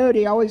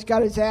 Coyote always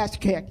got his ass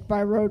kicked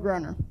by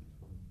Roadrunner.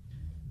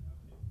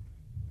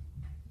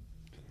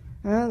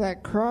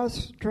 That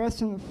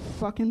cross-dressing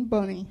fucking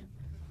bunny.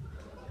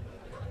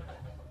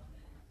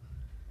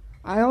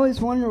 I always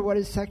wonder what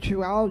his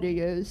sexuality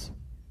is.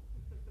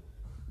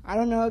 I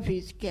don't know if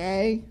he's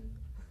gay,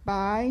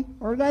 bi,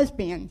 or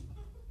lesbian.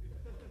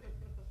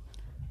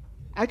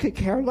 I could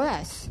care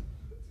less.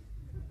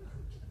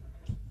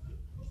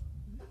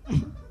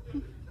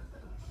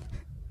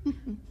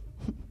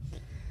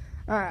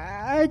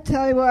 I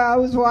tell you what, I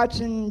was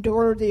watching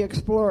Dora the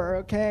Explorer,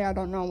 okay? I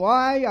don't know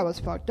why. I was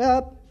fucked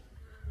up.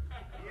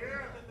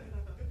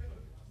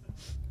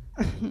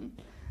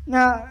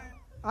 Now,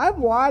 I've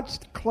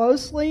watched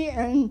closely,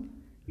 and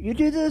you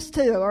do this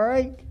too, all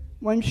right?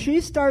 When she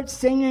starts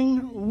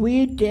singing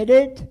 "We Did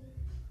It,"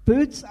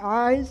 Boots'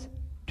 eyes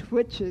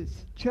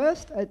twitches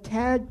just a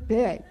tad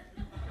bit.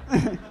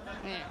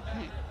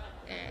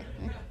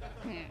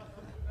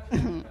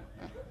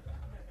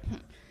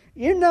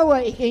 You know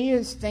what he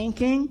is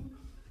thinking?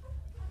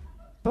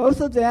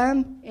 Both of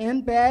them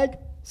in bed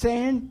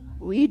saying,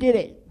 "We did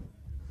it."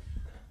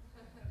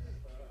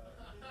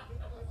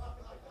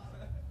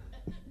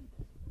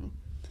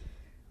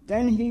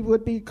 Then he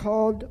would be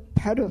called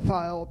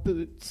pedophile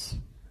Boots.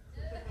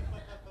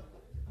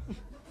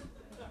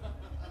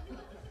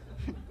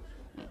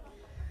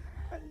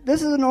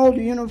 This is an old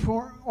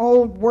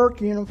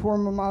work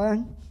uniform of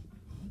mine.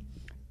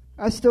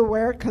 I still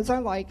wear it because I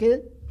like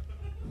it.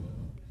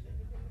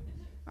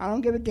 I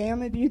don't give a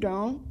damn if you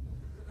don't.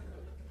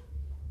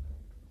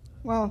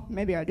 Well,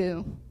 maybe I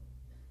do.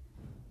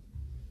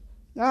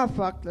 Ah,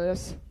 fuck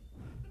this.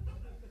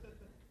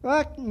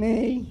 Fuck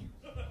me.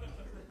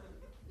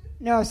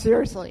 No,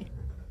 seriously.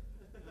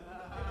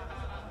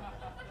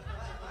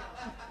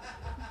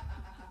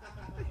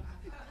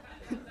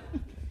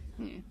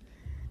 You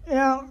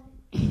know,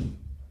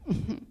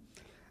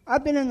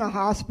 I've been in the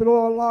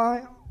hospital a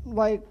lot,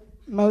 like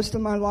most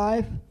of my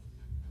life.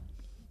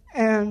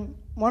 And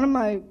one of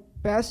my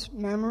best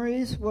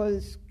memories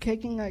was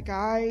kicking a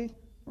guy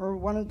or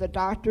one of the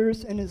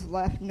doctors in his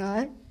left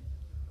nut.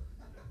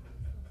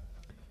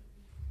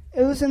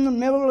 It was in the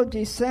middle of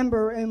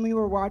December, and we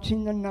were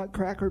watching the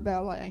Nutcracker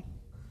Ballet.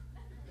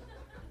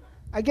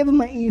 I give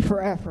him an E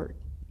for effort.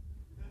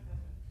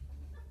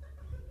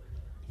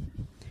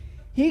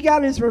 He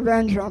got his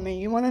revenge on me.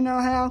 You want to know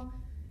how?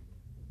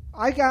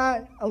 I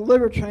got a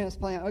liver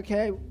transplant,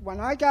 okay? When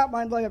I got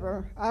my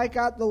liver, I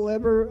got the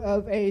liver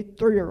of a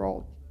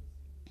 3-year-old.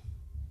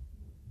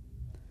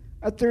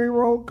 A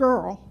 3-year-old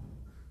girl.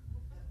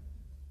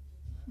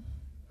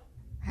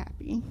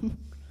 Happy.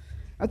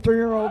 A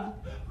 3-year-old.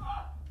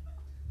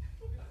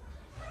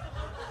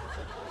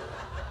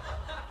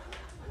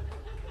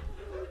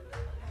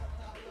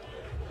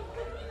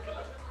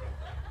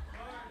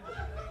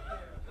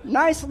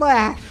 Nice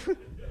laugh.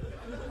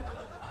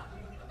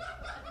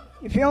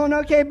 You feeling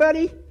okay,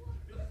 buddy?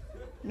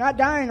 Not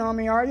dying on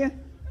me, are you?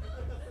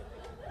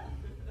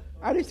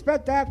 I'd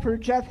expect that for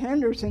Jeff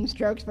Henderson's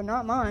jokes, but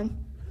not mine.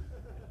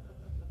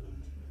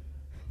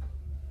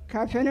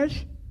 Can I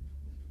finish?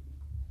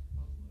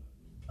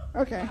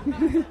 Okay.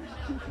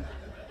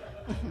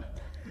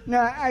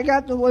 Now, I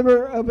got the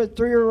liver of a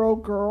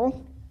 3-year-old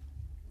girl,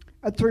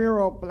 a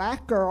 3-year-old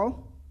black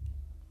girl.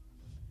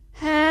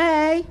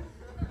 Hey!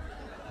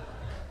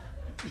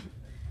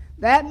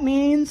 That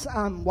means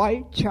I'm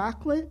white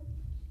chocolate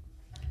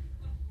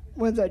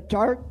with a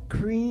dark,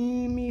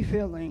 creamy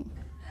filling.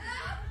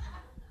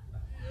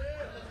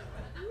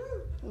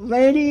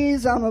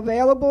 Ladies, I'm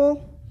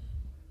available.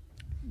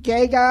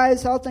 Gay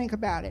guys, I'll think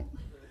about it.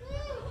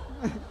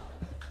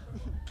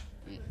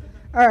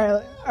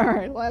 All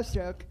right, last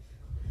joke.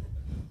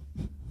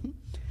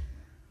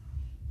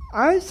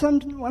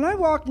 When I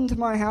walk into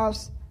my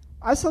house,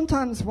 I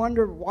sometimes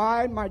wonder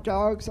why my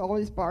dogs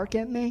always bark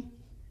at me.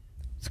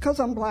 It's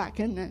because I'm black,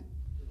 isn't it?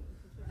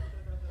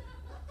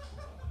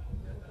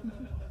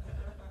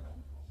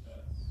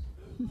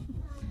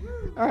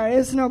 All right,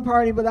 it's no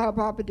party without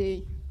Papa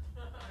D.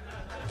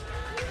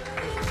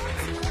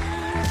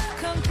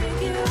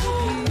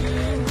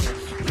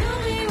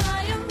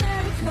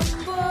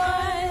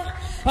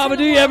 Papa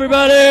D,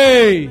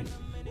 everybody!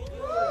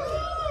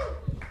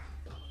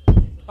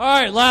 All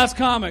right, last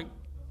comic.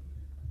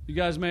 You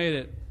guys made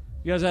it.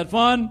 You guys had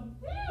fun?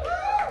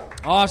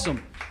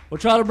 Awesome. We'll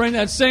try to bring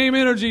that same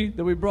energy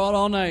that we brought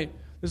all night.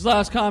 This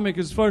last comic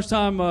is first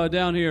time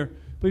down here.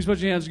 Please put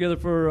your hands together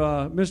for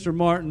Mr.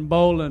 Martin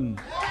Boland.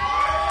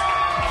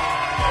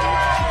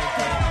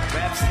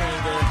 Rap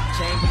singer,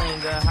 chain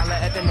blinger, holla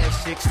at the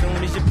next chick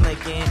soon as you're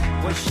blinking.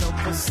 What's your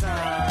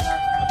persona?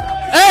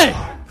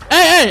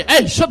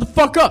 Hey, shut the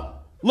fuck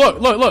up.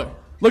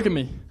 Look at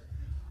me.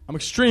 I'm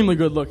extremely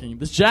good looking.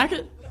 This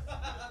jacket,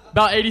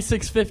 about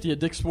 $86.50 at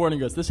Dick's Sporting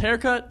Goods. This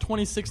haircut,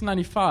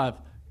 $26.95.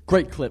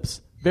 Great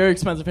clips. Very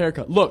expensive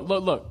haircut.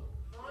 Look.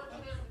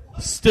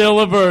 Still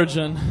a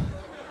virgin.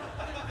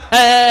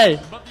 Hey.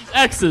 But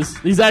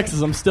these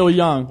exes, I'm still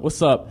young.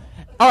 What's up?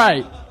 All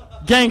right,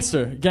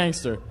 gangster.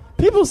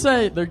 People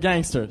say they're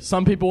gangster.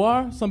 Some people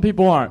are, some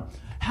people aren't.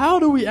 How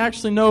do we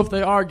actually know if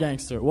they are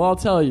gangster? Well, I'll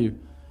tell you.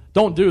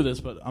 Don't do this,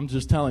 but I'm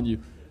just telling you.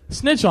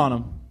 Snitch on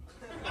them.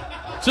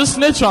 Just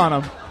snitch on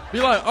them.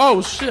 Be like,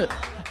 oh, shit.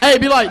 Hey,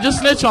 just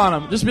snitch on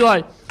them. Just be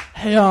like,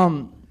 hey,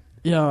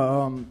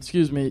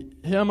 excuse me,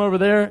 him over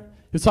there,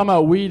 he was talking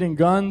about weed and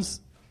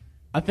guns.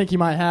 I think he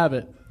might have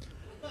it.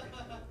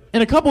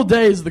 In a couple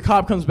days, the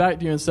cop comes back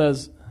to you and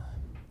says,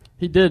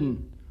 he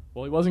didn't.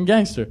 Well, he wasn't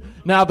gangster.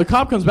 Now, the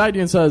cop comes back to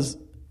you and says,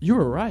 you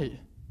were right.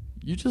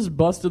 You just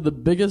busted the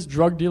biggest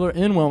drug dealer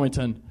in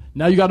Wilmington.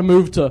 Now you got to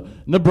move to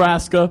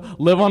Nebraska,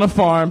 live on a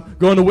farm,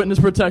 go into witness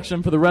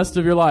protection for the rest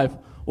of your life.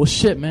 Well,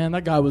 shit, man,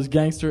 that guy was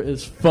gangster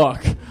as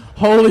fuck.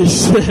 Holy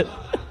shit.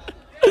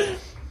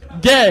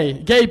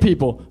 Gay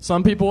people.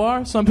 Some people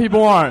are, some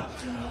people aren't.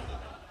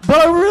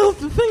 But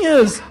the thing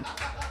is,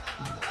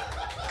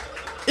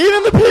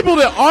 even the people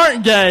that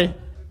aren't gay,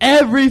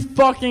 every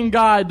fucking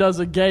guy does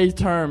a gay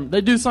term.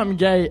 They do something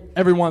gay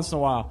every once in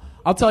a while.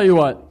 I'll tell you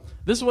what.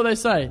 This is what they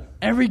say.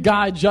 Every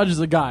guy judges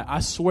a guy. I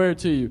swear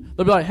to you.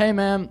 They'll be like, hey,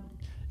 man,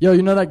 yo,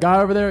 you know that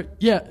guy over there?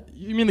 Yeah.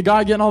 You mean the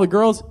guy getting all the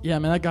girls? Yeah,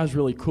 man, that guy's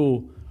really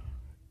cool.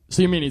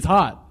 So you mean he's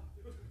hot?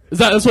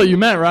 That's what you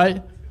meant,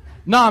 right?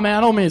 Nah, man,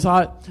 I don't mean he's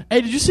hot. Hey,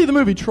 did you see the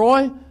movie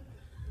Troy?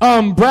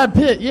 Brad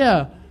Pitt,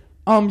 yeah.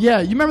 Yeah,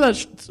 you remember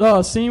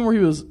that scene where he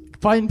was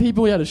fighting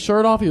people? He had his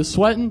shirt off. He was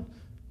sweating.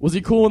 Was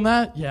he cool in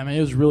that? Yeah, man,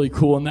 he was really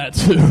cool in that,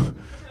 too.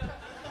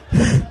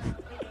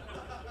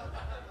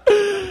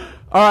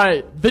 All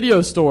right,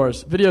 video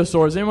stores.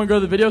 Anyone go to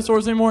the video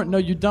stores anymore? No,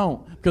 you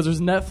don't, because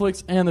there's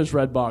Netflix and there's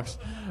Redbox.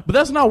 But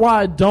that's not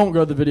why I don't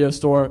go to the video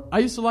store. I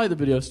used to like the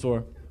video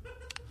store.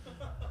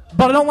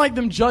 But I don't like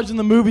them judging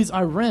the movies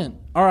I rent.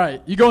 All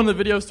right, you go in the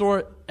video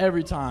store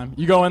every time.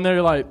 You go in there,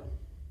 you're like,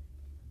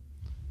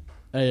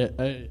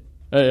 hey,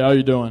 how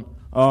you doing?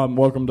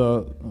 Welcome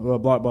to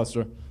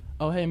Blockbuster.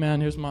 Oh, hey, man,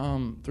 here's my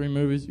 3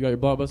 movies. You got your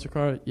Blockbuster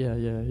card? Yeah,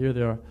 here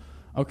they are.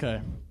 Okay.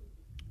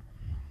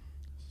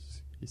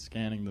 He's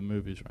scanning the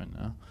movies right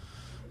now.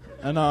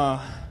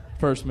 And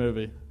first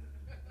movie.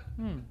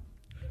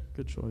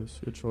 Good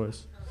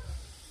choice.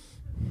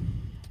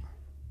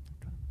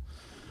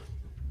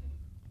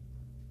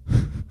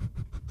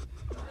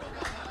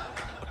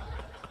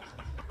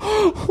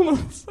 Hold on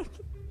a second.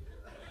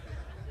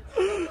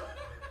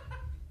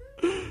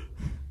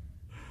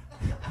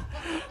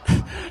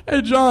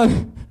 Hey,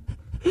 John.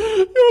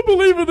 don't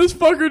believe it. This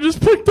fucker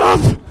just picked up.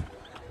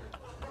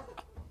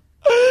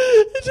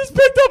 He just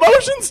picked up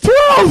Ocean's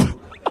 12.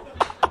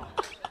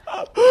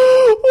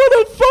 What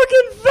a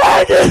fucking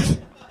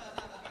faggot.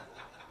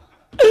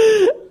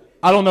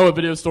 I don't know what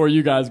video store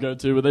you guys go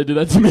to, but they do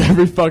that to me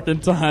every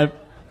fucking time.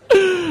 All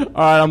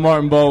right, I'm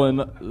Martin Boland.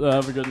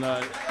 Have a good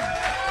night.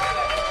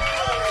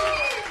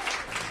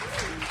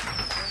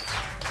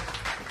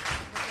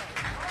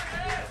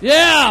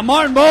 Yeah,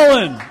 Martin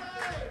Boland.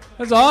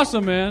 That's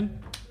awesome, man.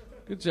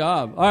 Good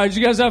job. All right, did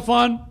you guys have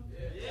fun?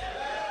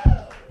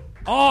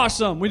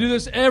 Awesome. We do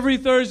this every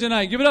Thursday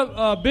night. Give it up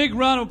a big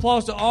round of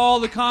applause to all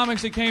the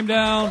comics that came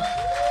down.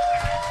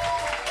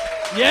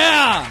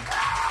 Yeah.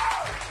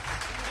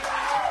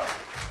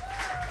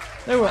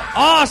 They were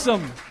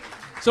awesome.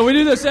 So we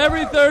do this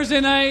every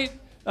Thursday night.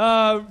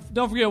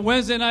 Don't forget,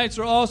 Wednesday nights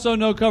are also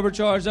no cover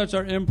charge. That's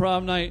our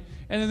improv night.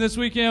 And then this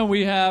weekend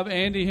we have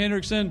Andy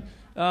Hendrickson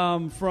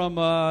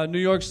from New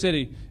York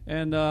City.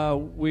 And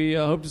we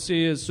hope to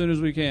see you as soon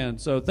as we can.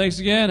 So thanks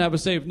again. Have a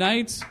safe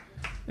night.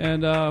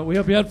 And we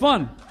hope you had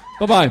fun.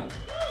 Bye-bye.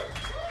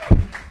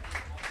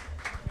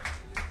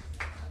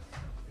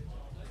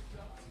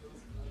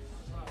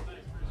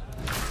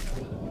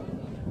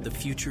 The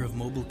future of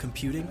mobile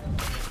computing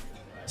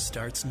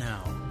starts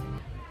now.